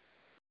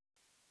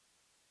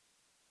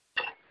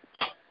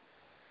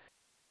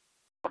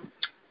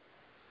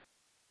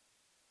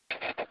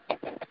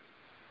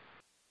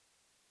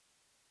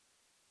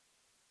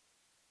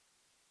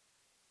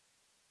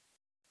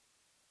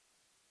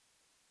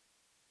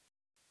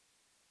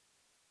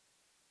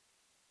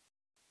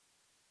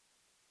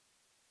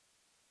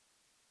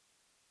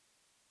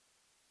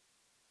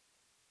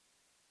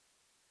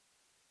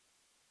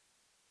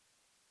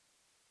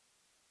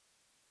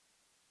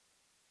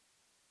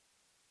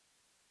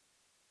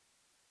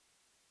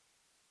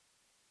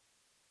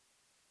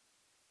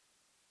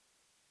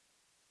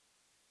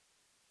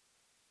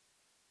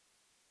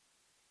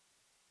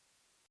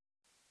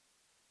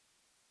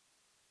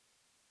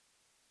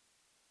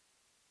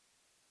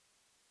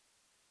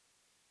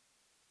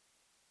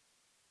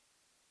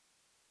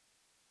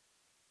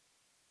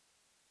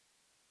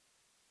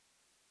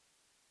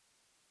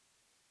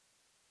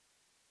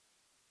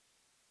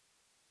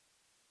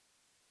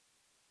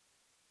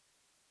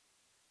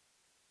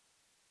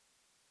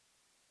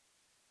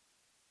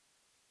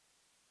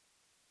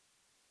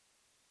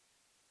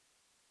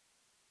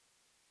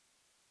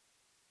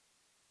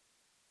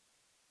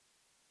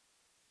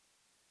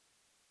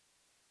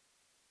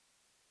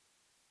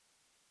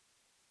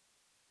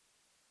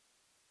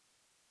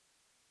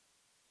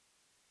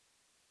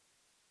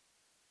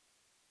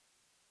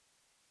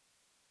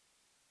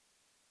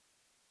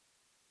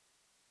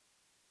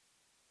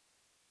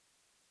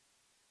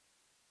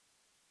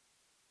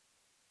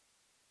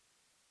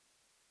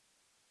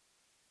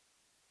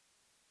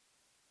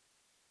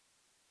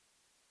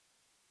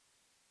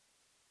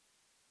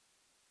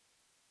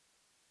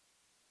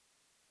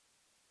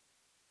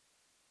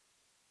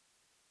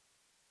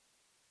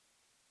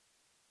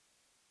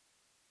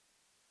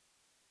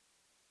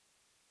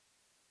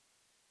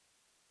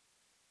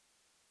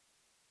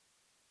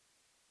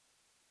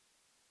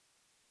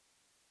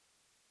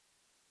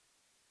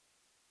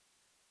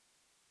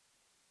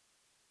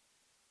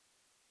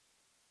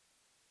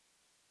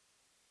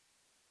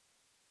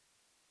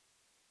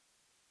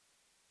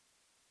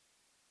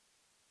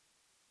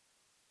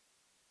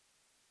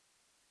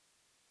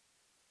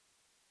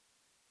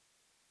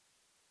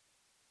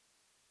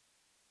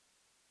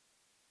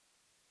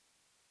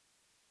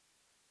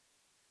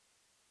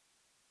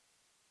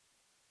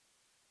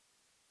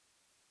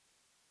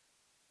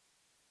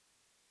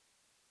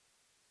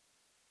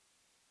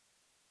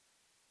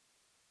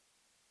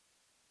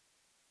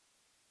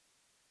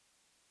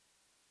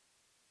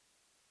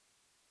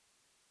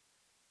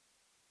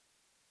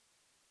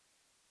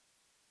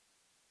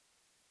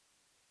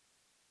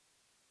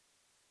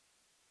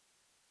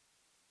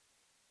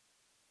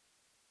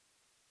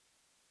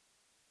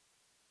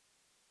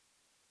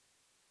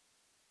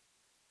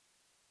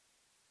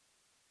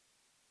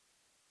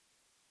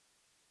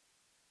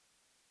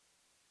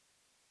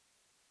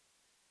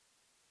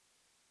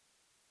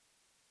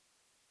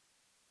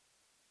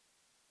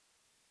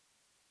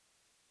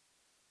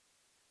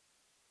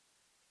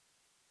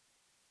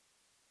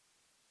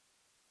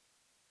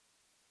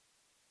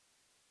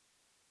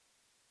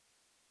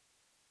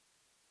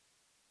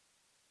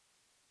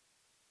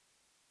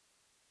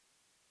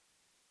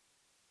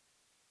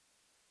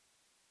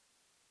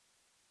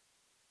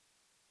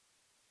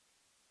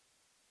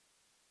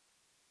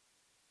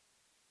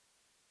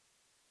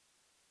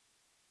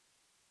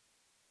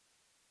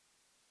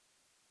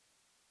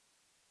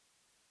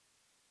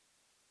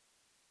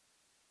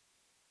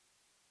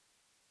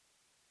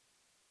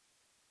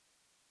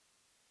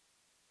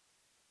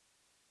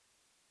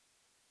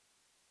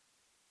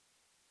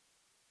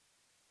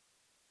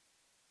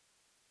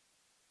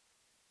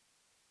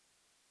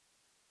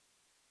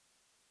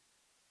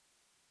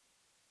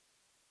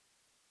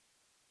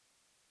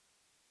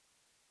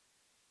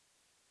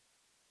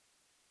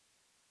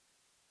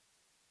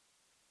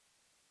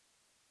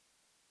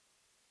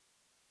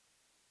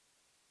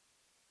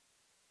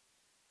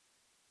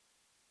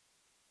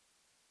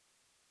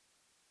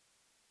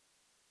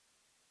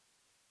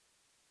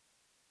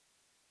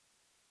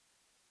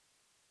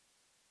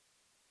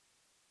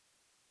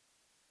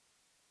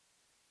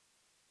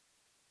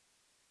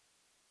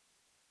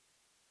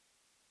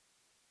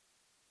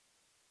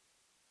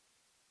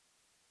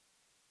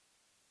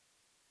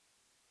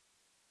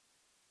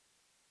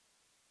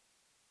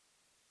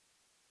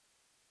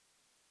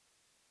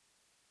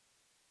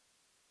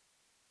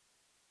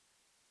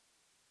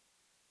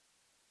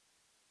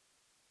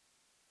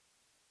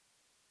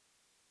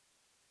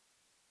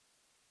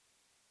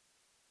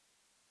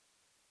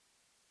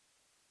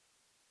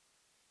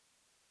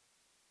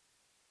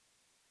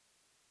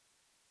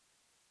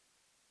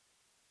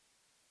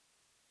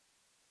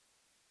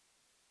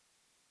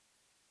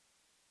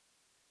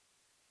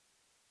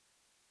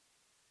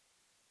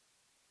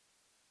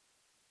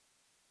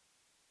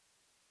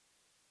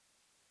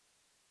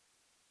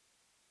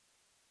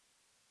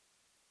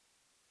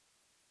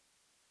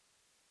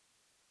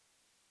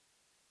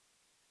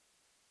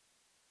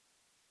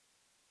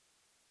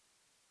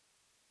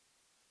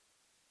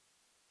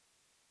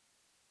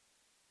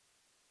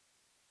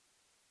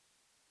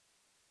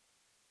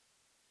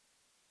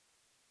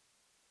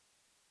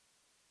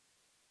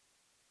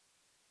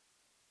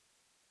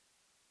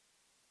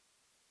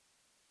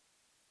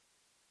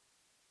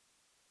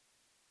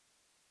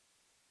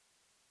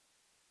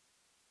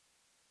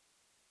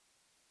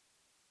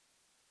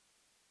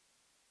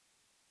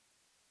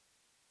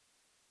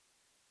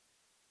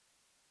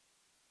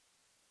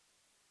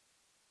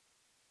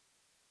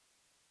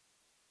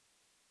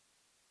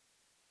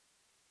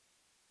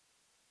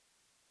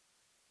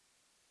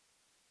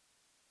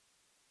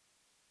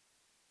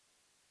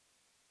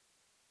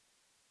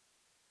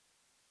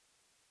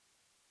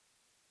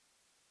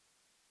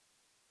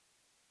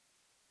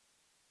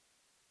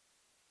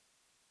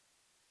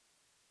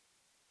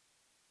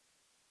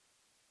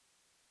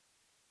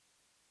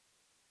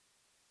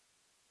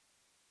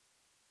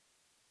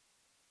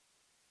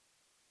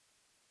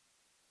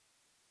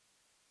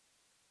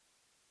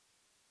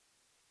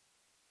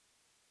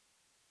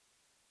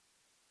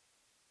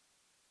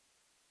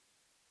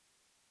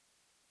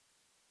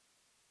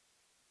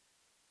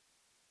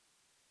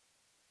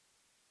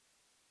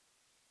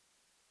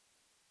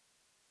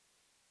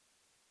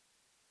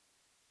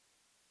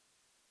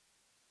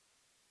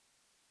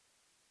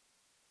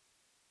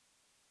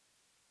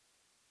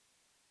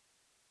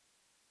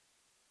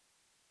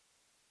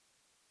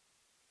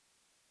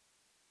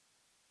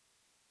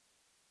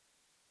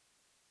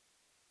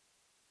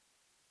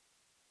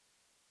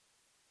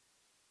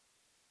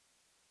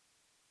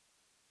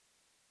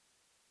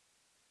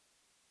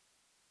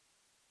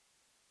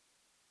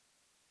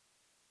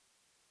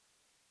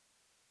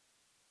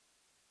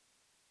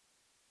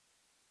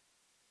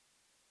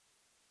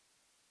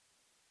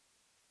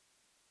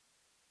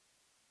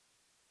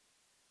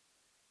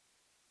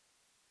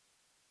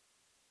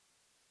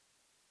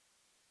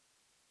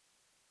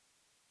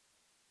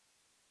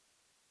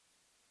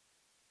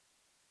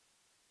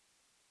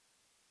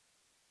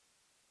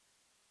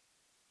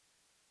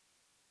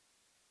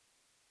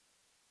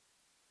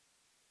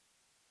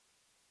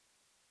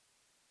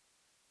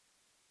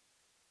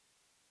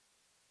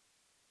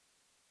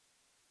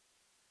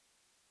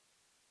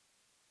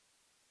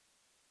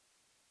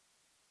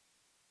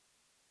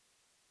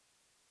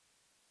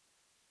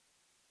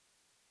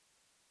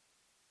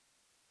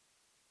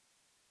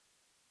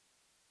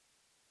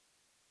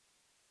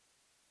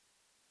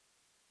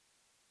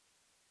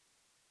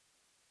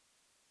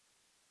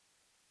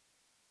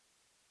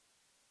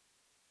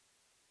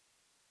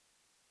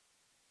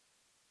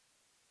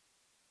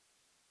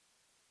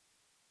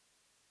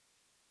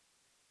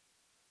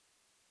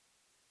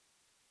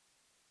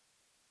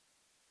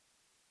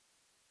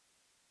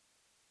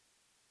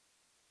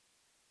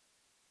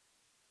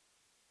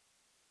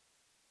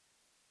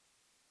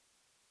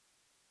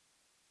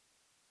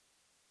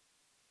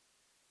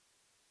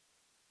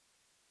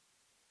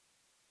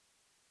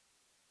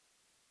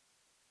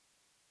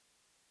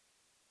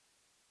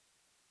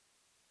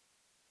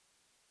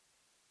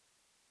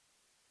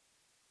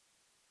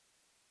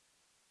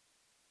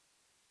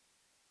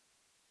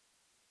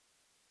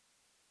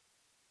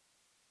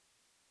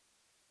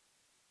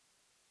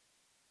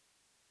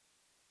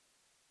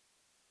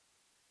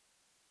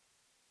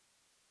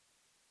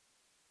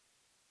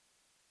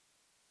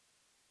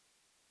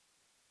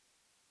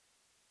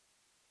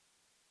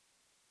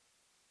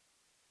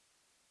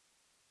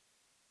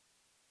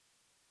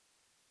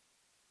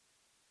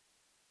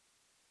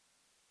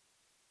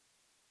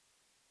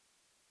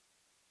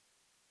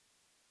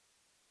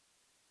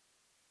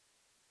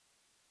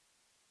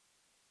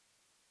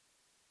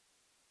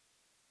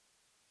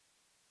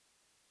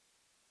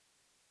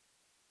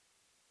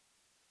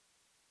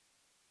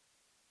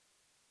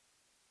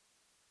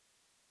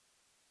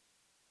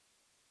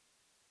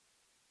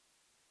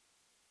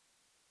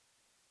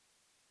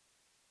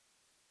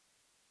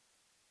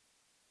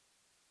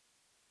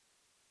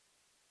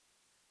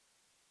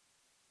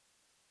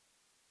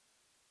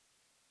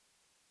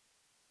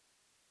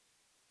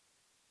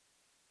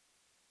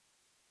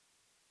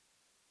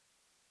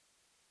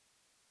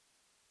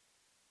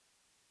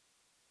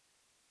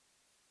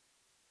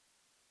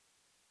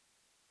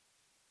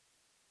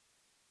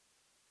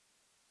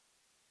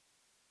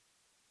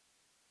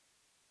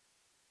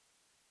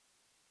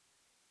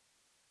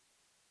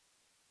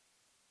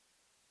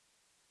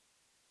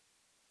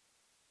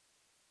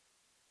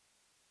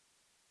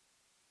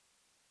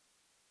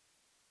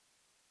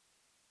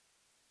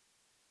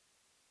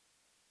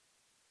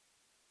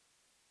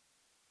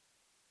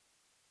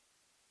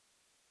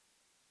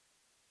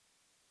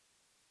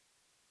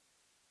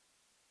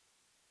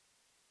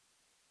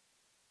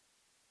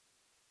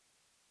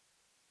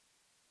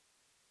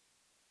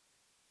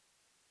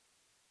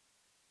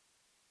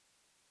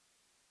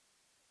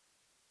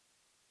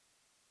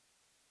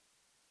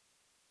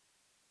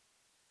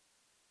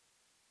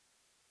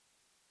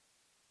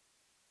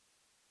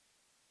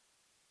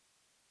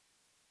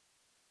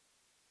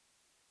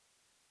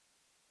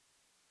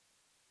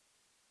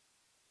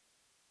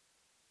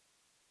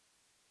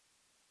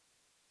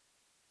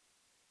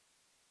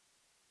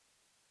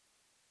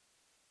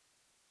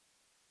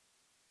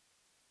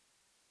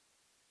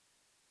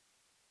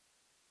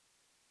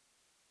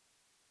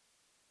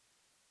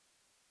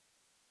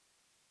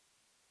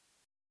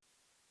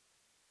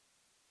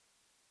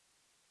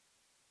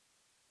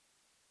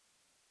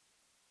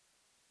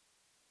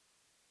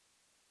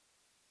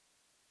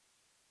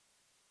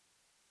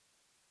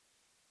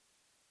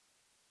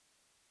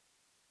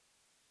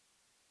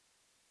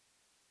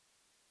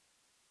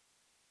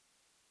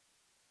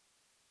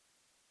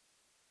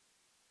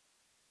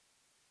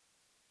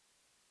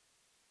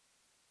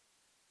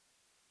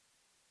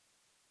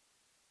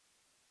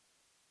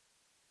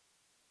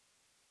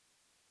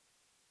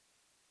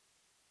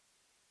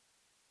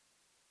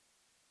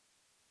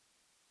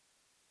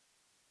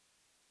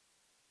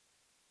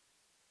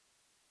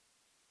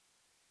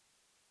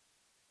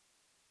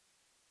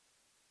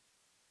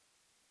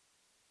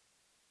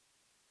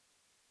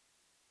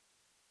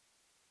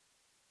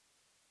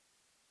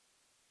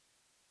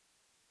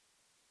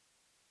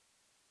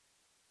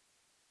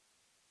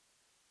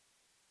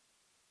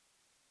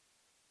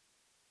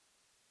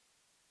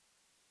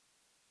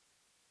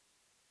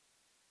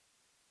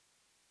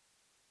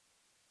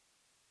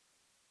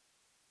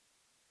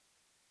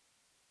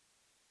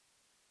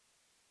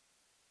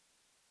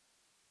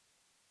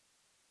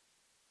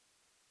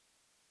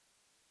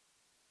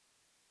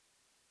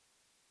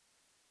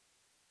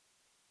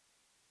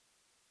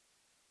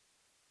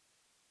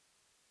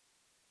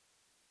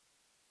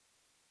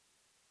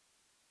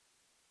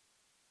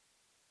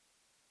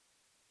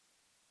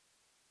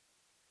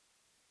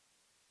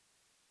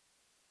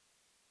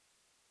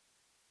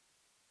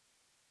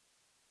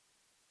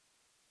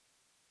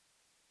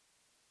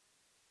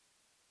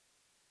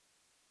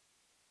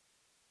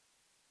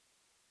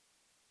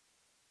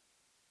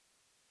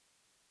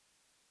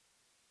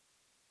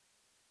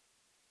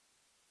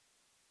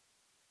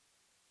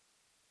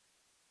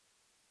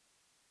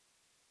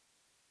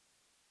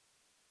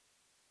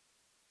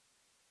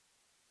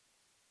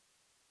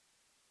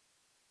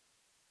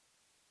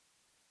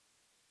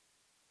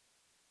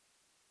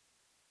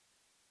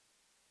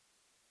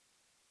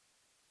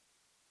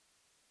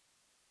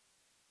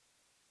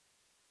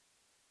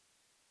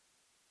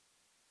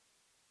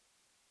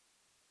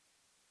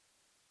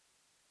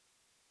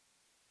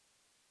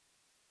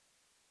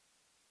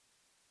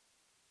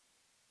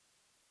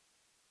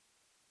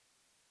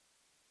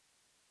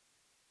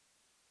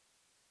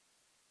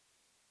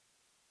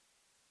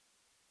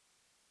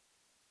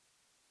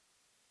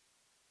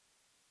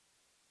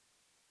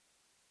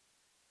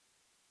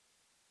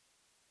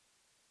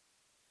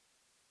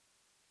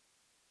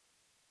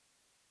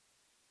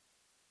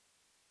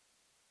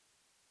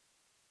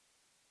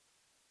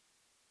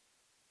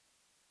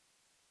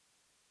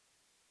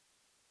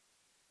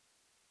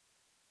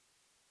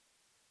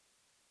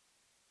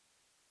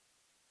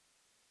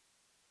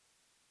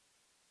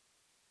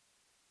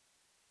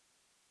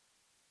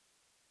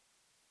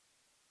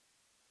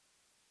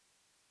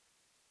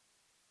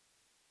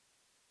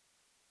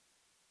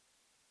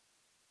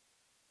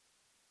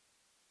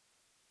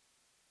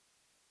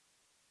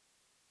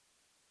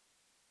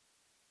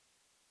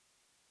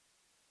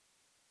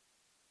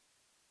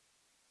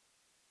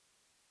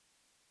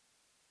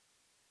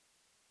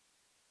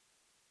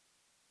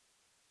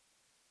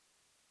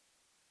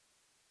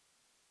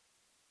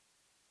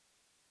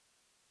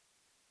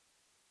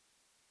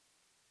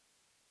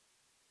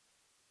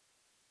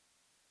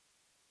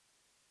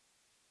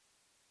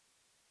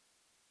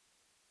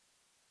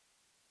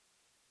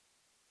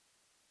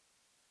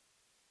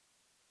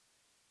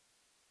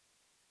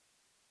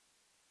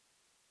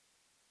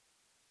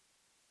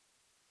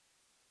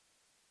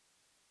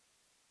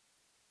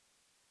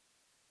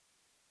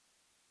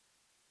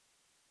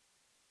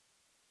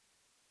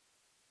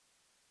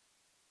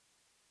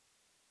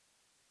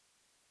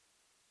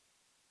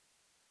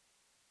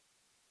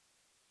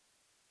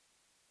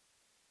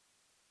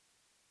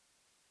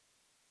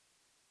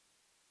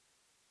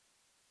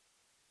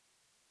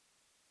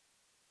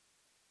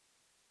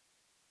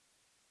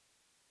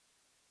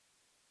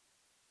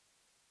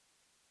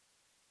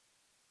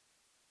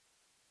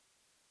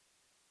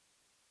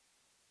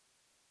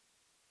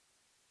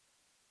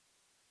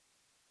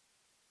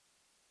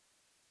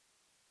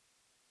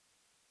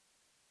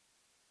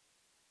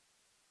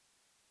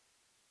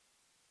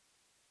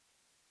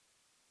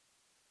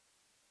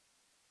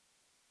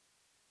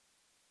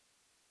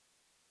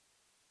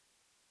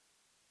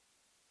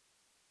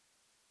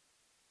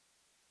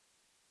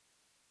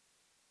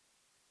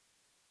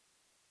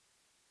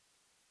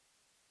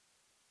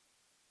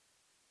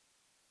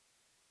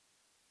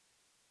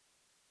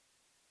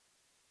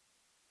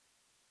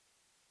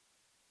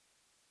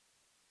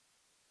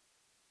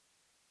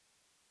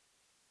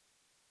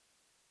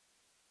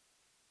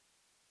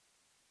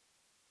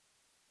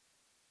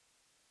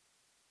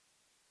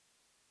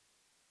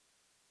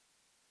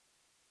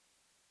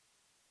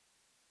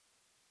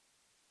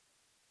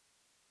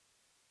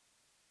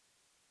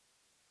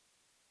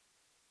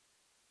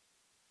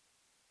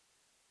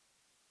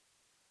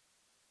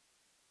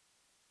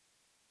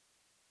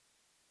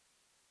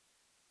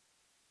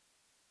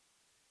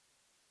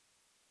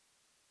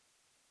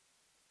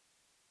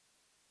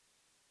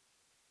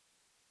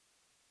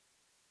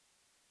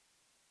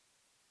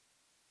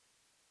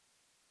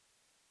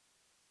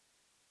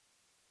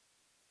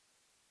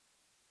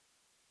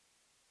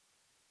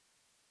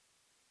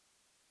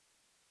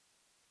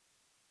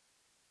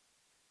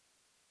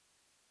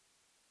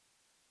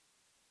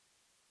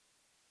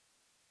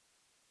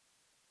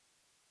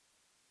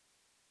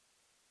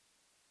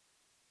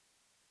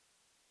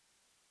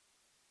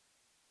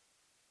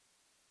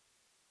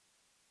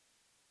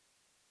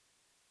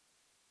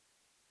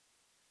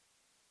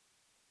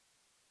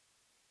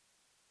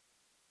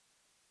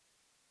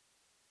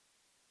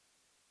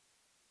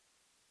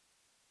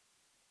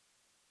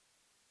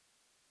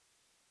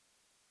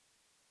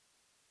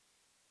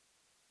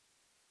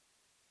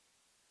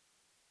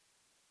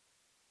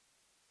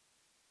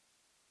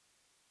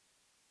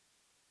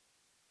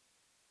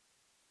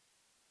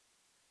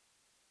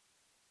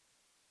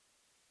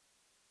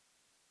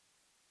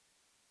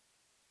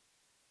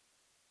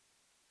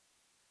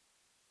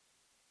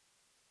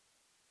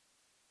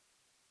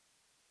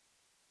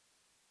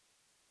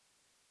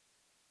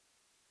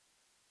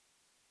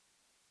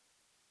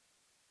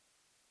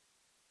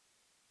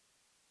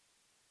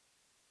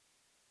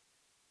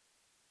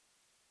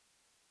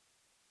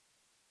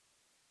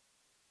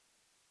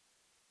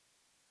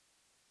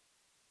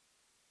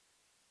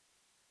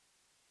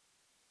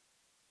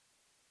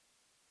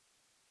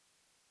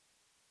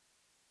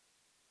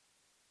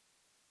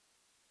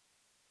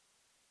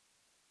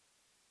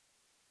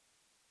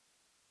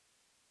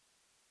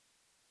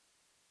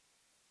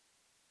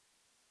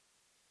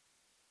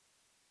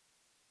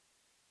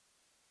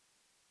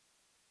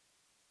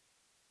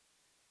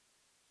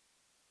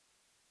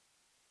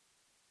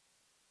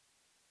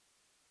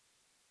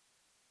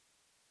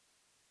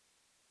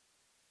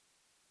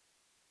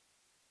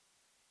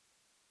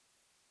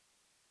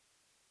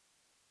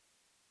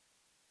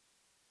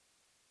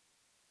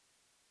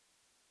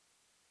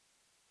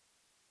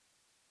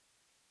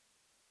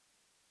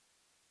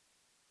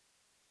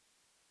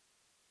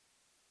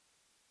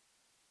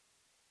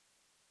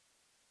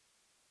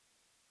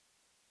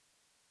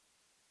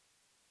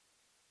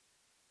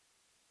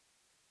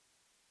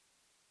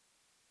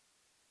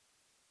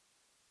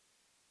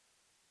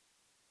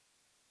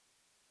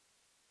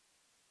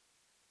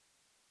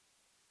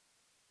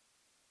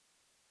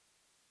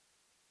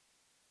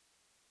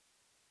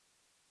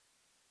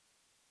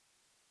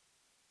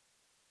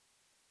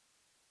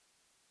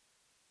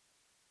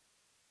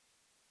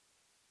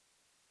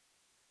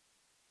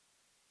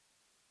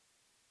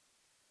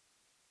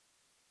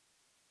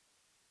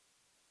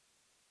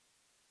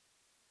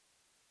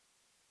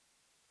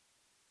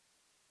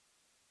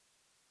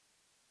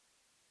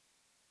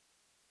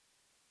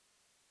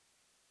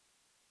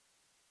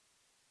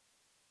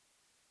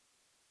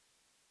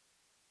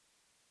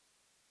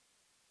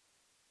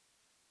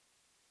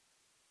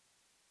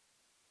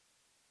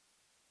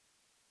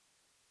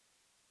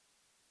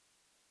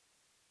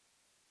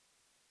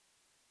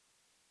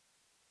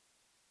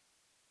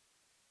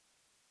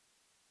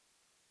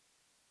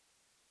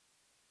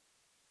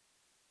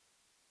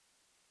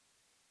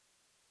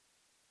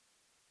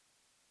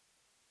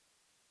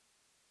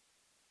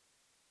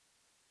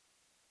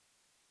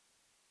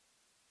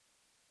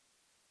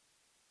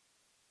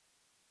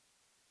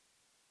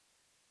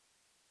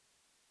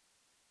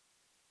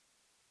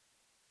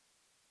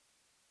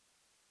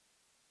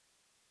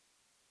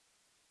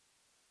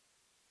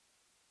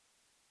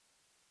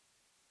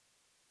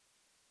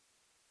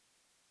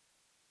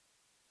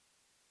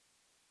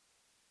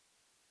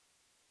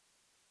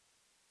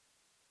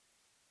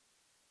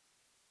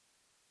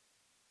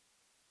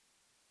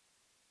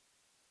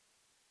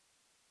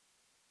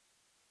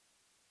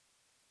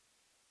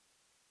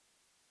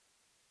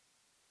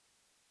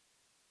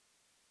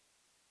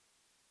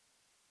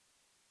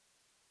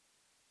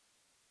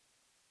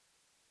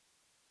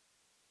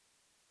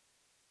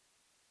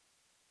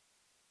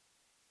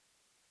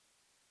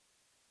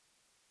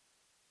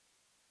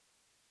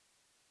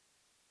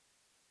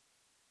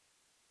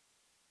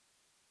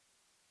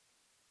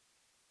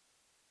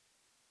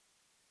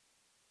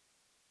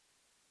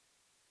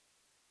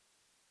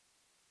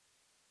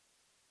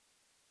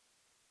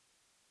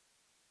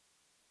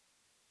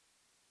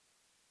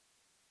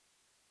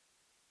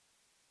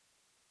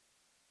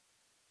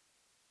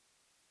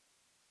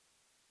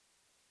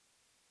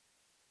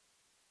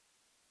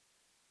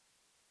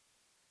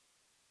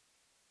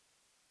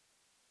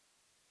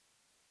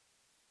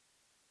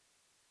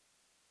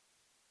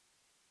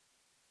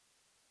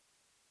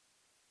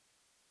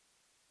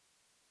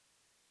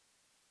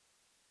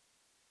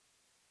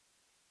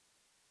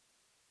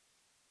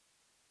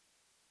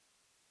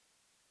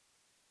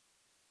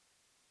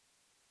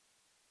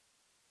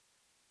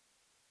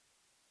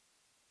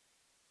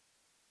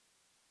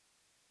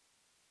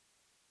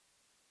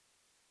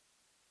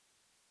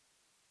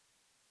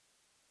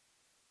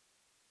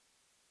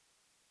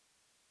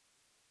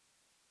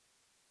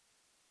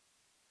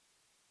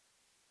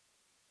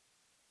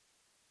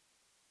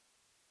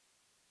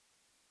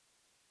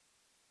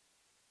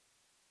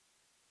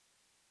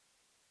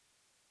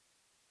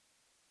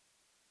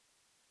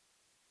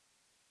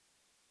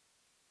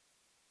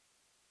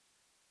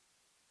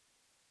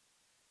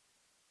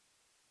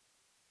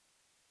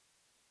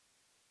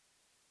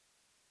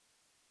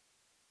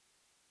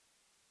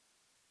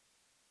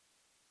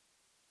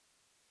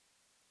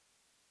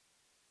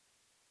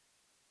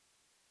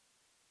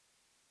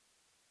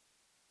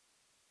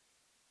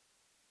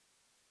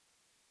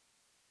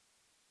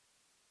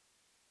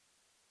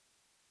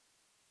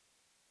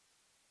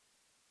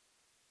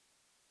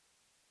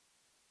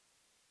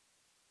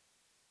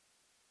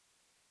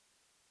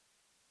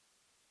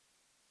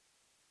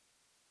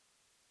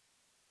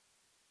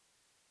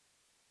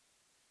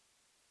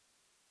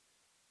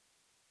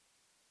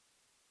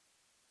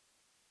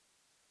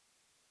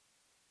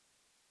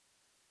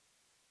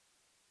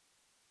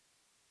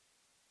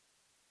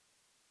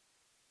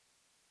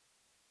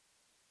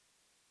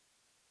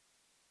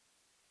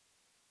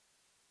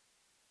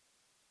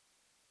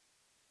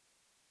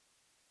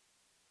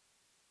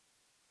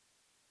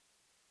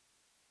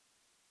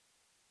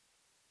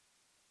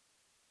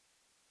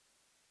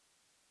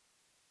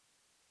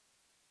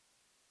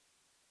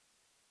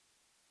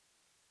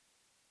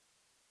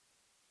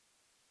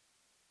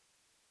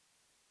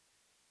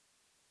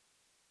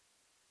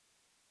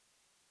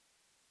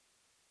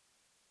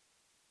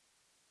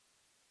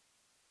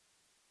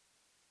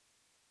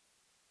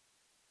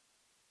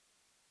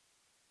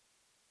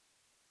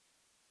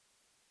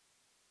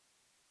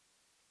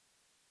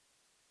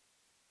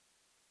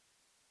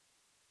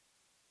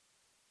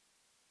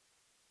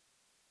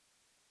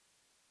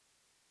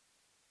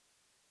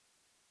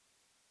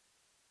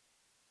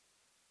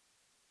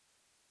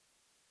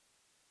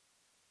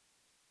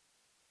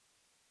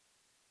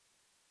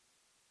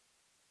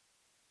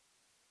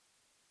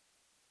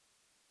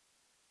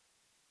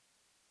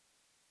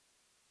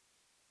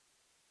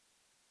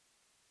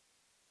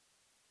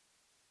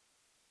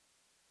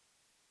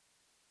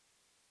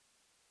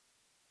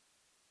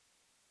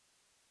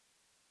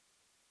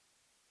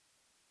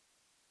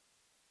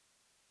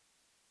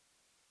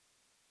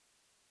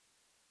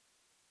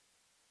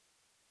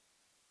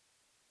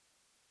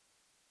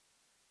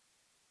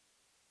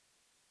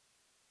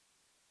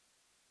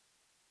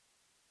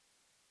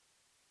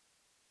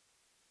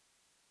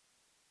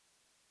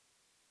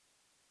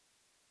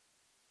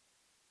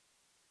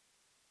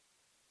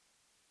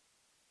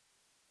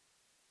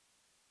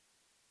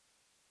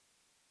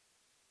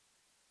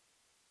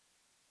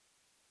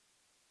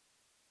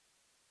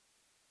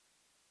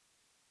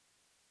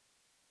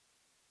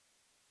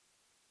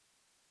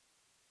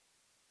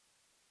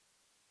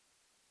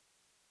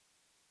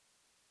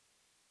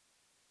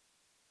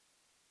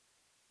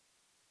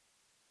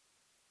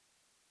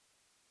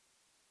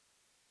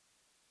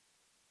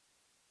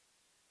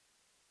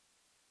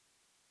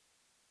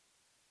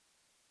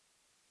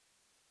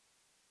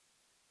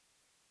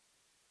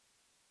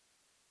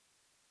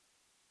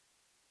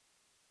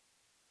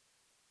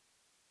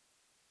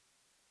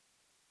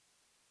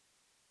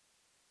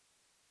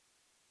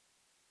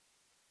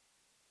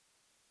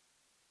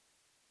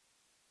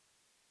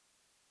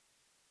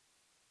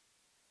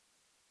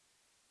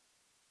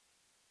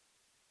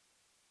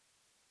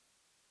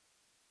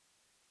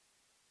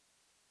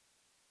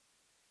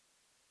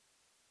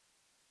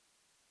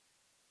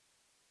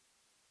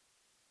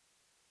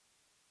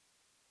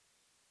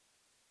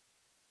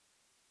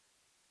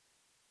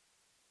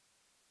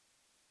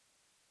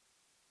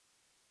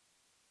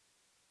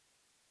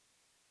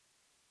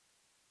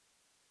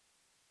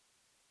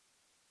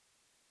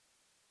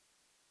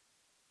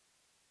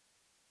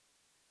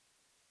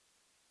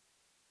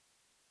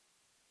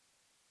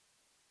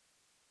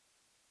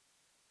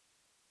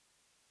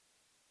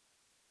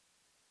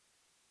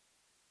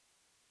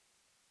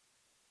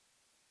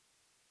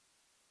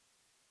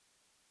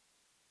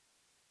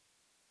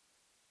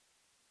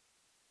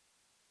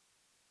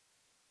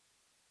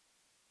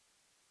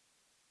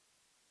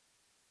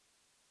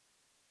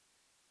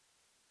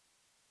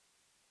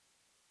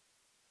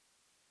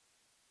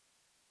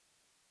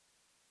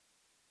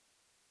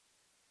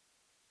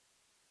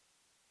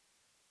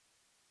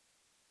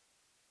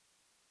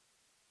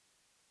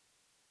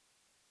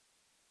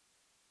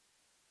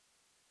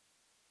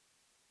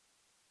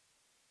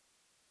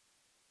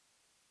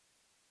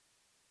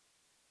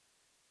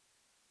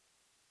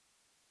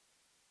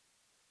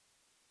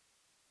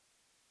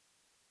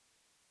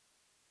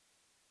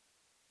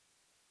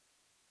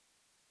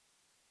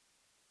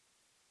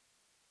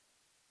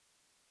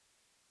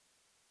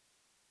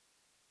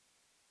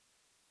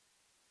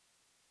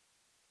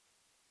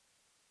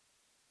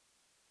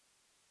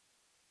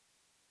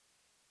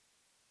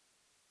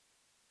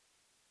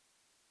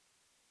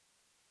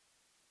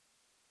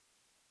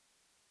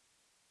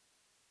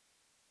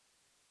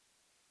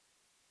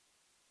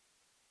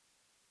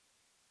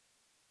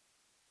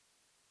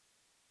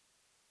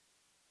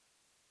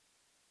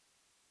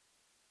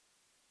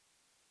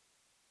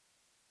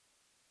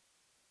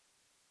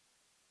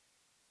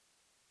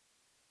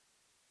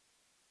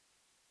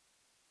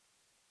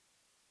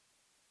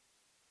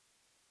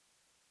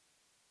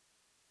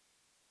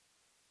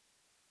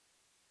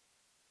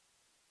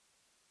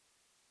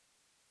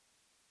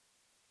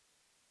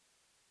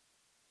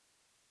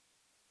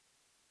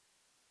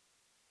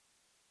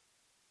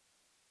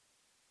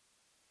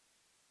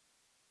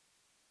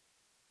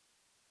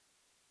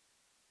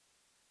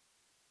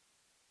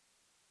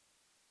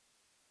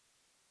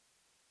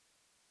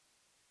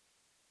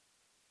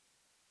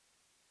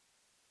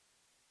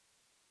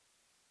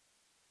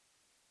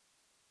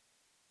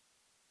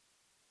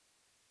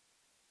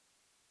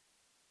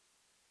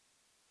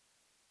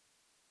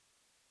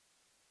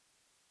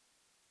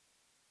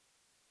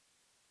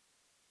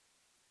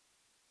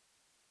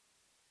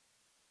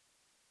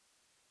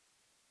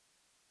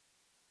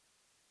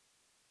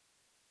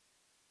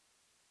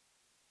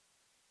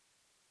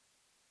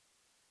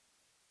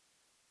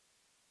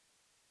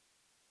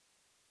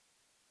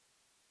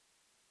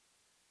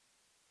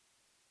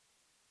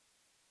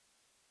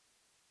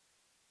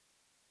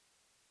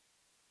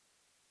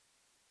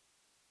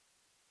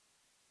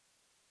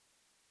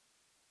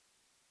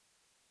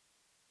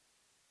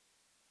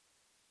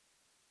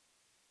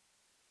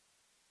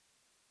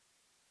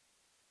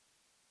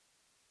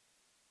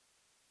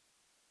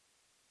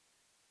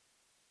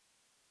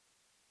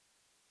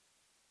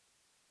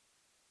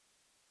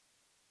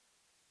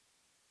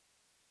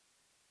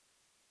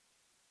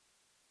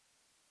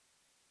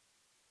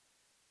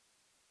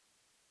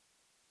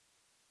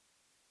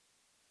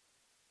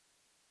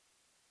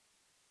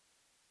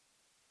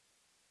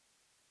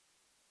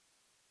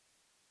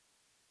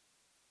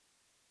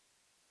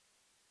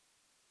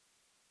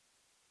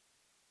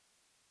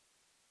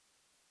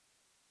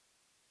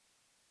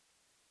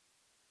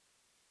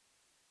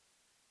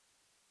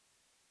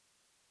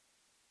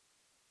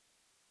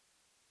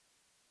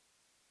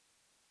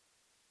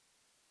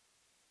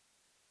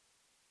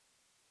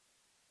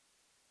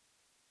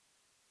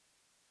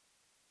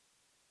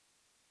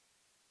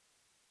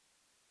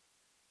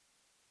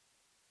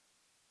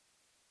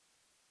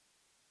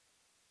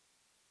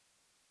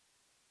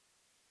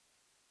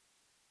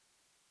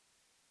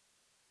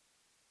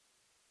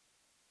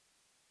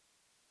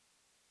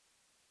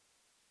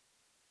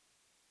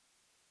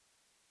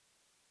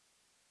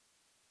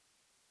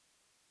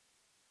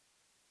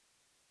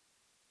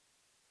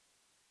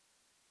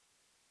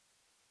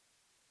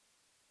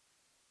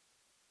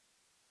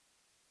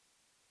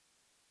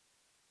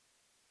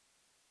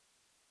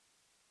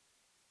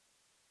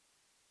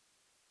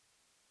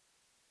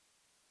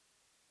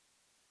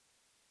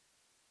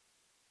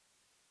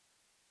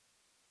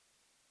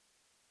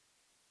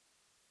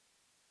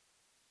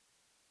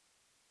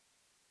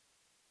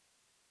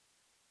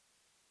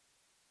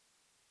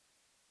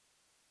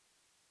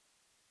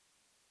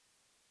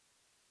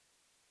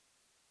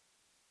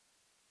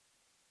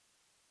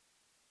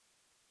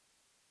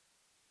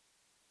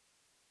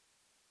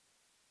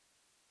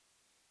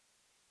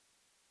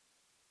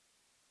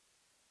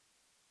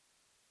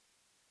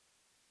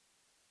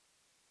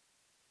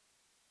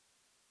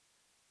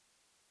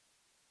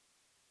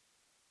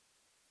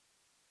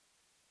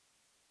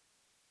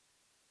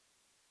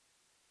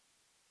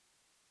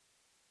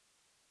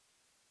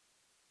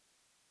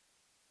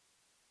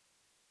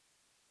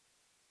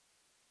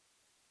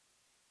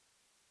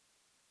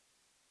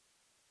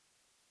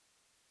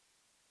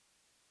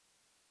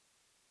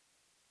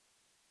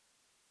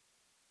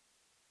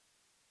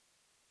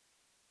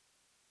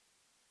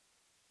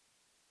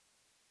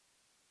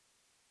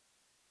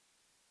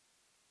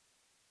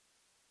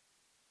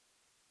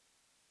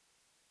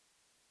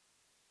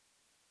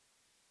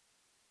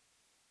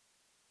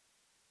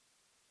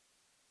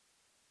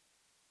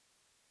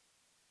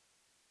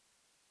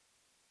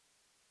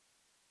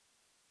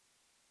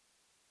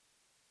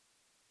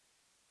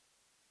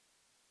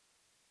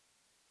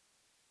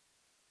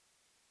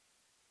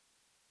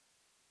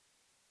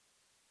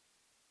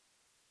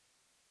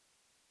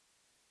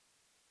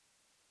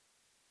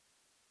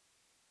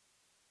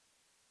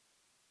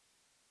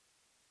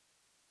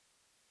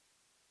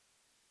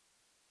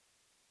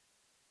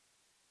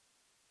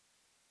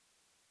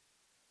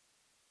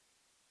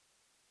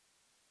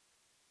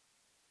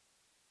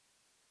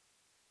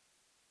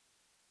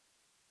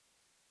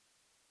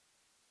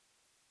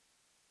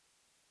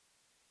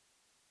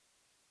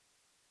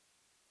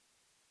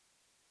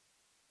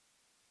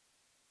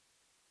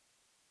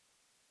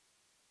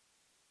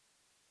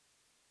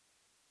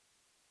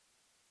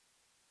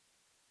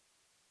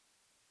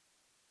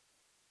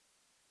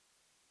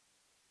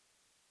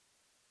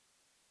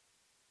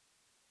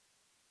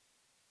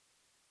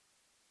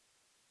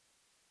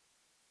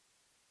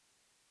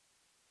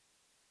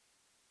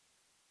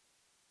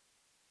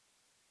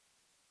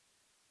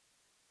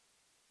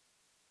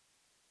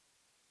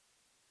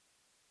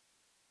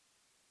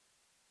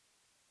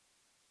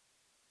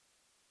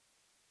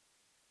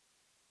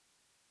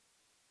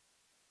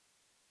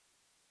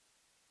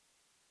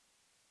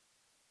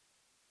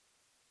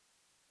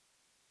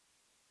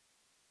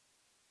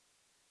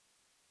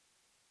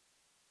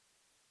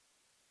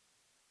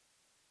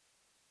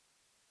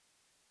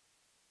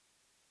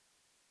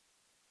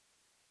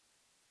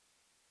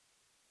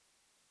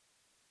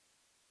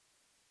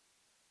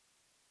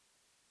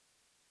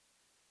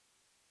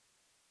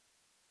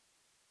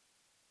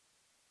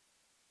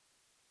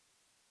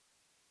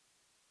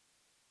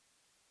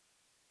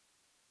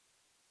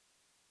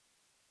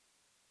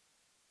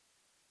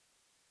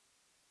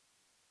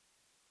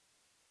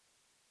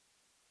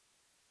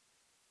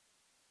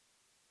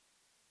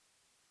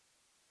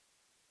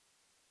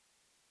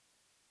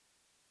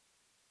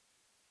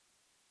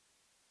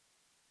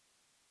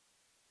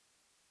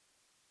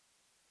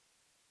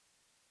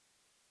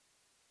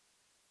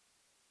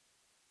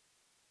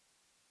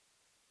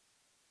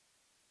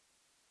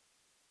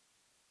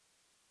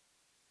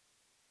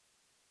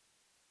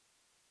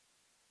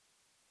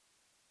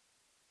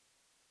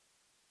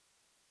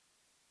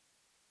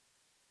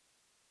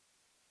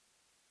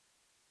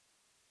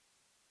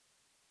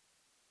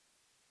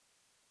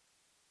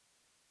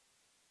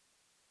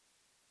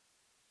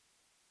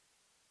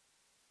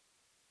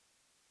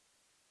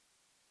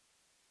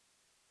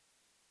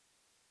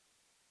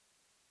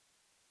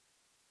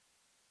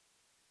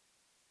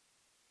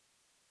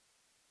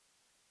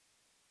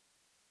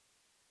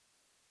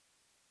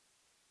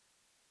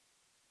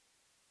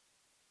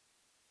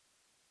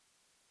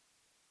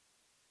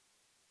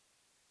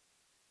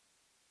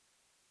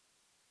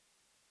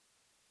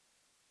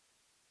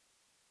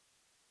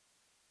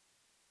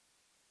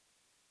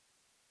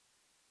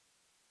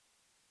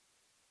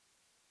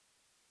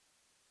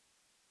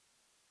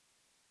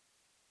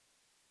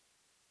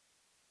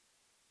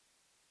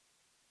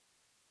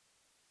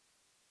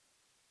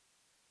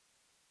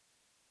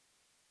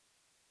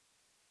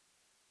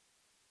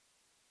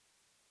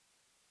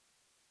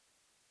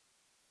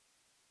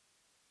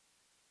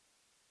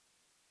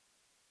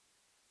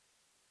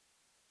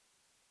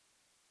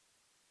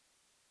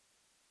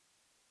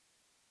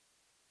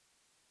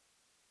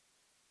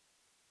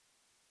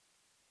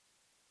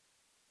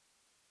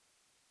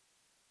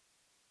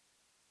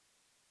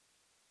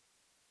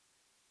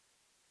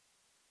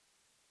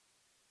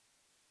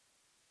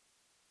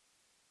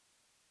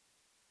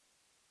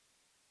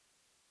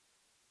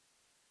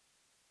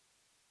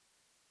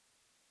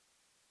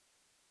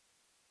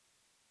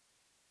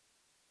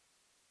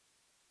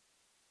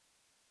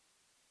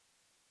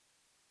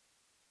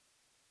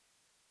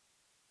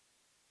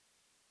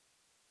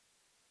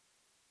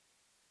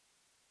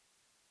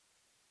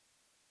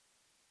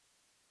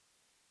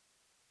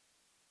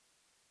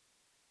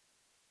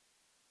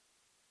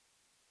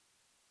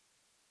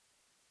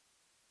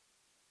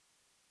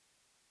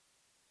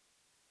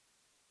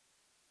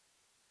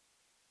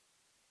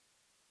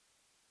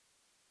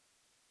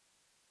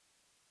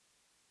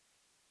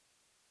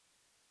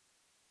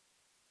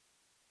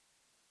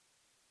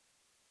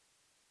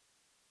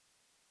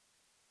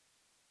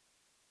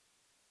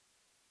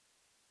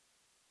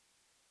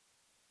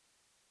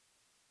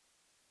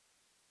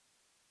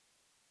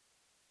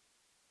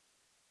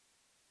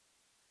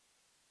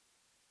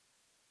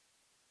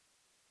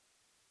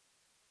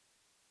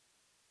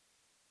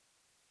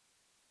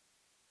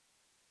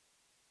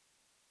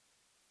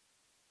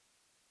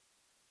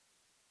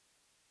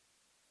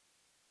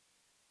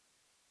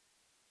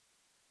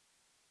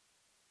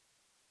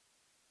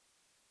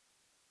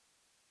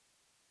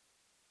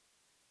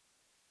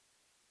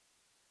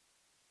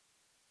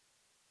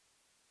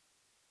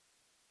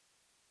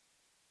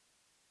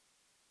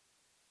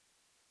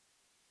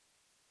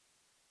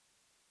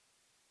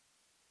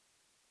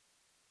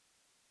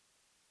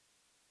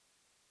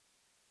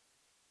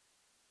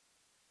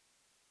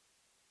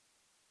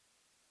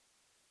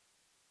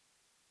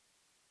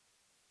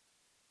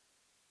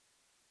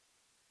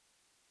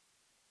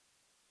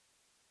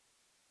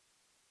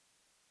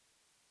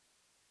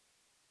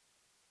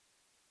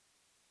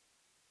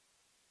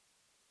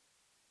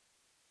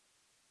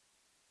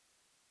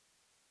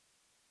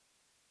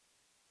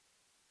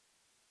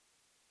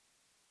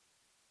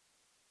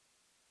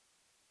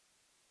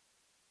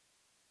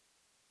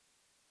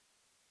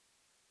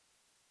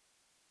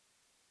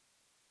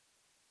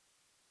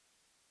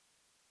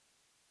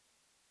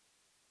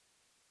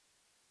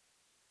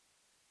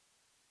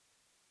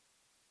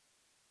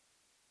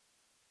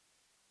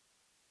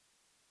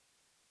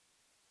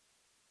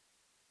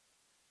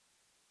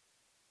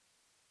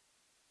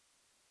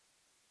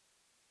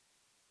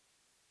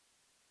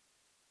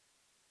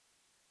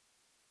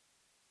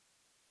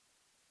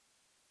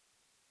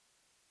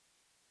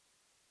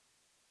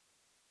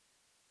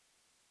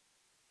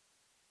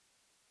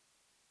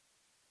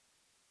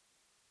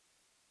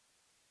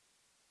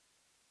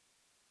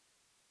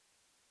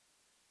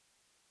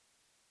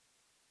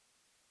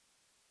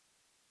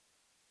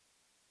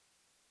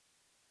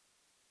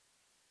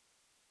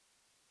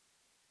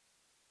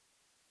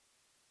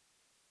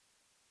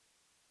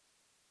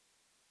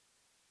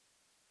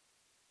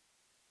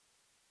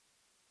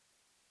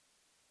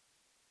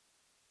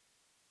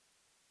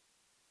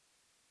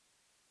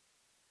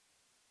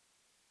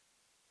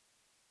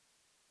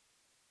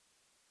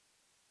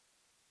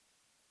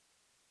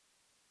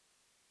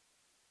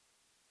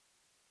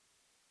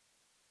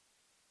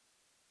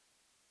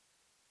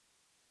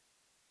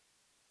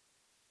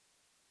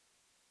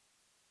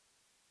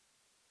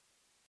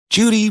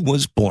 Judy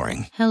was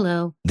boring.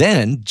 Hello.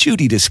 Then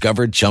Judy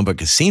discovered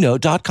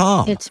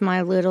ChumbaCasino.com. It's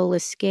my little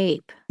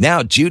escape.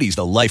 Now Judy's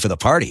the life of the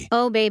party.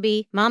 Oh,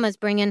 baby, mama's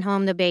bringing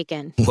home the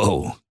bacon.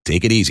 Whoa,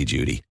 take it easy,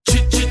 Judy.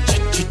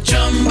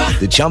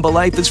 The Chumba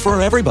life is for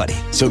everybody.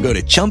 So go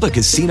to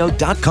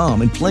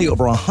ChumbaCasino.com and play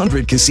over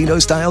 100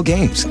 casino-style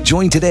games.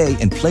 Join today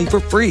and play for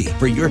free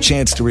for your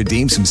chance to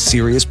redeem some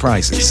serious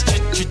prizes.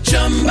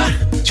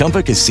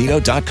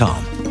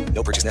 ChumbaCasino.com.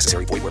 No purchase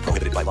necessary. Void where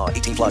prohibited by law.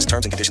 18+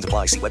 terms and conditions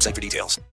apply. See website for details.